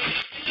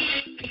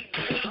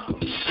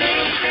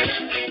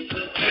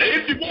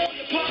 If you want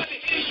to party,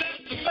 that's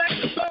the fact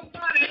that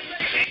somebody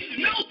say, you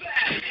know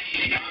that.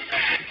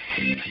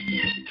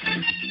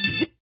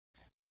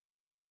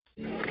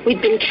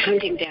 We've been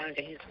counting down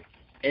to his.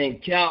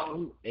 And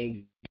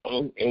counting,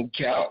 and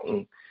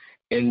counting.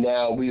 And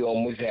now we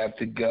almost have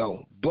to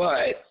go.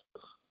 But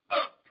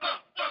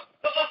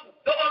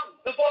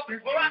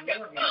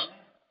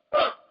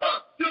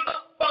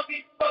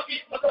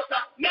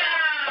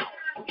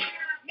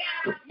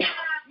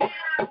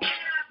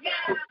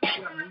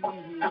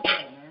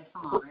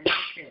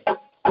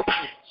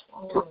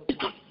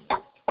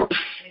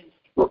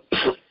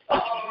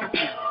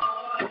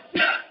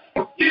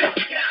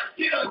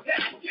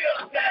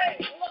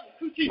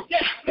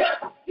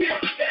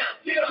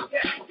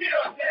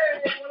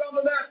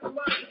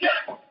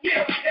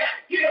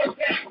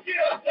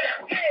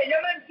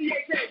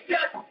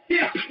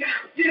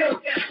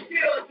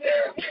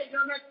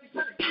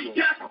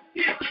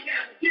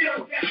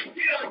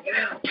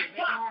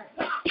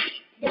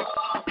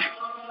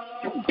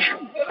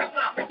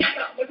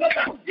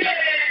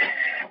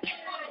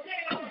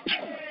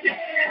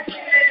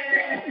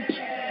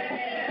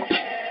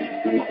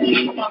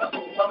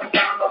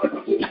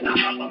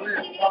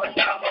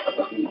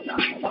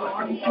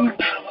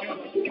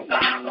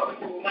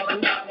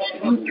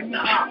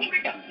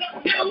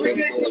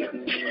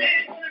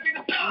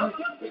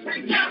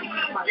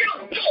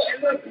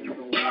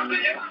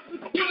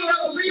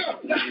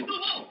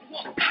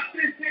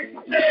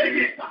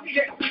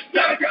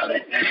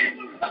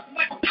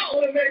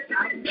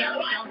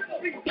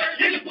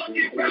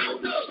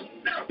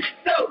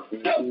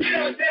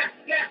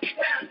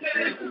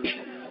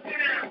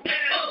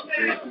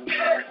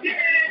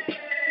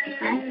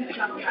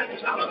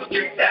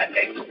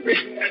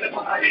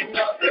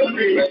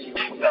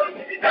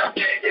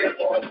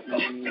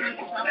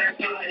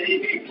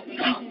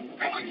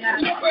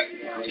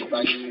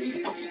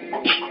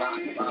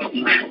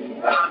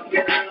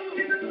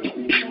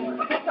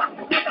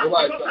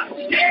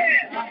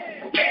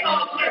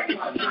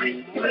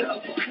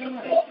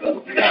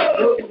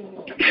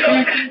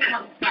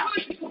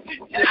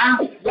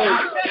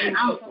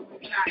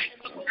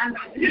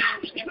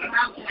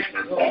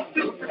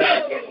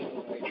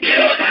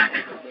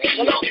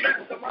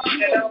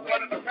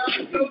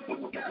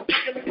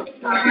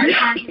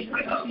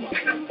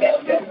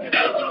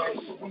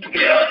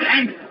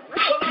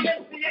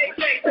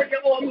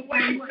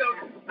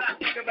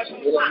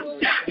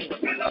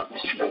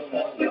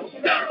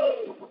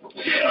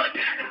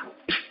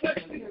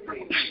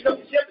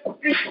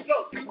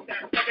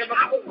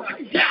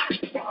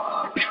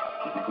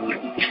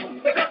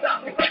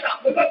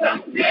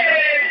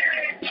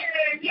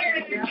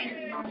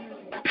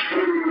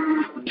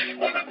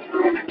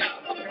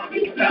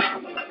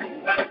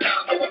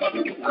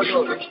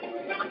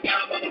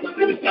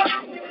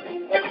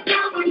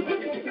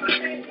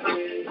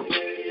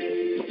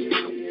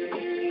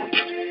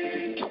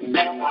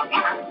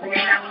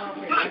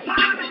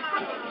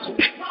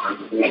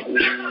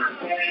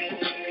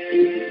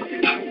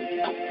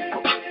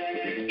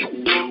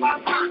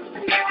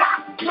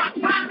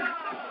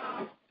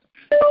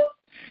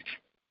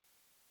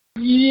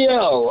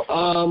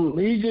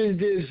he just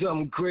did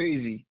something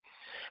crazy.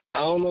 I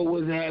don't know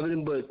what's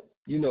happening, but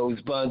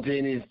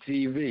spontaneous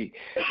TV.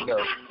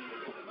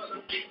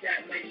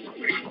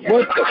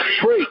 What the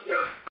freak?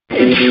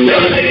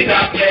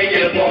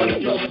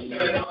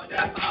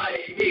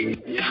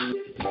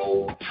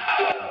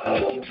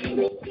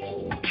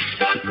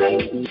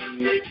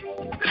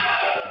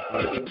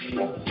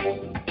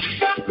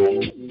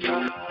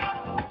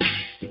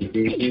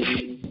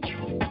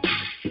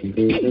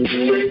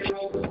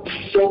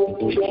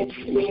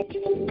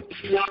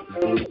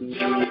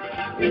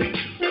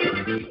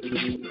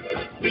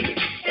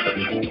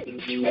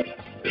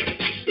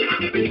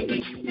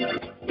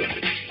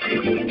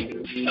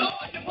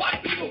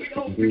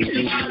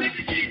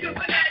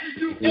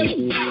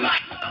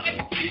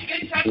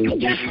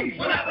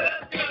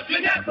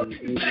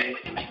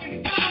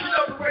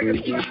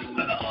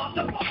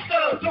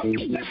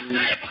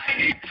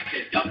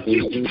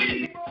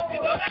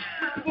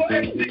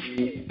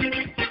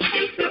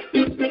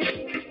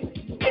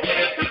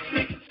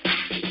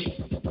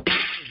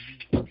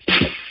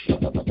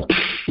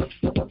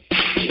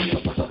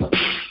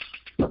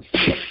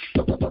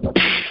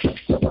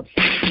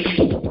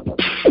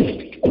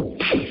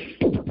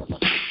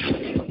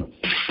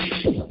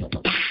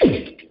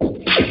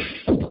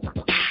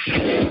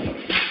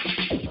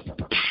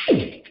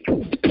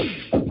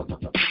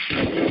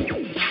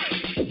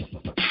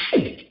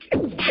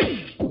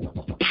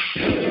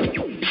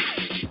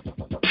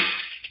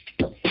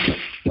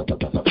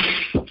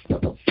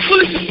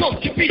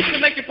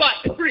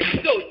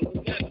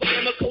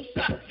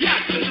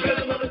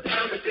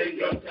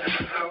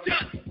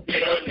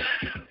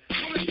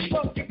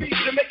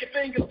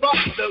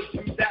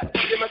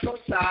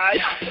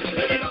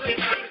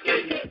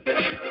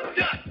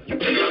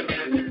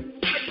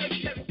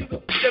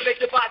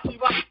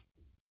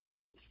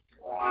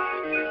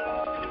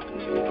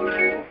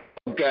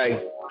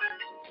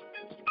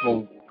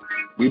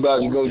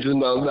 about to go to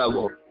another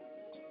level.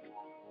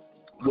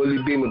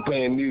 Willie Beamer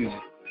playing music.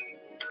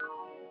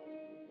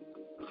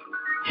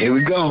 Here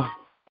we go.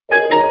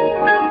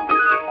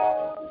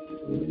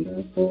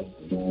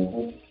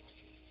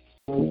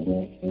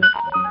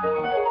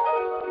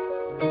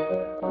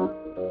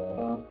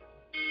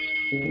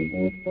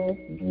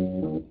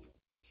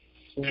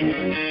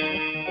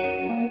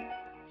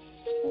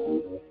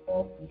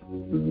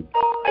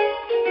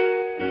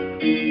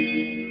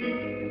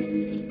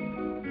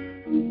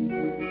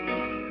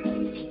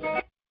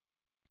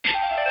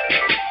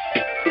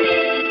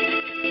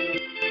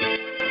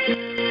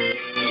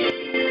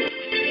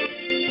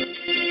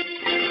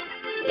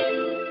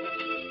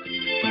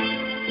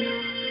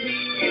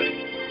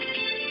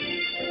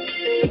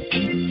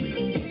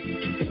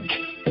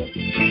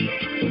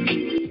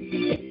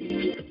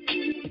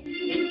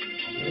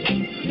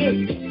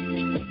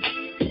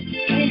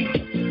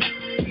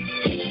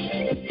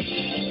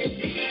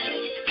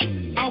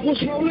 I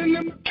was rolling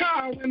in my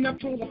car when I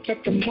pulled up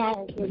at the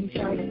mall, couldn't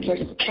find a place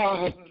to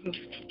park.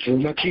 Threw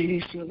my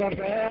keys to the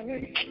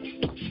valley.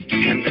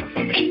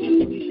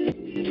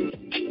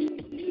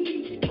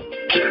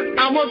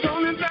 I was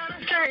on his out of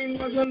hang,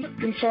 wasn't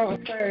looking for a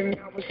thing.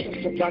 I was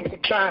just about to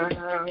bounce,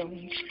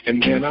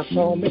 and then I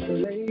saw Miss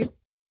Lady.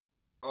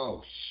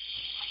 Oh,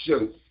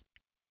 shoot.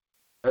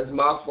 That's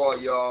my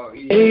fault, y'all.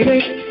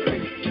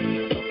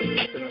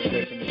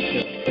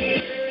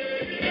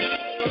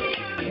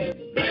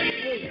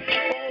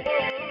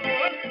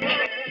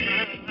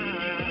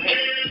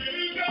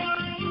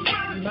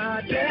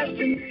 My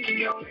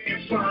destiny only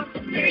is one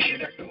for me.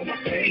 That's all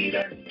my baby.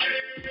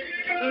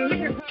 Look at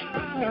her.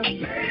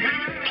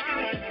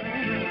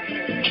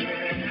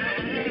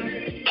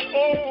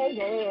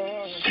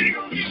 Oh, she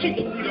gon' be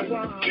the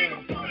one.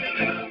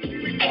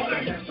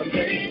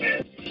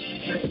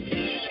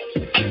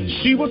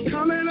 She was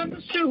coming up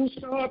the shoe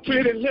store, a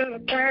pretty little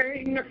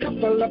thing, a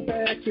couple of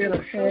bags in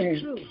her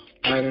hand,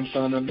 right in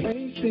front of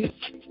Macy's.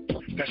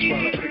 That's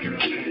why I figured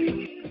out.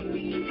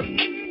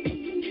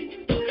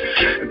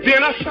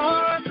 Then I saw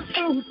her at the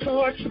food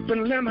court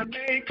sipping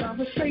lemonade,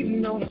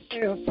 conversating on a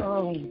cell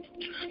phone,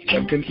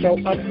 looking so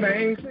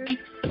amazing.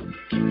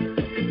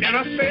 And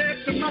I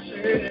said to myself,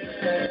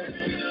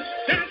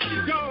 there she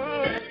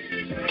goes,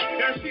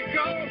 there she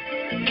goes,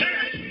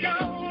 there she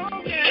goes,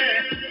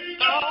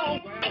 yeah. Oh,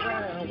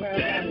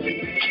 well.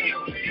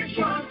 It's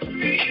one for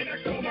me,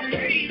 that's all I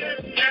need.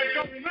 That's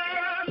all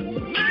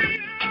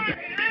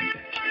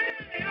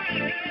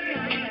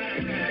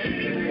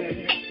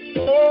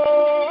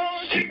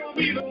oh, she gon'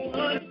 be the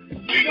one.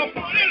 We gon'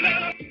 fall in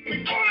love.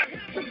 We gonna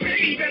have to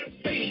baby.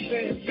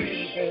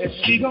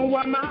 She gon'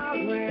 wear my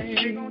ring.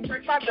 She gon'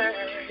 take my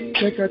name.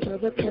 Take her to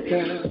the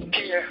cookout.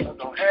 Yeah,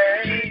 go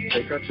ahead.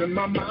 Take her to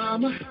my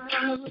mama's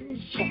house.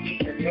 She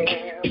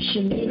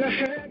need a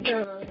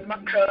haircut. My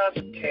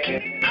cousin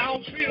can.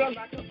 I'll treat her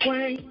like a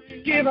queen.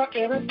 Give her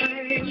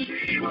everything.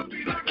 She will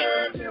be my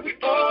girl till we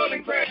all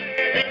regret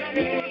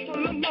it.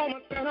 From the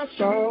moment that I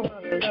saw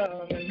her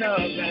love and love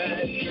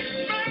that.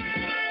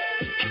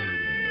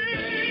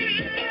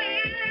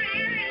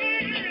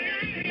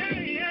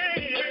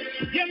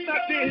 Yes, I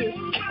did.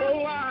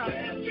 Oh, my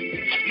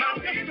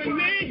destiny.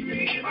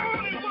 Only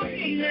one for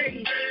me.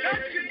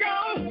 There she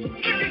goes.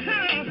 Look at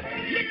her.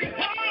 Look at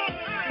her.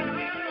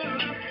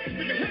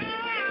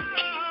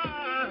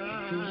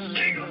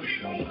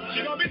 She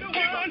gonna be the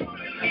one.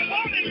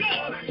 Only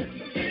love.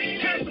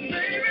 Just a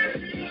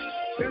baby.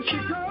 There she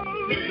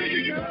goes. There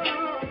she goes.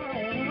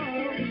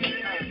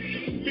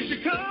 Here she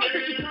comes.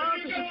 Here she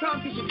comes. Here she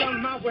comes. Here she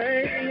comes my way.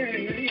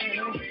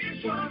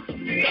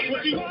 That's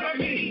what you want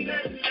me.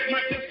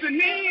 My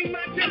destiny,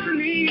 my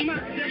destiny, my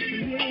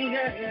destiny,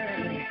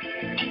 yeah.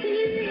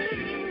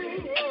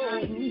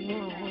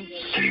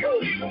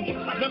 I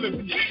love it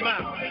when you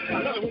smile. I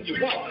love it when you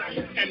walk.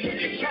 And when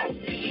you talk. When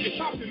you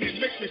talk to me, it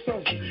makes me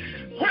so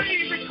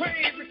crazy,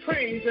 crazy,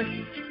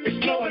 crazy. It's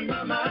blowing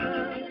my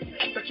mind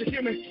that you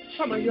give me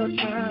some of your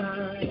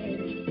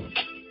time.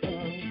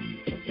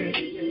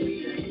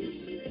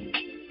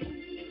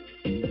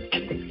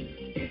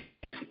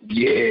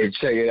 Yeah,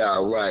 check it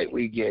out. Right,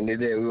 we getting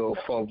it in real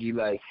funky.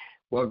 Like,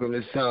 welcome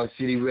to Sound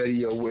City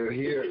Radio. We're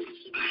here.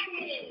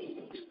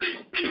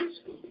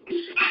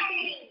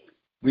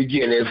 We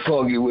getting it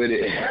funky with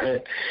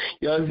it.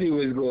 Y'all see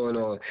what's going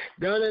on.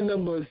 Down at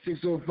number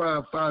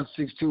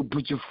 605-562.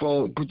 Put your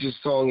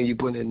song, and you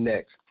put it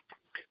next.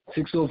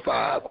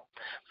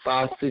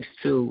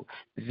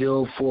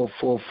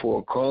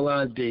 605-562-0444. Call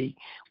ID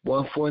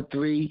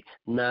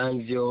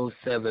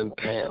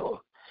 143-907#.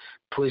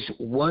 Push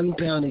 1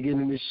 pound to get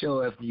in the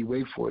show after you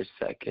wait for a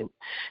second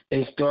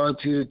and start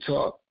to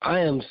talk.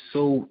 I am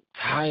so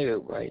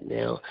tired right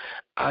now.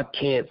 I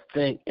can't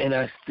think, and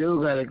I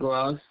still got to go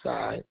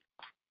outside,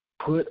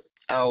 put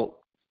out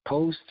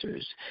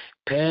posters,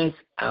 pass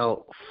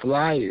out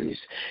flyers,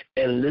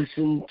 and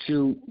listen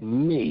to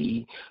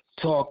me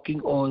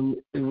talking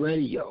on the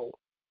radio.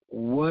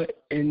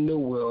 What in the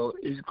world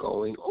is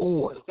going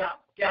on?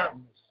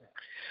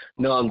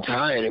 No, I'm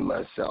tired of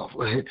myself.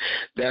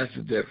 That's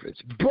the difference.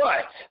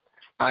 But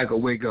I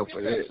can wake up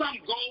for this. Some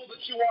goal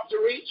that you want to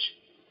reach,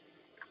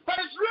 but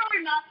it's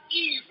really not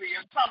easy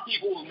as some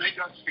people will make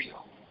us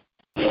feel.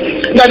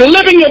 That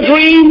living your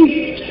dream,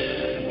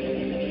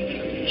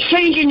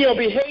 changing your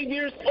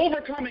behaviors,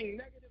 overcoming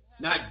negative habits.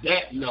 Not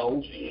that,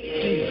 no.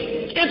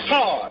 It's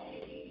hard.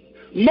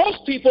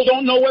 Most people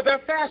don't know where their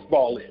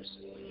fastball is.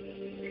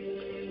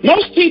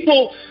 Most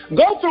people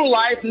go through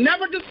life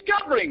never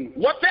discovering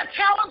what their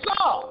talents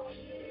are.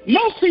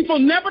 Most people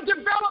never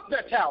develop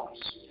their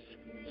talents.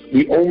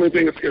 The only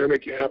thing that's going to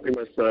make you happy,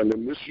 my friend,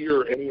 and this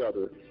year or any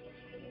other,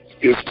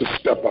 is to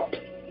step up.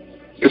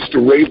 It's to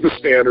raise the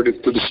standard.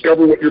 It's to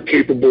discover what you're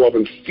capable of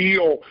and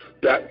feel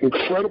that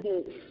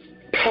incredible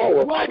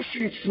power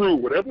pushing through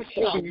whatever's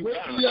holding you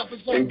back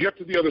and get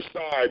to the other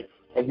side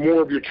of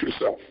more of your true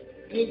self.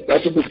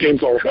 That's what this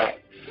game's all about.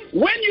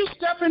 When you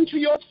step into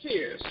your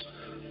fears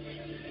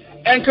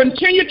and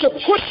continue to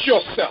push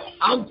yourself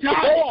to go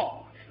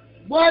on,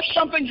 what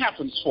something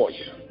happens for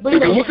you. You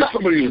can look at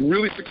somebody who's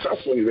really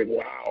successful and you think,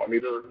 wow, I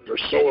mean, they're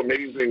so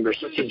amazing, they're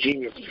such a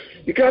genius.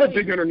 You got to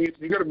dig underneath,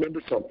 you got to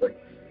remember something.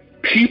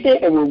 People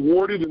are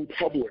rewarded in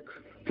public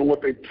for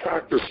what they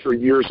practice for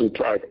years in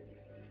private.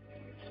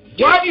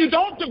 If you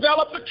don't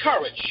develop the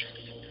courage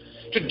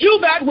to do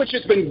that which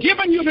has been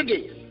given you to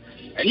do,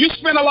 and you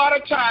spend a lot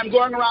of time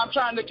going around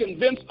trying to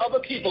convince other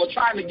people or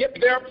trying to get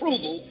their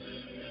approval,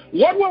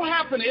 what will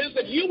happen is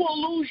that you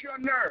will lose your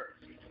nerve.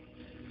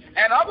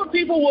 And other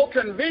people will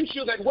convince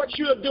you that what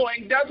you are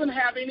doing doesn't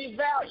have any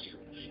value.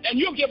 And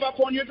you'll give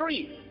up on your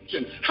dream.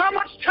 How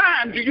much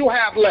time do you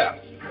have left?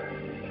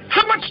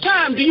 How much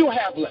time do you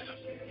have left?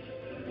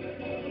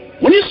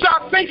 When you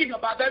start thinking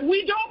about that,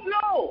 we don't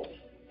know.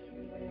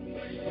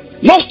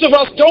 Most of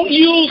us don't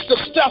use the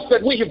stuff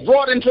that we have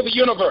brought into the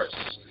universe.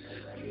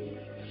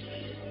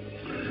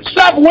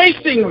 Stop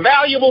wasting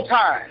valuable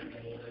time.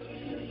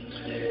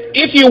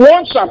 If you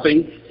want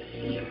something,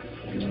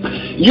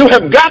 you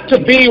have got to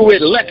be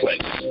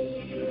relentless.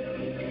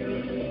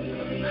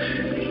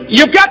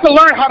 You've got to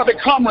learn how to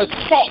become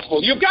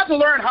resourceful. You've got to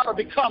learn how to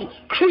become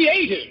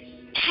creative,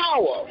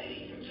 power,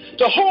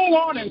 to hold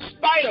on in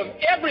spite of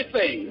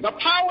everything, the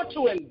power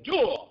to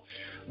endure.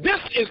 This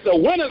is the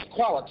winner's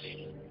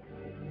quality.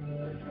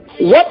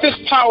 What this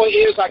power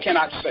is, I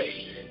cannot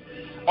say.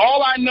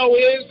 All I know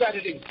is that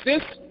it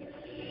exists,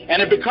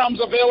 and it becomes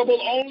available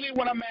only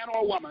when a man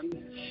or a woman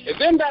is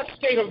in that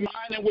state of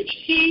mind in which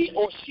he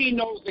or she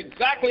knows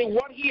exactly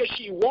what he or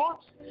she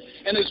wants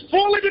and is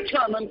fully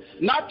determined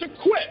not to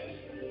quit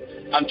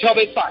until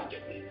they find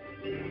it.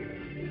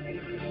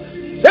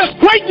 There's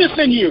greatness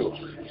in you,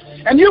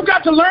 and you've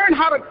got to learn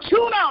how to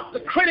tune out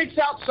the critics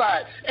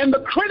outside and the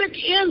critic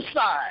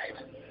inside.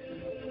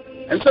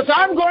 And since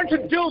I'm going to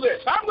do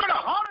this, I'm going to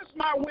harness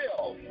my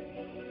will,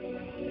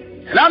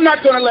 and I'm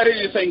not going to let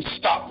anything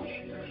stop me.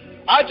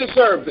 I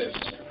deserve this.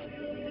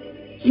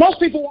 Most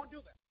people won't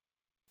do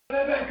that.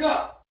 Let back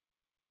up.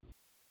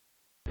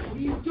 What are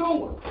you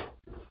doing?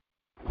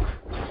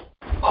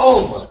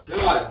 Oh my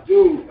God,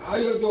 dude. How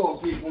you doing,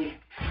 people?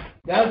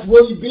 That's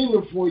Willie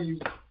Beamer for you.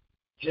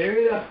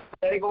 Jerry, that's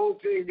the whole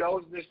thing I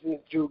was listening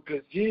to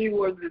because he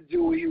wanted to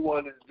do what he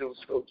wanted to do.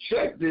 So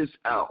check this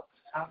out.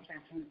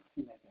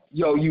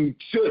 Yo, you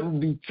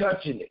shouldn't be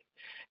touching it.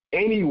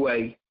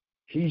 Anyway,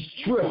 he's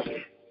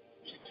tripping.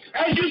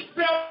 As you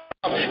spell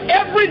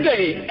every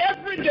day,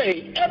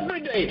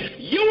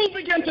 you will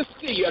begin to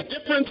see a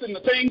difference in the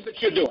things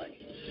that you're doing.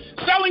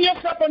 Selling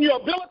yourself on your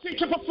ability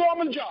to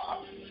perform a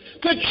job,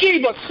 to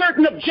achieve a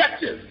certain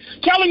objective.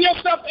 Telling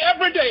yourself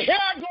every day, here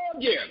I go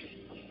again.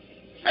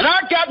 And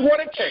I got what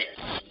it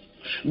takes.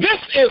 This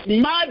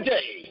is my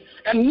day,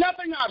 and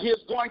nothing out here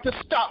is going to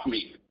stop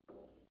me.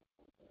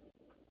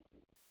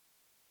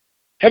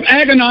 Have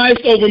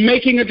agonized over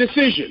making a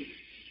decision.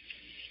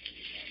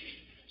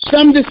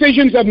 Some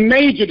decisions are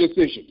major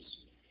decisions.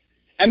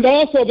 And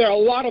also there are a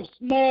lot of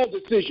small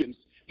decisions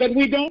that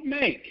we don't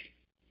make,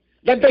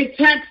 that they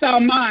tax our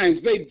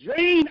minds, they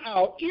drain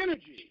our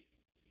energy.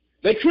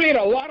 They create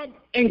a lot of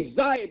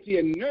anxiety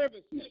and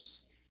nervousness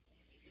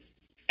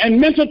and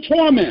mental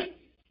torment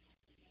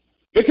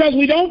because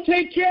we don't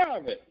take care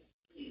of it.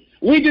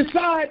 We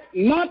decide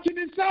not to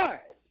decide,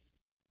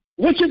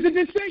 which is a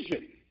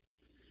decision.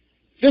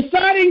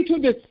 Deciding to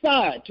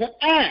decide, to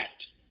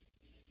act,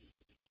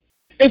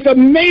 is a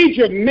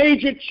major,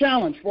 major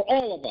challenge for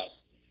all of us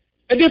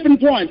at different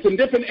points in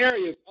different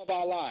areas of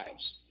our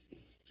lives.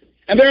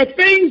 And there are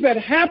things that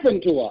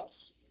happen to us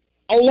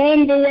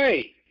along the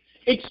way,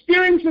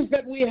 experiences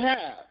that we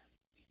have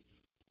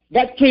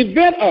that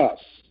prevent us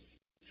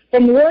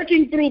from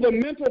working through the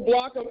mental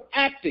block of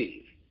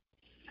acting,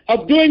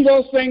 of doing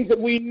those things that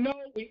we know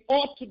we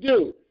ought to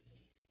do.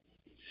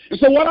 And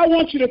so what I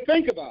want you to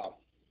think about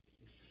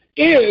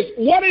is,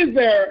 what is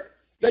there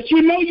that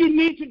you know you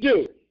need to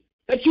do,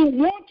 that you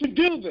want to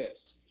do this,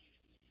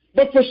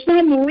 but for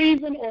some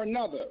reason or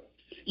another,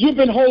 you've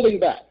been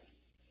holding back.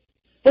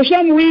 For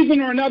some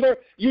reason or another,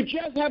 you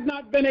just have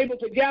not been able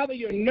to gather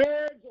your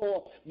nerves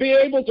or be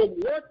able to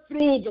work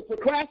through the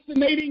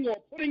procrastinating or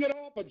putting it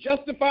off or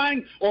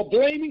justifying or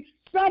blaming.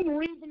 Some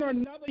reason or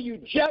another, you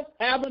just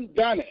haven't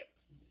done it.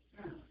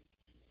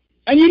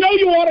 And you know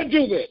you ought to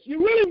do this. You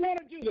really want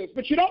to do this,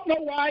 but you don't know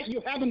why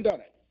you haven't done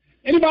it.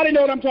 Anybody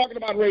know what I'm talking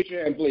about? Raise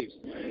your hand, please.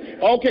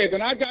 Okay,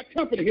 then I've got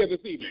company here this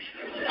evening.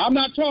 I'm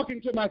not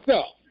talking to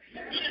myself.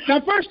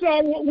 Now, first of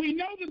all, we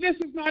know that this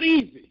is not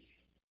easy.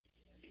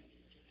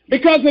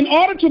 Because in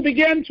order to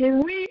begin to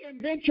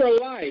reinvent your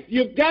life,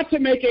 you've got to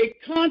make a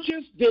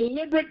conscious,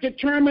 deliberate,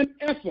 determined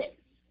effort.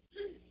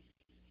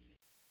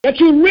 That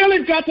you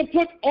really got to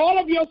put all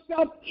of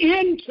yourself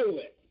into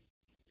it.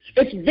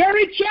 It's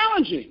very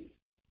challenging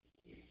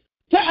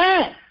to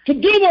act, to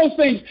do those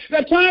things.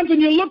 There are times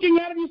when you're looking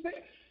at it and you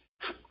say,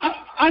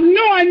 I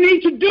know I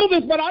need to do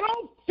this, but I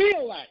don't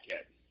feel like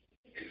it.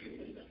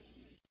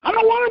 I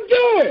don't want to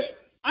do it.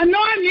 I know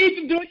I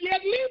need to do it,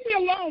 yet leave me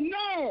alone.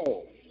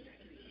 No,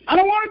 I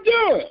don't want to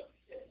do it.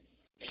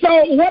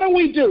 So what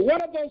do?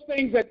 What are those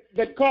things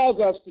that cause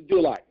us to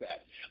do like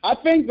that? I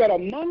think that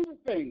among the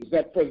things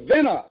that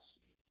prevent us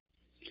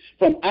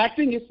from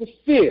acting is the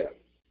fear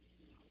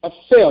of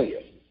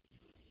failure.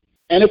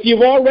 And if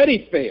you've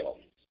already failed,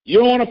 you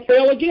don't want to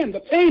fail again.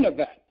 The pain of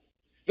that,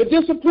 the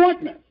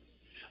disappointment,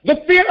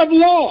 the fear of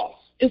loss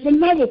is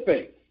another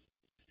thing.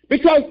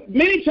 Because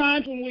many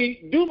times when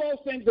we do those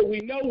things that we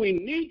know we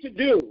need to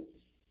do,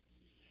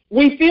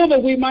 we feel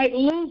that we might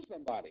lose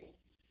somebody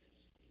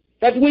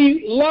that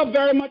we love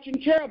very much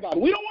and care about.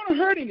 We don't want to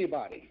hurt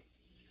anybody.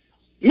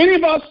 Many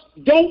of us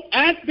don't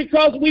act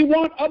because we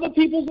want other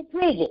people's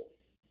approval.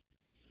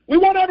 We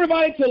want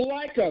everybody to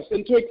like us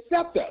and to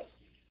accept us.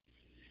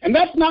 And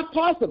that's not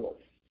possible.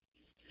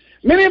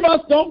 Many of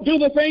us don't do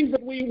the things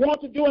that we want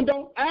to do and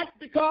don't act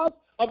because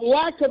of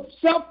lack of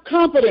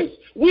self-confidence.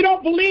 We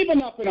don't believe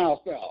enough in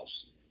ourselves.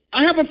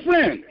 I have a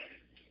friend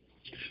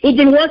who's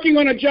been working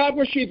on a job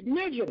where she's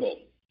miserable,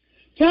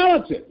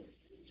 talented,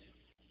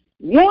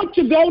 wants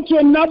to go to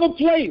another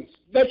place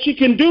that she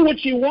can do what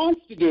she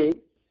wants to do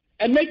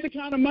and make the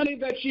kind of money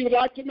that she would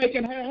like to make,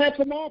 and had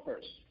some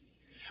offers.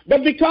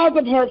 But because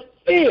of her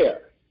fear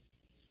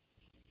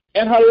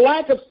and her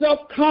lack of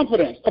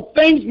self-confidence, of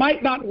things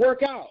might not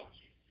work out,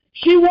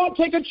 she won't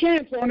take a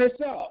chance on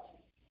herself.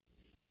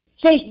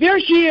 So there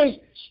she is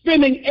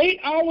spending 8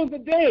 hours a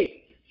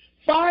day,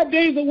 5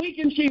 days a week,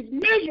 and she's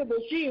miserable.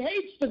 She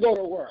hates to go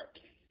to work.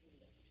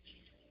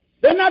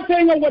 They're not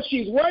telling her what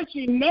she's worth.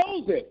 She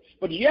knows it.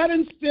 But yet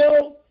and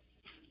still,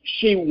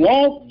 she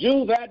won't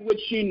do that which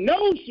she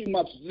knows she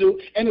must do,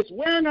 and it's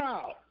wearing her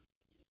out.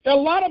 There are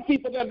a lot of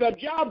people that their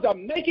jobs are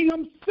making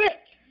them sick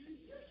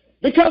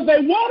because they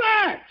won't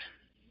act.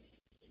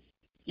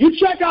 You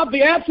check out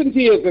the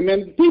absenteeism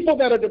and people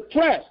that are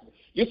depressed.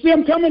 You see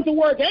them coming to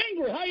work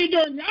angry. How you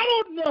doing?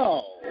 I don't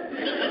know.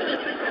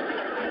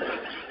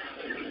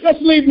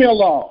 Just leave me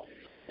alone.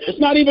 It's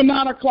not even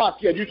 9 o'clock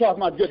yet. You're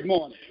talking about good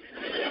morning.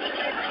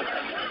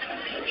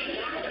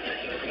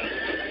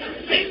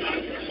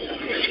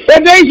 There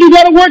are days you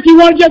go to work, you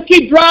want to just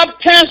keep driving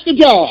past the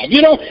job.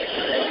 You don't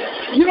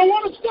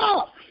want to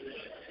stop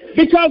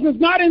because it's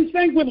not in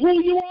sync with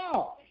who you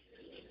are.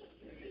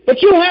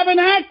 But you haven't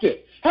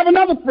acted. Have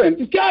another friend.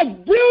 This guy's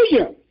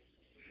brilliant.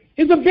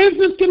 He's a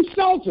business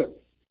consultant.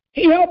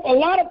 He helped a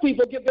lot of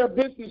people get their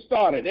business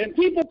started. And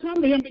people come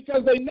to him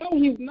because they know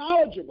he's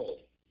knowledgeable.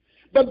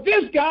 But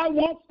this guy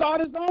won't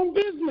start his own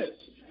business.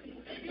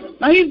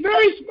 Now, he's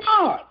very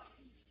smart.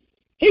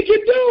 He can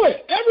do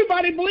it.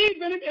 Everybody believes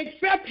in him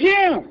except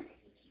him.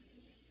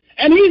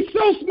 And he's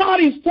so smart,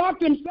 he's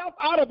talked himself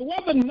out of,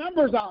 well, the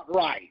numbers aren't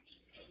right.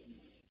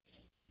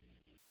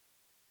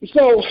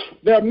 So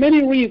there are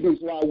many reasons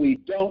why we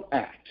don't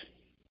act.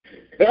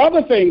 There are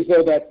other things,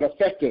 though, that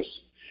affect us.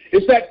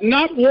 Is that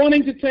not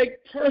wanting to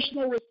take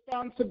personal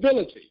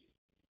responsibility.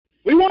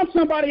 We want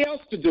somebody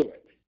else to do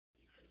it.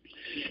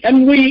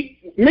 And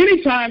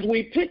many times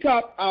we pick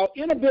up our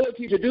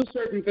inability to do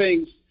certain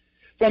things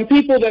from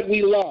people that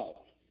we love,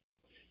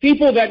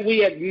 people that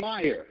we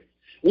admire.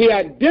 We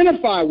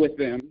identify with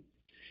them,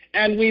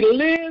 and we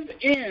live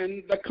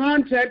in the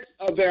context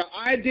of their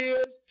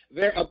ideas,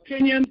 their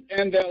opinions,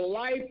 and their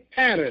life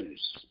patterns.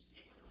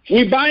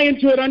 We buy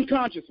into it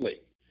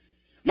unconsciously.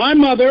 My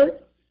mother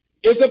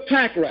is a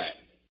pack rat.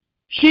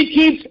 She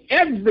keeps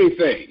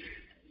everything.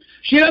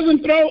 She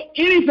doesn't throw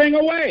anything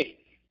away.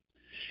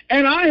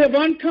 And I have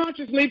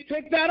unconsciously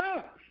picked that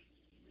up.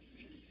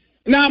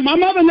 Now, my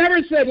mother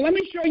never said, let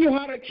me show you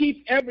how to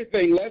keep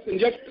everything, Les, and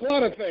just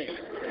clutter things.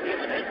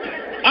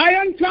 I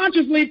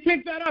unconsciously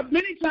picked that up.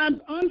 Many times,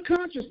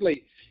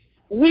 unconsciously,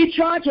 we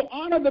try to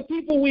honor the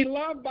people we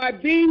love by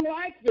being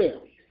like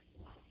them.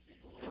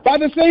 By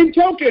the same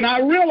token, I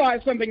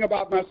realized something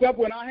about myself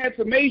when I had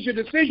some major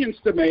decisions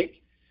to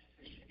make,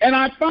 and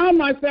I found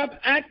myself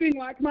acting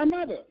like my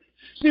mother.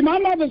 See, my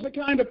mother's the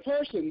kind of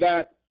person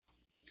that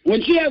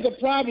when she has a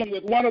problem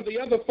with one of the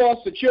other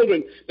foster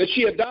children that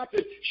she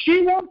adopted,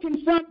 she won't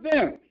confront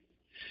them.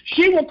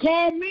 She will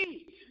call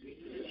me.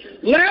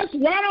 Les,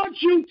 why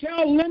don't you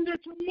tell Linda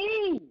to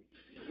move?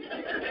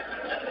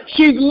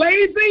 She's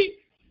lazy.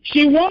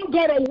 She won't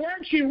go to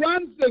work. She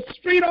runs the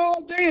street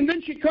all day, and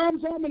then she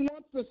comes home and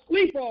wants to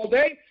sleep all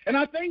day, and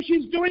I think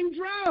she's doing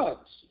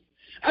drugs.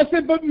 I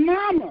said, but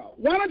Mama,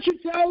 why don't you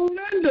tell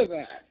Linda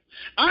that?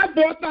 I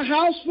bought the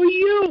house for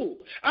you.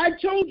 I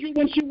told you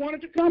when she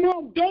wanted to come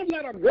home, don't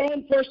let a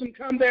grown person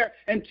come there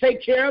and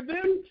take care of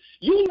them.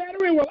 You let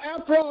her in. Well,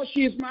 after all,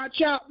 she's my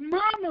child.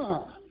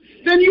 Mama,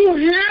 then you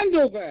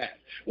handle that.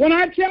 When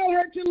I tell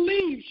her to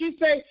leave, she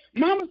say,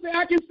 Mama, say,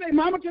 I can say,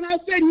 Mama, can I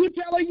say? And you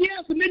tell her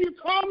yes, and then you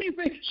call me and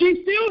say, she's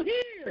still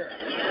here.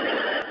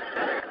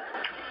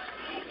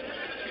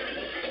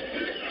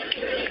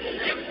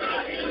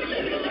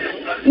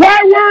 Why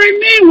worry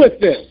me with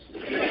this?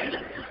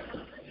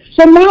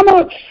 So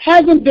Mama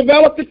hasn't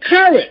developed the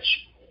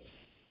courage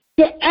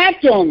to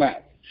act on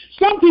that.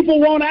 Some people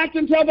won't act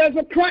until there's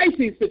a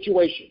crisis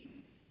situation.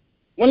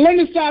 When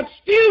Linda started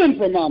stealing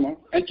from Mama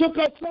and took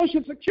her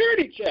Social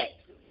Security check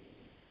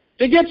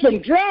to get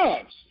some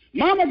drugs,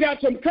 Mama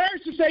got some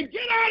courage to say,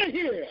 get out of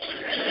here.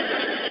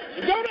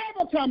 Don't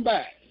ever come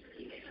back.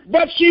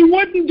 But she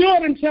wouldn't do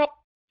it until...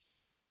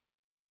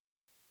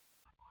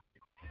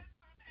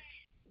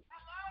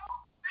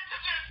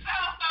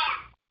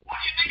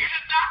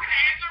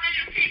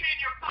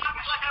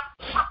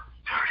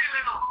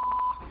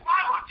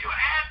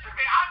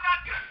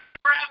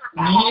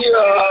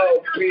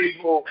 Yo,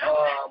 people,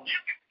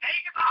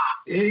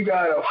 he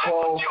got a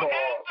phone call.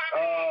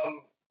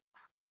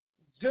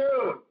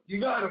 Dude, you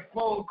got a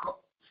phone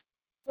call.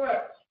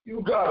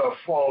 You got a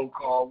phone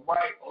call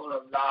right on a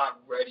live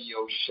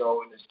radio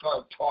show, and it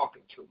started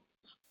talking to me.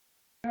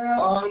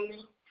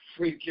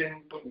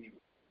 Unfreaking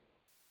believable.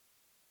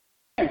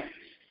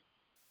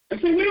 And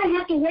see, we don't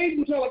have to wait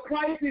until a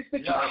crisis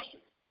situation.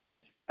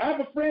 I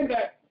have a friend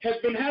that has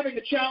been having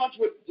a challenge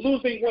with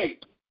losing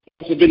weight.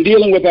 He's been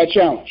dealing with that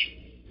challenge.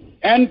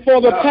 And for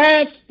the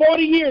past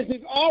 40 years,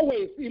 he's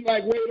always seemed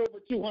like weighed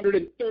over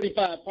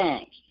 235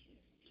 pounds.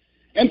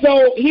 And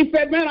so he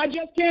said, man, I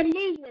just can't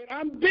lose weight.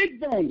 I'm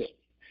big-boned.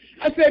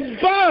 I said,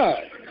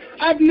 Bud,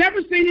 I've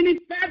never seen any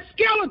fat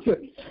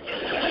skeletons.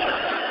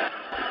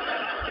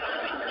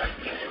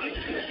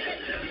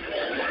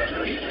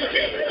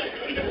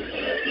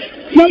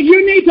 No,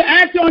 you need to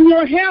act on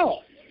your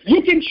health.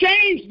 You can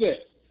change this.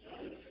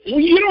 Well,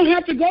 you don't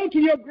have to go to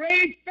your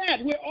grave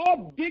fat. We're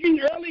all digging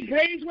early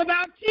graves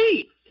without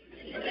teeth.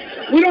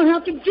 We don't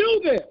have to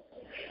do this.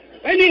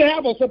 They need to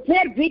have a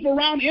support group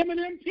around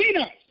M&M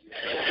peanuts.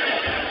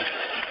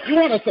 You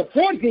want a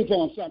support group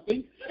on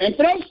something, and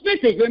throw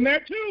stickers in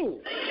there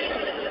too.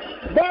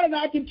 Bud and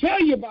I can tell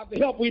you about the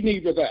help we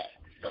need with that.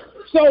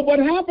 So what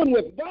happened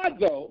with Bud,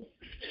 though,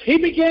 he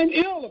became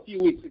ill a few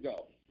weeks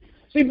ago.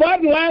 See,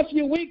 Bud in the last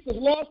few weeks has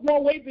lost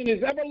more weight than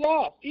he's ever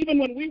lost, even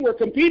when we were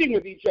competing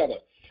with each other,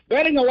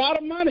 betting a lot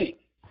of money.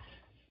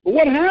 But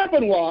what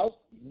happened was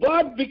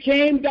Bud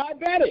became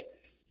diabetic.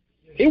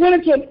 He went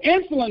into an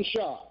insulin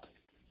shock.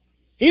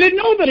 He didn't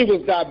know that he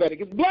was diabetic.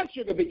 His blood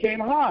sugar became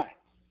high.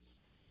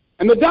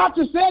 And the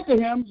doctor said to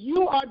him,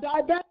 you are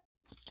diabetic.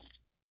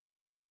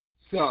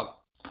 So,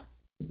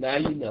 now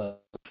you know.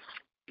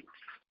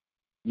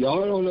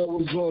 Y'all don't know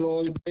what's going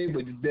on today,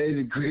 but today's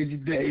a crazy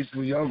day,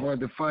 so y'all going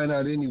to find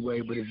out anyway.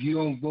 But if you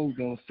don't vote,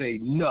 don't say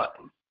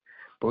nothing.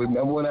 But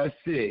remember what I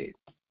said,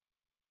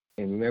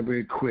 and remember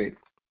it quick.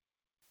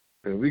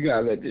 But we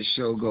got to let this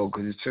show go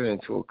because it's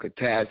turned into a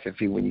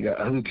catastrophe when you got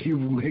other people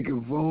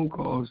making phone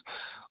calls.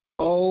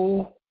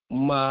 Oh,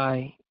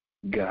 my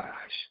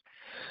gosh.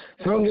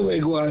 So I'm getting ready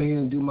to go out here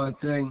and do my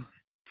thing.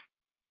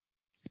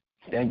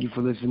 Thank you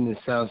for listening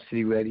to Sound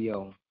City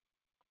Radio.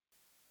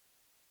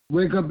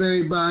 Wake up,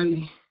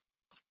 everybody.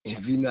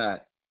 If you're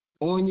not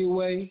on your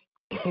way,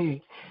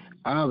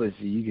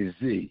 obviously you can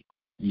see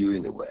you're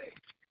in the way.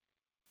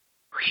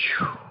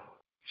 Whew.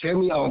 Check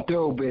me out on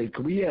Thoroughbred,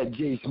 because we had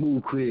Jay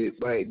Smooth crib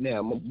right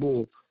now. My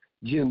boy,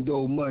 Jim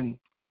Doe Money.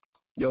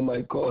 Y'all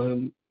might call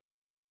him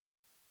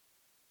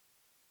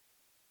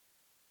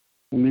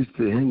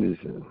Mr.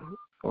 Henderson.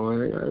 All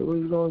right,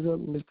 what's going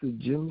on, Mr.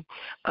 Jimmy?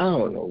 I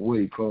don't know what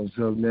he calls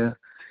himself now.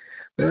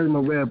 That's my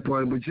rap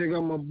party. But check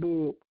out my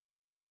boy,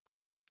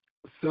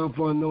 Self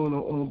Unknown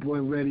on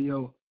Point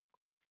Radio.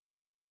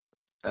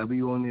 I'll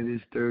be on there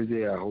this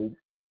Thursday, I hope.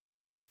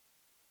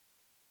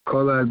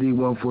 Call ID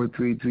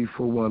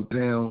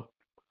 143-341-POUND.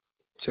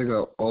 Check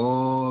out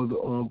all the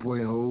On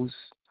Point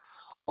hosts,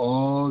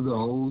 all the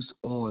hosts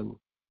on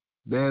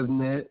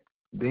BevNet,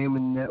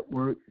 Damon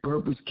Network,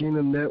 Purpose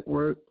Kingdom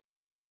Network,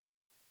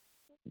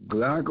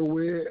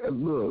 Glockaware,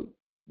 look,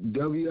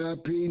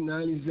 WIP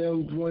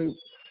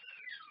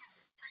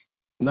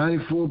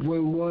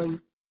 94.1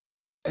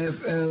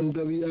 FM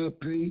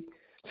WIP.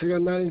 Check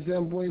out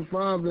 97.5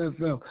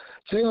 FM.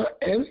 Check out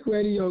every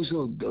radio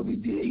show,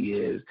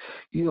 WDAS.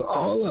 You know,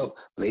 all of them.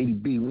 Lady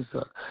B, what's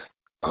up?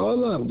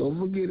 All of them. Don't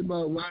forget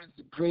about Ronnie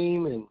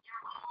Supreme and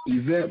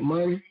Yvette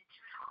Money.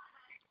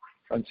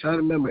 I'm trying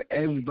to remember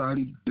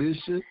everybody.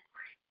 Bishop,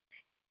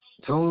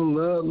 Tone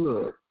Love,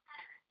 look.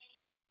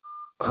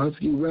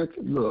 Husky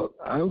Record, look.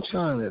 I'm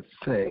trying to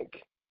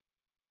think.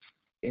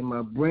 And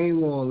my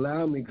brain won't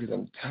allow me because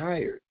I'm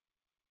tired.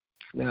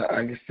 Now,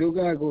 I still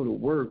got to go to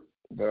work.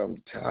 But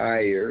I'm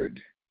tired.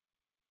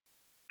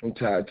 I'm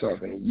tired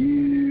talking to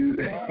you.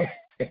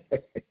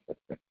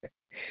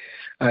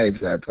 I ain't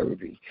trying to talk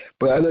with you.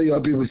 But I know y'all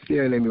people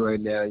staring at me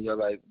right now, and y'all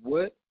like,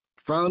 what?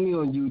 Follow me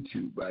on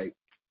YouTube, right?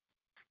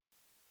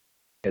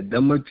 At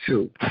number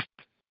 2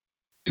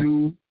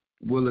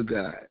 Will of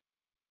God.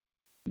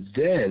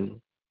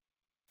 Then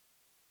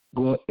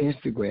go on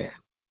Instagram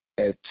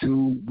at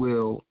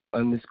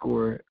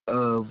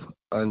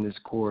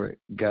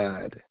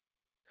 2will_of_God.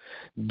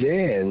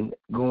 Then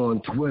go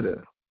on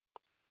Twitter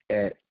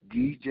at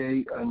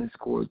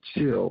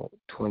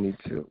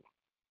DJ_chill22.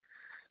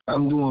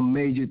 I'm doing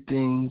major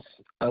things.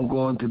 I'm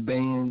going to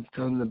bands,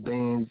 telling the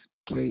bands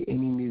play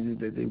any music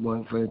that they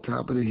want from the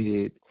top of the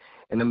head,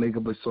 and I make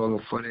up a song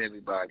in front of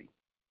everybody.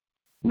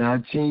 Now I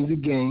changed the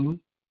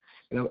game,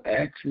 and I'm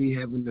actually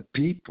having the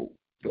people,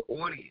 the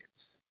audience,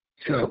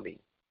 tell me,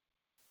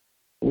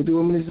 what do you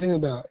want me to sing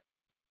about?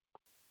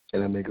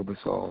 And I make up a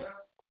song.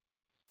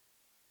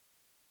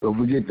 Don't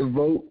forget to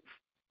vote.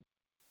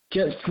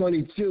 Catch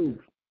 22.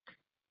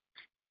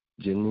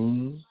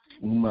 Janine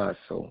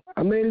Umaso.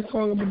 I made a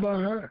song up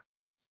about her.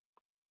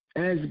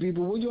 Ask the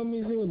people, what do you want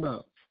me to sing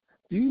about?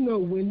 Do you know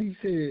Wendy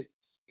said,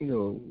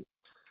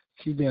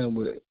 she's down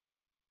with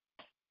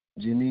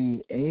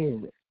Janine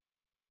and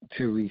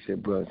Teresa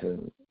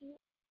Brunson.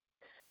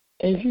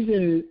 And she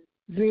said,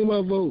 sing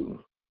about voting.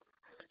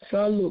 So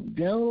I looked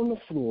down on the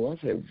floor. I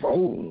said,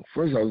 voting?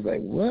 First I was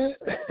like, what?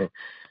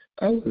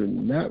 I was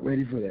not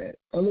ready for that.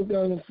 I looked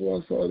down on the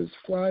floor. I saw this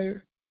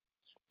flyer.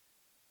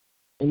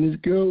 And this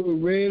girl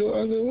with red.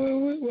 I said,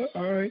 what?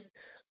 All right.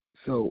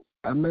 So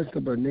I messed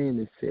up her name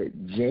and said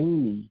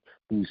Jamie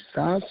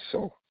Usaso.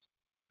 So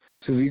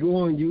if you go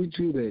on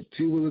YouTube at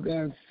 2 Will of God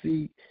and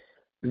see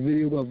the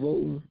video about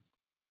voting,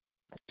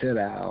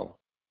 ta-da.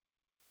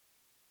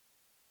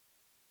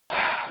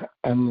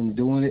 I'm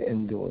doing it.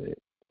 And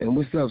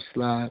what's up,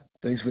 Sly?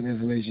 Thanks for the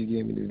information you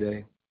gave me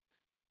today.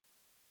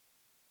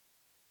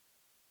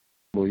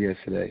 Well,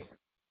 yesterday.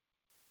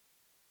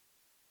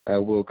 I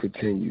will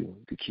continue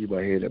to keep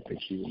my head up and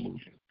keep it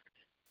moving.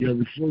 Yo,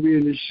 before we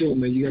end this show,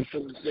 man, you got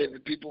something to say to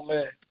people,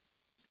 man?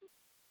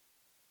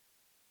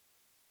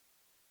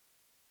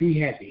 Be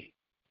happy.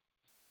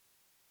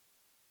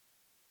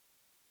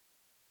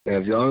 Now,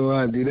 if y'all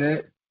want to do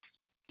that,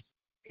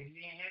 If you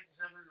ain't happy,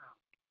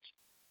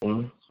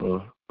 something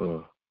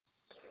wrong.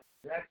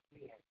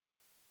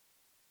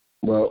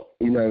 Well,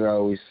 you know what I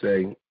always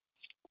say,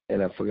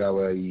 and I forgot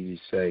what I usually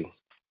say,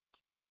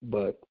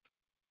 but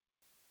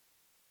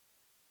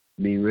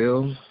be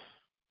real,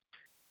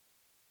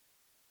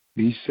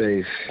 be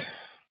safe,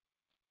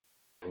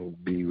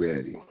 and be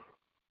ready.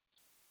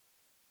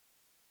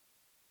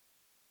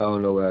 I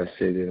don't know what I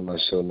said in my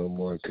show no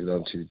more because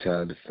I'm too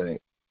tired to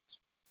think.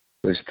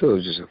 But it's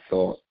still just a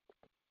thought.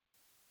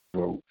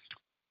 Bro.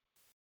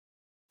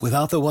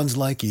 Without the ones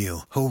like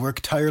you, who work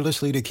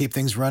tirelessly to keep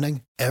things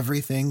running,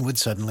 everything would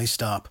suddenly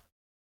stop.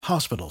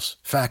 Hospitals,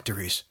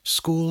 factories,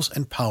 schools,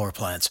 and power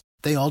plants,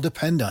 they all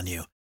depend on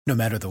you. No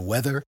matter the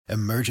weather,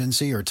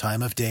 emergency, or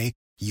time of day,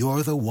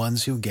 you're the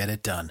ones who get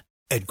it done.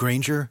 At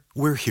Grainger,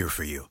 we're here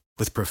for you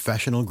with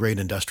professional-grade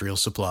industrial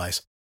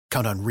supplies.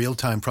 Count on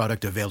real-time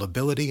product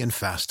availability and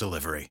fast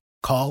delivery.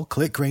 Call,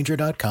 click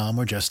Grainger.com,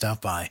 or just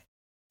stop by.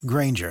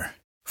 Grainger,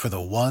 for the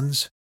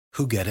ones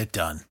who get it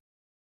done.